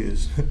where it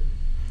is.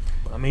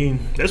 I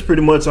mean, that's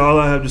pretty much all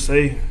I have to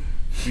say.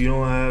 If you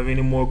don't have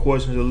any more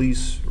questions, at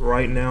least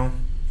right now,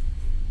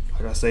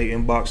 like I say,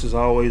 inbox is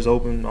always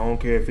open. I don't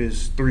care if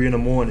it's 3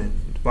 a.m.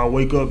 If I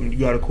wake up and you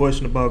got a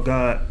question about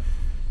God,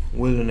 I'm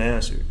willing to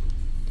answer it.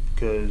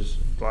 Because,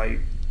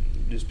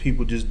 just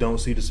people just don't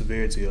see the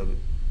severity of it.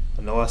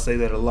 I know I say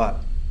that a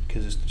lot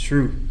because it's the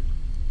truth.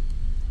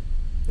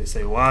 They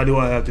say, why do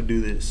I have to do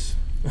this?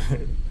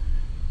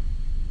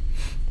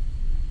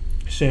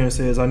 Sharon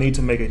says, I need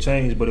to make a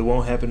change, but it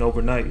won't happen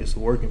overnight. It's a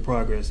work in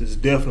progress. It's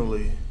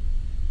definitely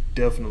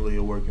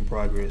a work in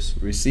progress.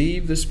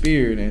 Receive the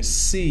Spirit and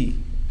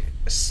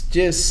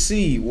just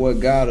see what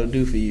God will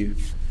do for you.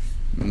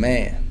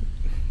 Man,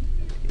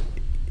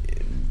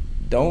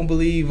 don't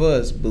believe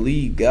us,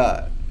 believe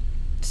God.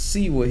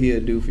 See what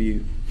he'll do for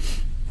you.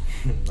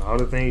 All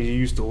the things you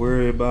used to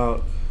worry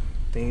about,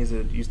 things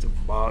that used to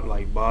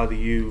bother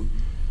you.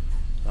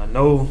 I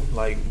know,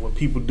 when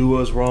people do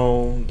us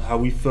wrong, how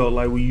we felt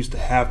like we used to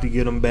have to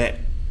get them back.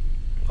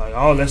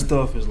 All that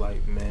stuff is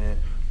man,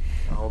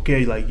 okay,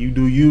 you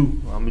do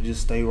you. I'm going to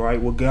just stay right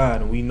with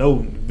God. And we know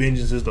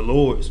vengeance is the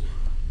Lord's.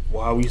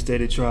 Why we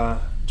steady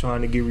trying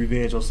to get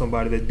revenge on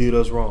somebody that did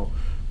us wrong.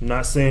 I'm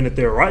not saying that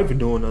they're right for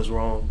doing us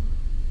wrong,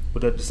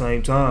 but at the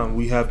same time,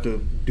 we have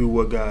to do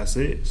what God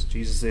says.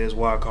 Jesus says,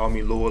 why call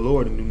me Lord,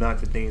 Lord, and do not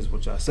the things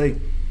which I say.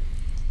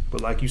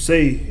 But like you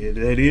say,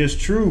 that is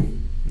true.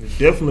 It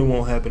definitely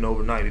won't happen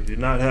overnight. It did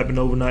not happen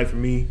overnight for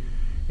me,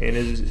 And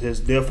it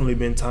has definitely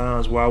been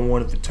times where I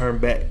wanted to turn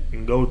back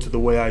and go to the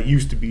way I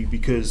used to be,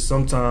 because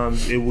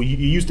sometimes it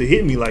used to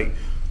hit me like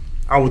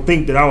I would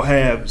think that I would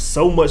have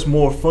so much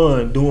more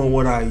fun doing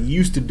what I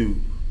used to do,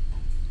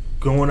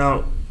 going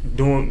out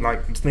doing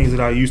like things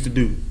that I used to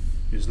do.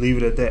 Just leave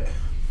it at that.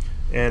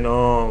 And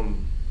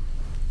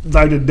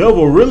like the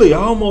devil really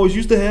almost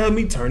used to have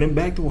me turning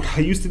back to what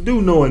I used to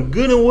do, knowing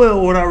good and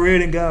well what I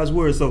read in God's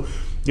word. So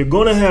you're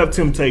gonna have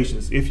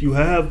temptations. If you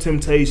have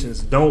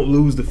temptations, don't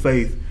lose the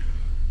faith.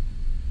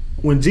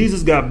 When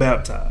Jesus got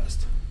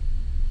baptized,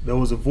 there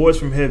was a voice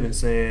from heaven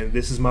saying,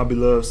 "This is my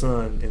beloved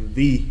son, in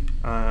thee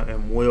I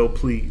am well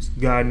pleased."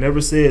 God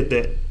never said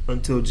that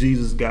until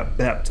Jesus got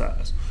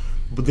baptized.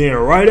 But then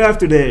right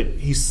after that,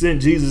 he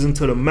sent Jesus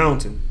into the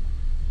mountain.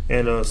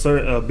 And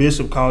a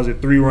bishop calls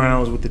it 3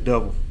 rounds with the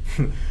devil.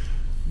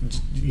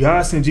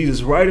 God sent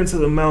Jesus right into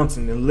the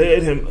mountain and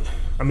led him.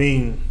 I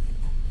mean,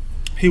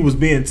 he was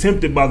being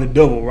tempted by the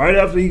devil right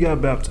after he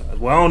got baptized.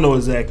 Well, I don't know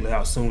exactly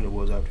how soon it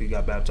was after he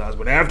got baptized,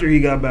 but after he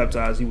got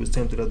baptized, he was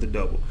tempted of the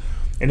devil.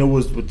 And it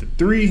was with the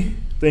 3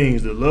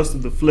 things: the lust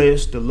of the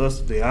flesh, the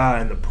lust of the eye,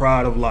 and the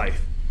pride of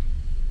life.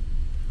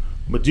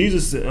 But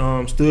Jesus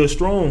stood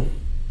strong.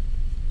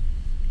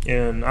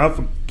 And I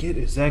forget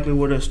exactly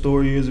what that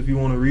story is if you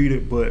want to read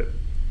it, but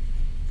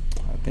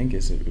I think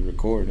it's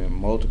recorded in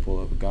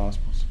multiple of the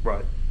Gospels.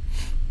 Right.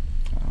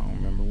 I don't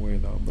remember where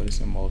though, but it's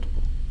in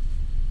multiple.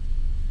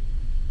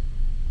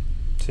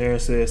 Sharon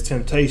says,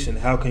 temptation,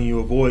 how can you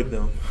avoid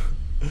them?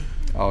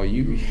 Oh,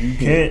 you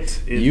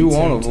can't. You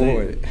won't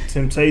avoid it.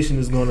 Temptation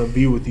is going to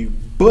be with you.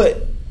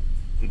 But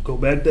go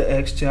back to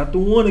Acts chapter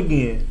 1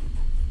 again.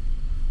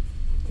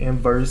 In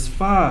verse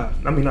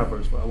 5. I mean, not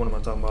verse 5. What am I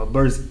talking about?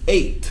 Verse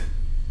 8.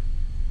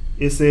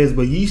 It says,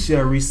 "But ye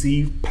shall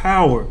receive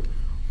power."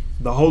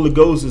 The Holy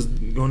Ghost is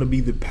going to be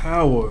the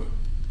power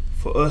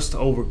for us to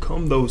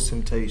overcome those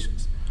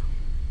temptations.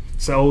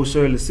 It's an old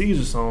Shirley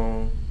Caesar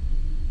song,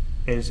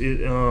 and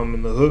it,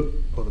 in the hook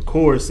or the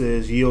chorus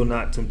says, "Yield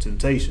not to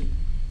temptation."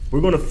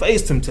 We're going to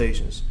face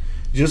temptations.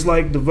 Just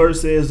like the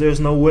verse says, "There's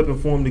no weapon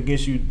formed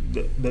against you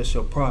that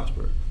shall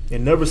prosper."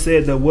 It never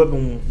said that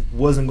weapon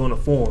wasn't going to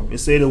form. It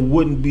said it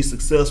wouldn't be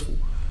successful.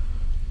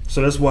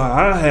 So that's why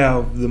I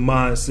have the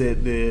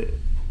mindset that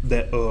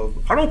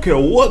I don't care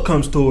what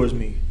comes towards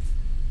me.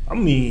 I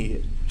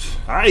mean,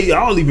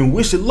 I'll even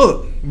wish it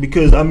luck,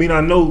 because I mean,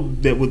 I know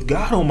that with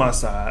God on my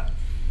side,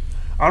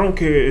 I don't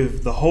care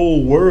if the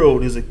whole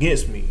world is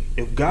against me.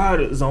 If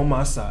God is on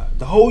my side,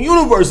 the whole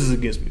universe is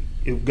against me.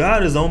 If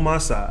God is on my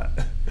side,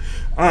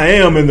 I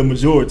am in the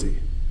majority,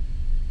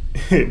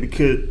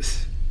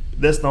 because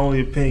that's the only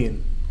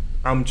opinion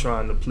I'm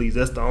trying to please.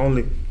 That's the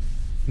only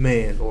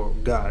man or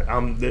God.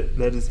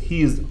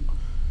 He is.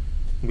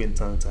 I'm getting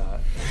tongue tied.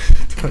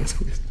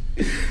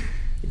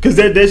 Because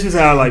that's just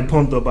how like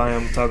pumped up I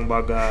am talking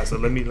about God. So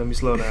let me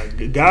slow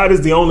down. God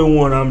is the only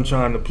one I'm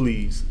trying to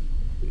please.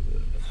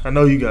 I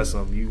know you got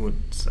something.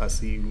 I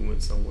see you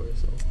went somewhere.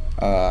 So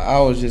I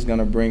was just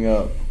gonna bring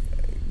up.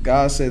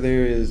 God said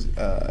there is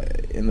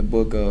in the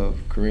book of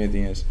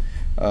Corinthians.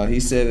 He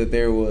said that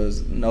there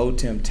was no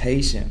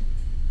temptation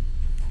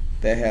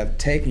that have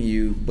taken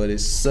you, but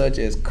it's such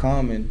as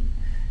common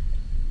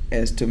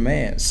as to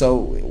man. So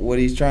what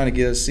he's trying to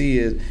get us to see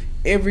is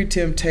every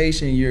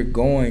temptation you're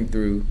going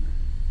through,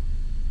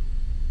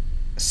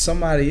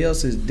 somebody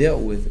else has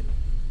dealt with it.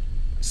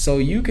 So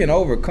you can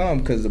overcome,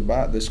 because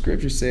the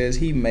scripture says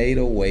he made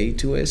a way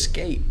to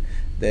escape.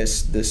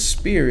 That's the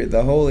Spirit,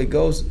 the Holy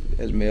Ghost,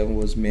 as Melvin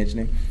was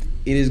mentioning.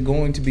 It is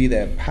going to be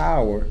that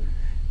power,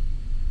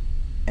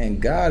 and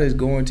God is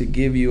going to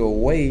give you a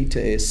way to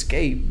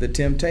escape the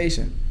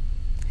temptation.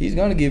 He's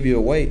going to give you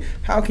a way.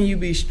 How can you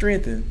be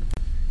strengthened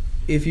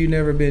if you've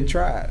never been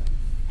tried?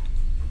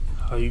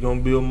 How you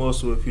gonna build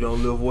muscle if you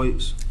don't lift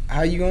weights?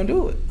 How you gonna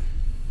do it?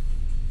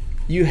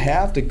 You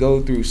have to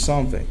go through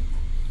something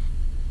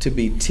to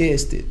be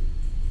tested.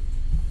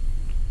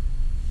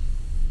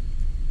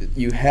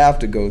 You have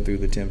to go through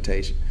the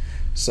temptation.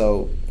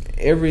 So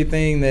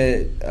everything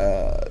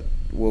that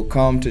will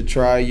come to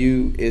try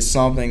you is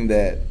something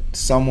that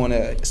someone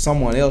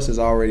else has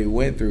already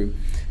went through,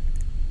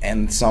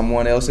 and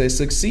someone else has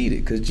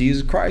succeeded, because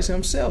Jesus Christ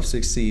himself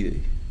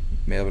succeeded.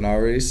 Melvin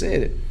already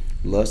said it.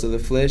 Lust of the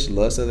flesh,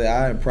 lust of the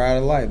eye, and pride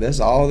of life. That's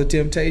all the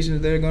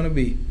temptations they're going to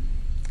be.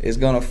 It's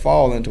going to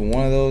fall into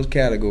one of those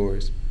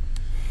categories.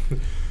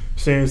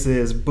 Sharon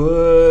says,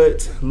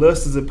 but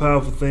lust is a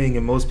powerful thing,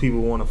 and most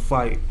people want to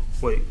fight.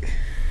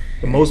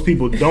 And most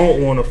people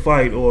don't want to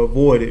fight or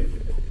avoid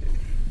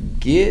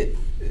it.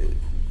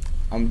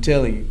 I'm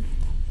telling you,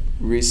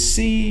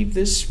 receive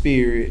the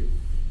Spirit,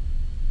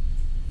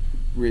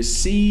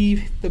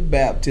 receive the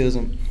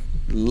baptism.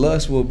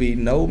 Lust will be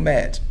no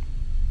match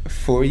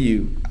for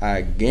you.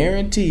 I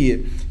guarantee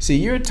it. See,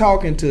 you're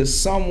talking to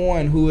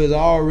someone who has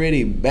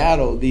already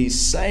battled these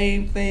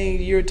same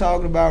things you're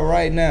talking about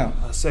right now.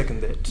 I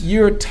second that.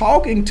 You're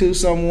talking to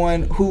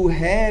someone who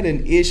had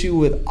an issue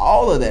with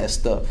all of that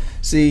stuff.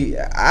 See,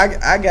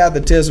 I got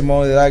the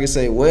testimony that I can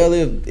say, well,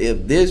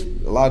 if this,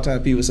 a lot of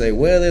times people say,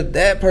 well, if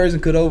that person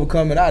could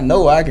overcome it, I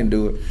know I can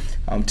do it.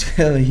 I'm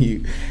telling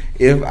you,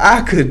 if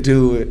I could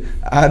do it,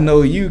 I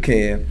know you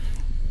can.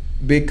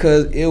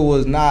 Because it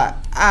was not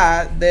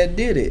I that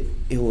did it.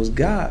 It was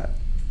God.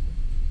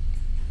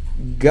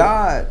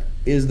 God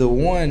is the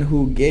one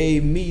who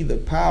gave me the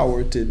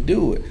power to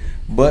do it.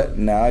 But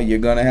now you're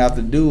going to have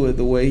to do it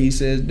the way he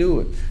says do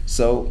it.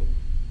 So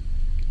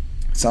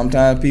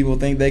sometimes people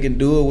think they can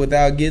do it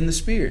without getting the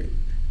Spirit.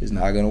 It's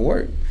not going to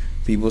work.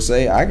 People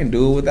say, I can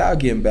do it without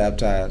getting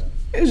baptized.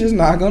 It's just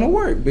not going to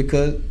work,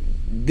 because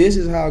this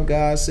is how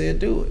God said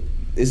do it.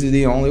 This is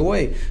the only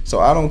way. So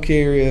I don't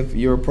care if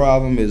your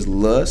problem is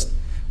lust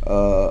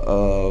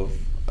of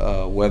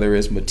whether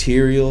it's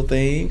material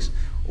things,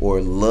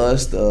 or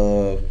lust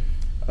of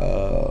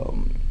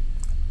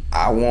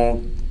I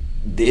want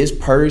this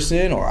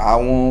person or I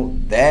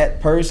want that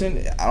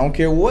person. I don't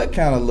care what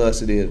kind of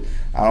lust it is.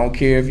 I don't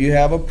care if you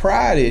have a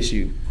pride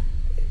issue.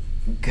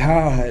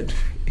 God,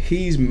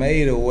 he's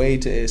made a way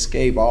to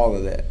escape all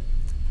of that.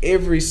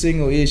 Every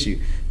single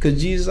issue.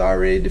 Because Jesus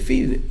already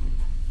defeated it.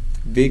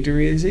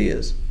 Victory is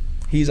his.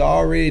 He's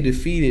already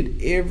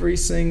defeated every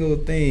single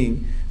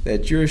thing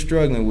that you're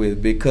struggling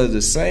with, because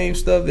the same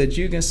stuff that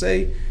you can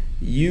say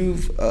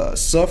you've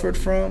suffered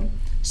from,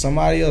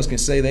 somebody else can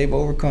say they've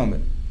overcome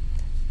it.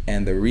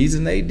 And the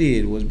reason they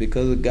did was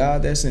because of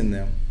God that's in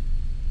them.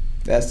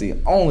 That's the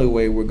only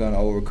way we're going to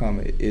overcome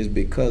it, is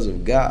because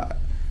of God.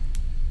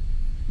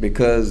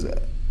 Because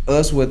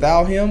us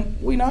without him,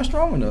 we're not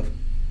strong enough.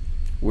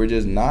 We're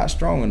just not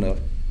strong enough.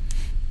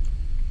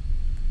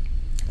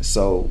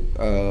 So,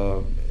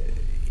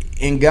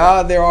 in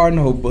God, there are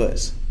no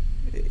buts.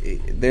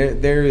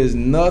 There is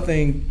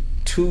nothing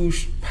too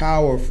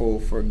powerful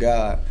for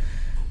God.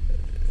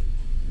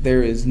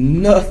 There is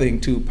nothing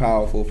too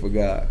powerful for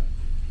God.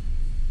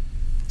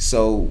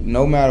 So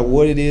no matter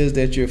what it is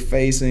that you're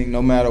facing,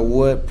 no matter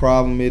what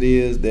problem it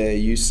is that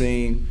you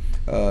seem,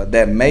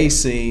 that may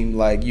seem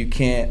like you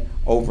can't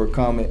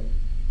overcome it,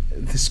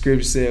 the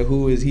scripture said,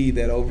 who is he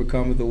that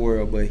overcometh the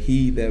world but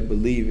he that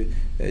believeth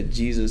that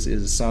Jesus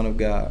is the Son of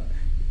God?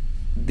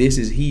 This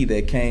is he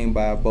that came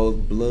by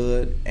both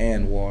blood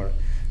and water.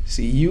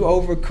 See, you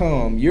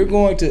overcome. You're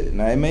going to,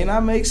 now it may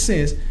not make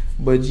sense,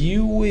 but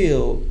you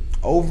will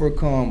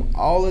overcome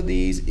all of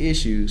these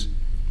issues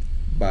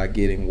by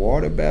getting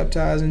water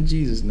baptized in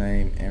Jesus'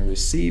 name and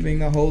receiving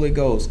the Holy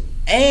Ghost.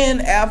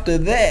 And after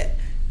that,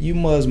 you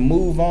must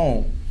move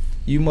on.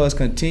 You must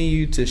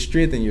continue to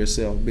strengthen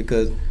yourself,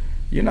 because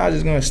you're not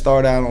just going to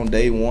start out on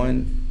day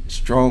one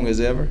strong as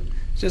ever.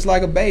 It's just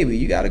like a baby.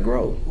 You got to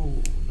grow.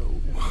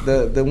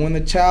 When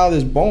the child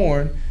is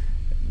born,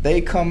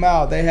 they come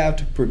out, they have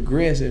to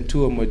progress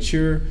into a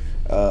mature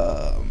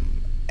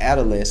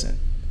adolescent.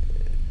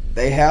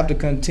 They have to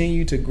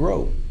continue to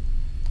grow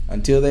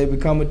until they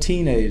become a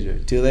teenager,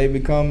 till they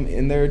become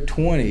in their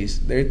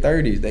 20s, their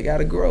 30s. They got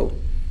to grow.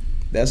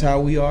 That's how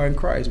we are in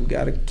Christ. We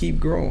got to keep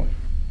growing.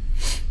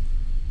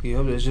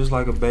 Yeah, it's just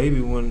like a baby,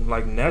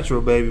 like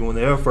natural baby, when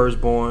they're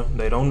first born,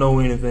 they don't know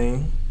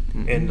anything.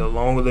 Mm-hmm. And the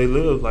longer they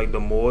live, like the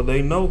more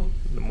they know,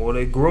 the more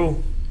they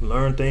grow,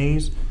 learn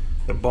things,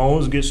 the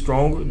bones get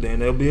stronger, then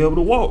they'll be able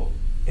to walk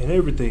and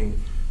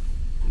everything.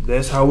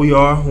 That's how we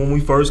are when we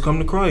first come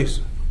to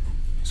Christ.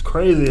 It's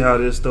crazy how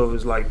this stuff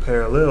is like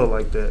parallel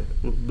like that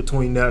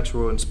between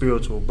natural and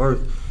spiritual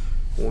birth.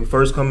 When we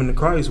first come into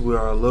Christ, we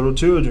are little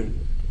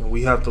children, and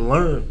we have to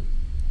learn,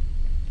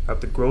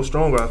 have to grow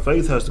stronger. Our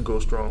faith has to grow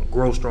stronger.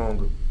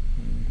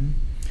 Mm-hmm.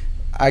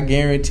 I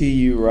guarantee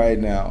you right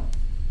now,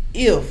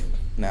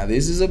 now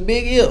this is a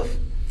big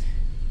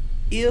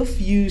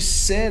if you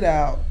set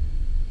out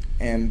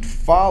and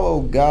follow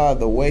God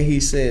the way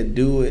he said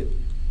do it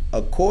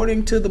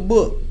according to the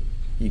book.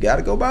 You got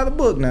to go by the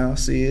book now.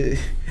 See,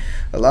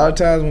 a lot of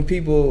times when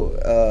people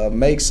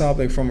make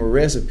something from a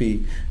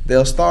recipe,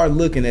 they'll start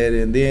looking at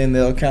it and then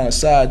they'll kind of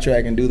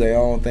sidetrack and do their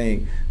own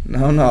thing.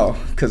 No,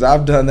 because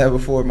I've done that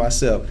before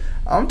myself.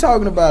 I'm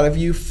talking about if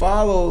you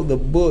follow the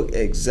book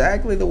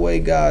exactly the way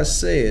God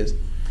says,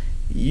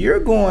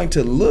 you're going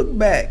to look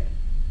back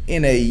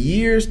in a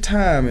year's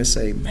time and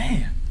say,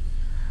 man,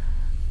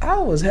 I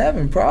was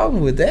having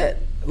problems with that.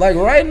 Like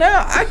right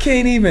now, I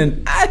can't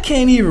even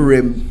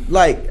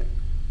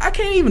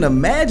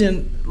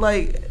imagine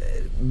like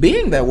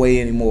being that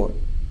way anymore,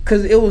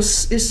 because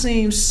it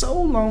seems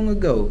so long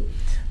ago.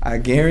 I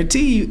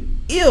guarantee you,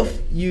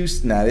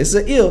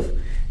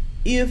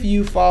 if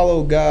you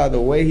follow God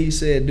the way he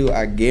said do,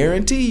 I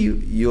guarantee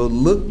you'll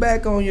look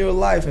back on your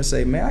life and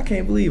say, man, I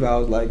can't believe I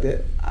was like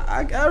that.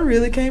 I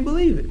really can't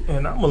believe it.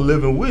 And I'm a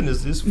living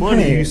witness. It's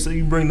funny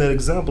you bring that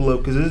example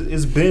up, because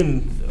it's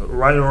been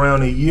right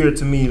around a year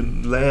to me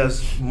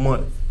last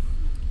month,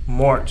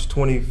 March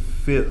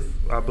 25th,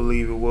 I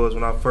believe it was,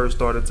 when I first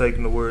started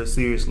taking the word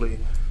seriously.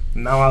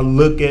 Now I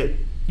look at,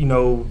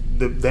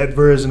 that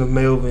version of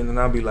Melvin, and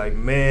I'll be like,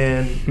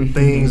 man,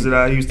 things that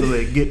I used to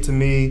let get to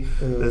me,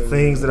 the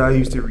things that I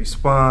used to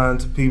respond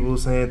to people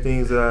saying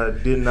things that I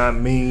did not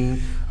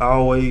mean. I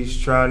always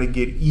trying to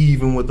get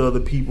even with other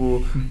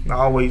people. I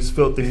always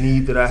felt the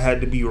need that I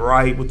had to be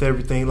right with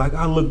everything. Like,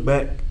 I look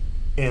back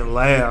and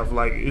laugh.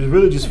 Like, it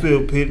really just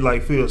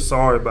feel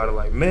sorry about it.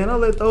 Like, man, I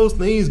let those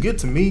things get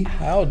to me.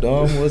 How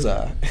dumb was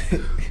I?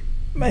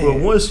 Man. But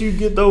once you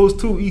get those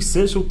two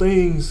essential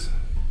things,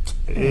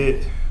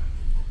 it'll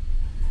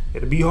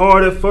be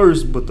hard at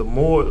first, but the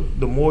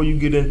more you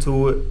get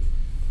into it,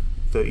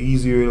 the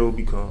easier it'll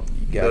become.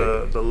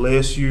 The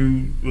less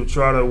you will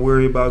try to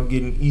worry about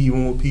getting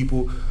even with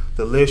people,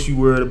 the less you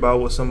worried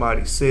about what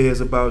somebody says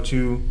about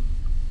you.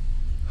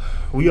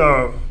 We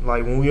are,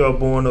 like, when we are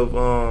born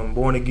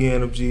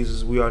again of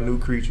Jesus, we are new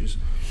creatures,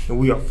 and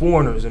we are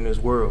foreigners in this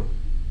world.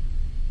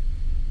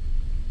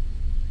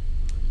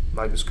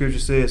 Like the scripture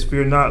says,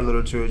 fear not,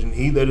 little children.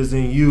 He that is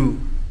in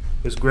you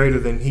is greater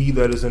than he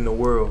that is in the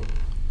world.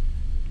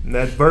 And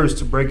that verse,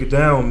 to break it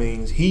down,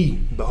 means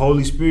he, the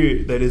Holy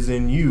Spirit that is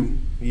in you,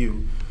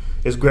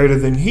 is greater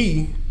than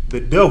he,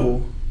 the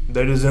devil,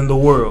 that is in the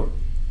world.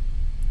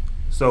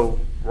 So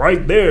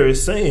right there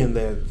is saying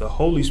that the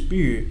Holy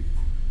Spirit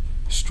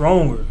is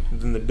stronger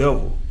than the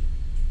devil.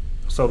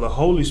 So the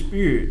Holy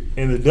Spirit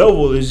and the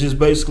devil is just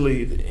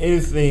basically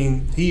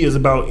anything, he is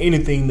about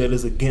anything that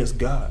is against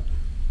God.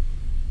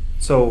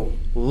 So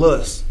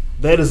lust,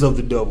 that is of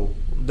the devil.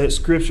 That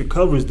scripture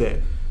covers that.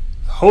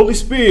 The Holy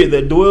Spirit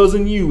that dwells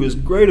in you is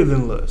greater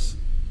than lust.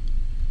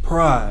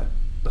 Pride,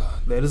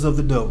 that is of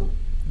the devil.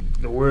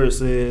 The word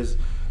says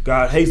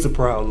God hates a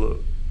proud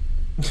look.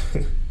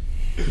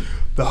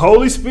 The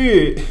Holy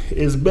Spirit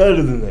is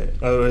better than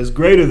that, is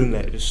greater than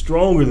that, is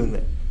stronger than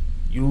that.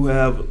 You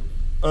have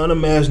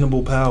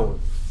unimaginable power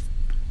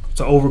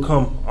to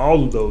overcome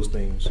all of those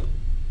things.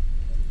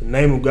 The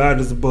name of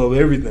God is above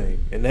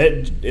everything, and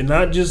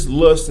not just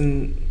lust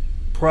and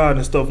pride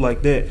and stuff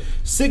like that.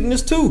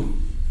 Sickness too.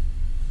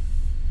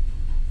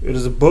 It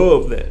is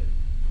above that.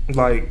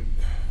 Like,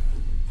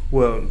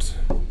 well,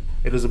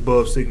 it is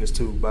above sickness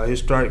too. By His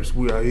stripes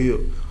we are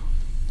healed.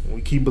 When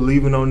we keep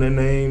believing on that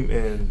name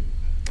and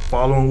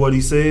following what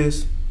He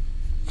says,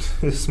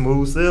 it's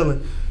smooth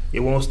sailing.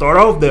 It won't start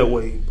off that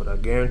way, but I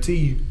guarantee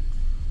you,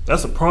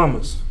 that's a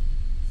promise.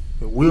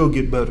 It will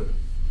get better.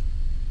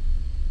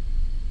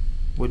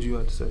 What do you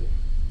have to say?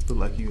 Look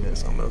like you had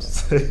something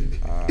else to say.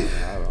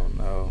 I don't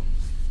know.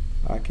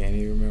 I can't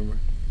even remember.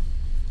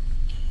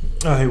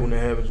 I hate when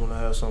that happens, when I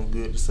have something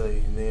good to say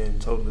and then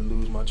totally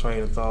lose my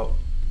train of thought.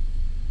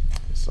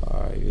 It's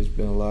alright. There's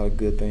been a lot of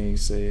good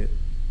things said.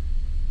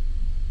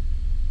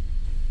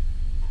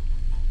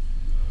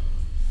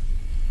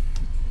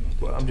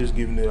 But I'm just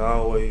giving it, I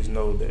always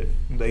know that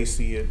they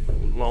see it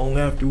long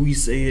after we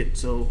say it,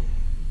 so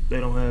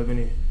they don't have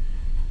any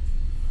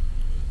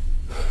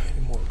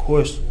more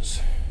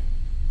questions.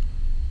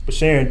 But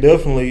Sharon,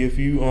 definitely, if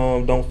you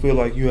don't feel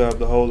like you have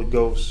the Holy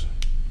Ghost,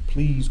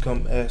 please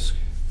come ask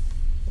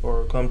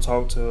or come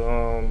talk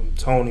to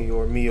Tony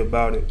or me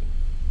about it,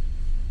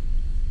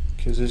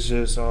 because it's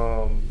just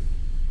so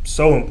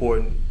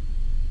important.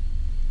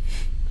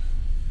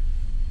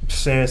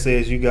 Sharon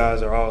says you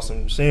guys are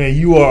awesome. Sharon,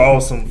 you are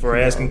awesome for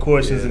asking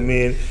questions and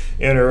being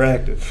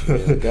interactive.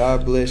 Yeah,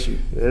 God bless you.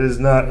 It is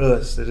not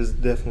us. It is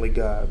definitely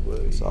God. But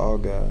it's all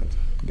God.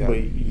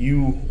 But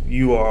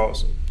you are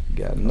awesome.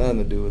 Got nothing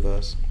to do with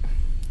us.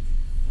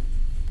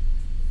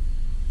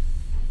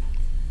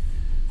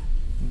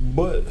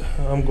 But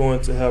I'm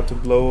going to have to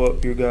blow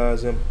up your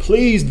guys' and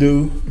please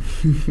do.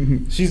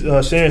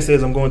 Sharon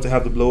says I'm going to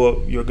have to blow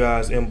up your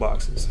guys'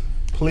 inboxes.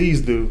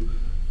 Please do.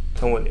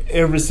 Come with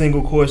every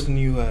single question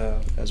you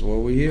have. That's what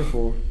we're here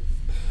for.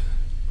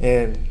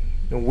 And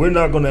we're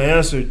not going to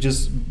answer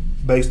just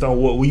based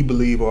on what we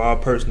believe or our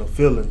personal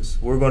feelings.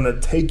 We're going to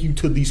take you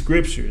to these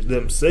scriptures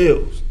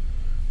themselves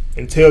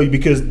and tell you,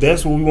 because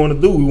that's what we want to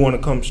do. We want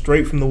to come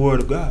straight from the Word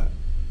of God.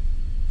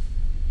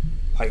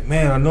 Like,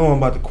 man, I know I'm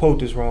about to quote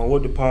this wrong.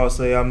 What did Paul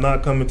say? I'm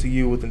not coming to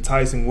you with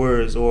enticing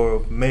words or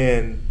of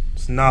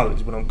man's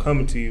knowledge, but I'm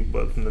coming to you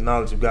but from the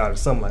knowledge of God, or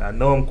something like that. I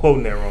know I'm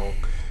quoting that wrong.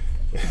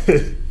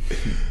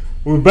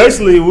 We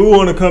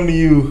want to come to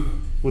you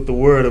with the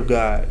Word of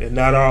God and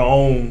not our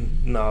own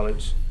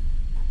knowledge.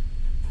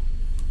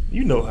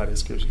 You know how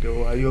this scripture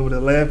go. Why are you over there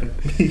laughing?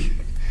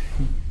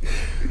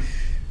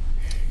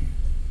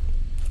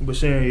 But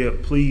Sharon, yeah,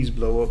 please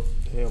blow up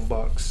the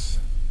inbox.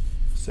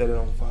 Set it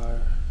on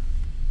fire.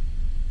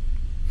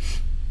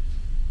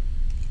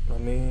 I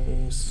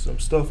mean, some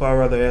stuff I'd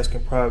rather ask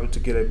in private to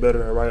get a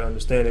better and right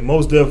understanding.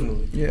 Most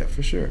definitely. Yeah,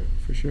 for sure.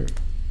 For sure.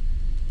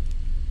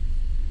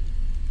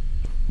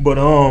 But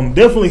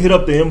definitely hit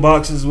up the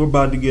inboxes. We're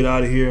about to get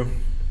out of here,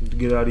 to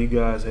get out of you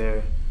guys'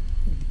 hair,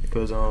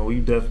 because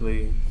we've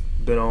definitely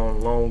been on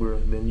longer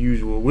than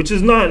usual, which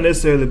is not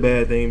necessarily a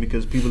bad thing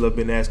because people have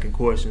been asking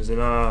questions. And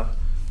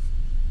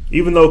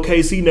even though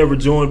KC never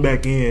joined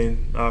back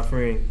in, our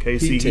friend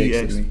KC, he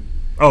asked me.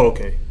 Oh,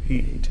 okay.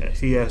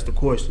 He asked a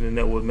question, and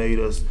that what made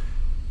us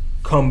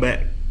come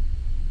back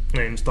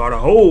and start a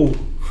whole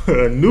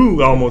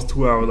new almost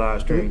 2-hour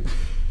live stream.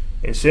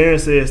 And Sharon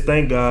says,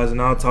 thank guys,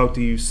 and I'll talk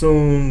to you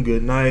soon.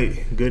 Good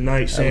night. Good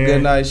night, Sharon.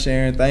 Good night,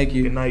 Sharon. Thank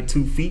you. Good night,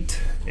 2 feet.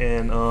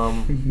 And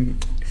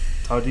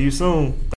talk to you soon.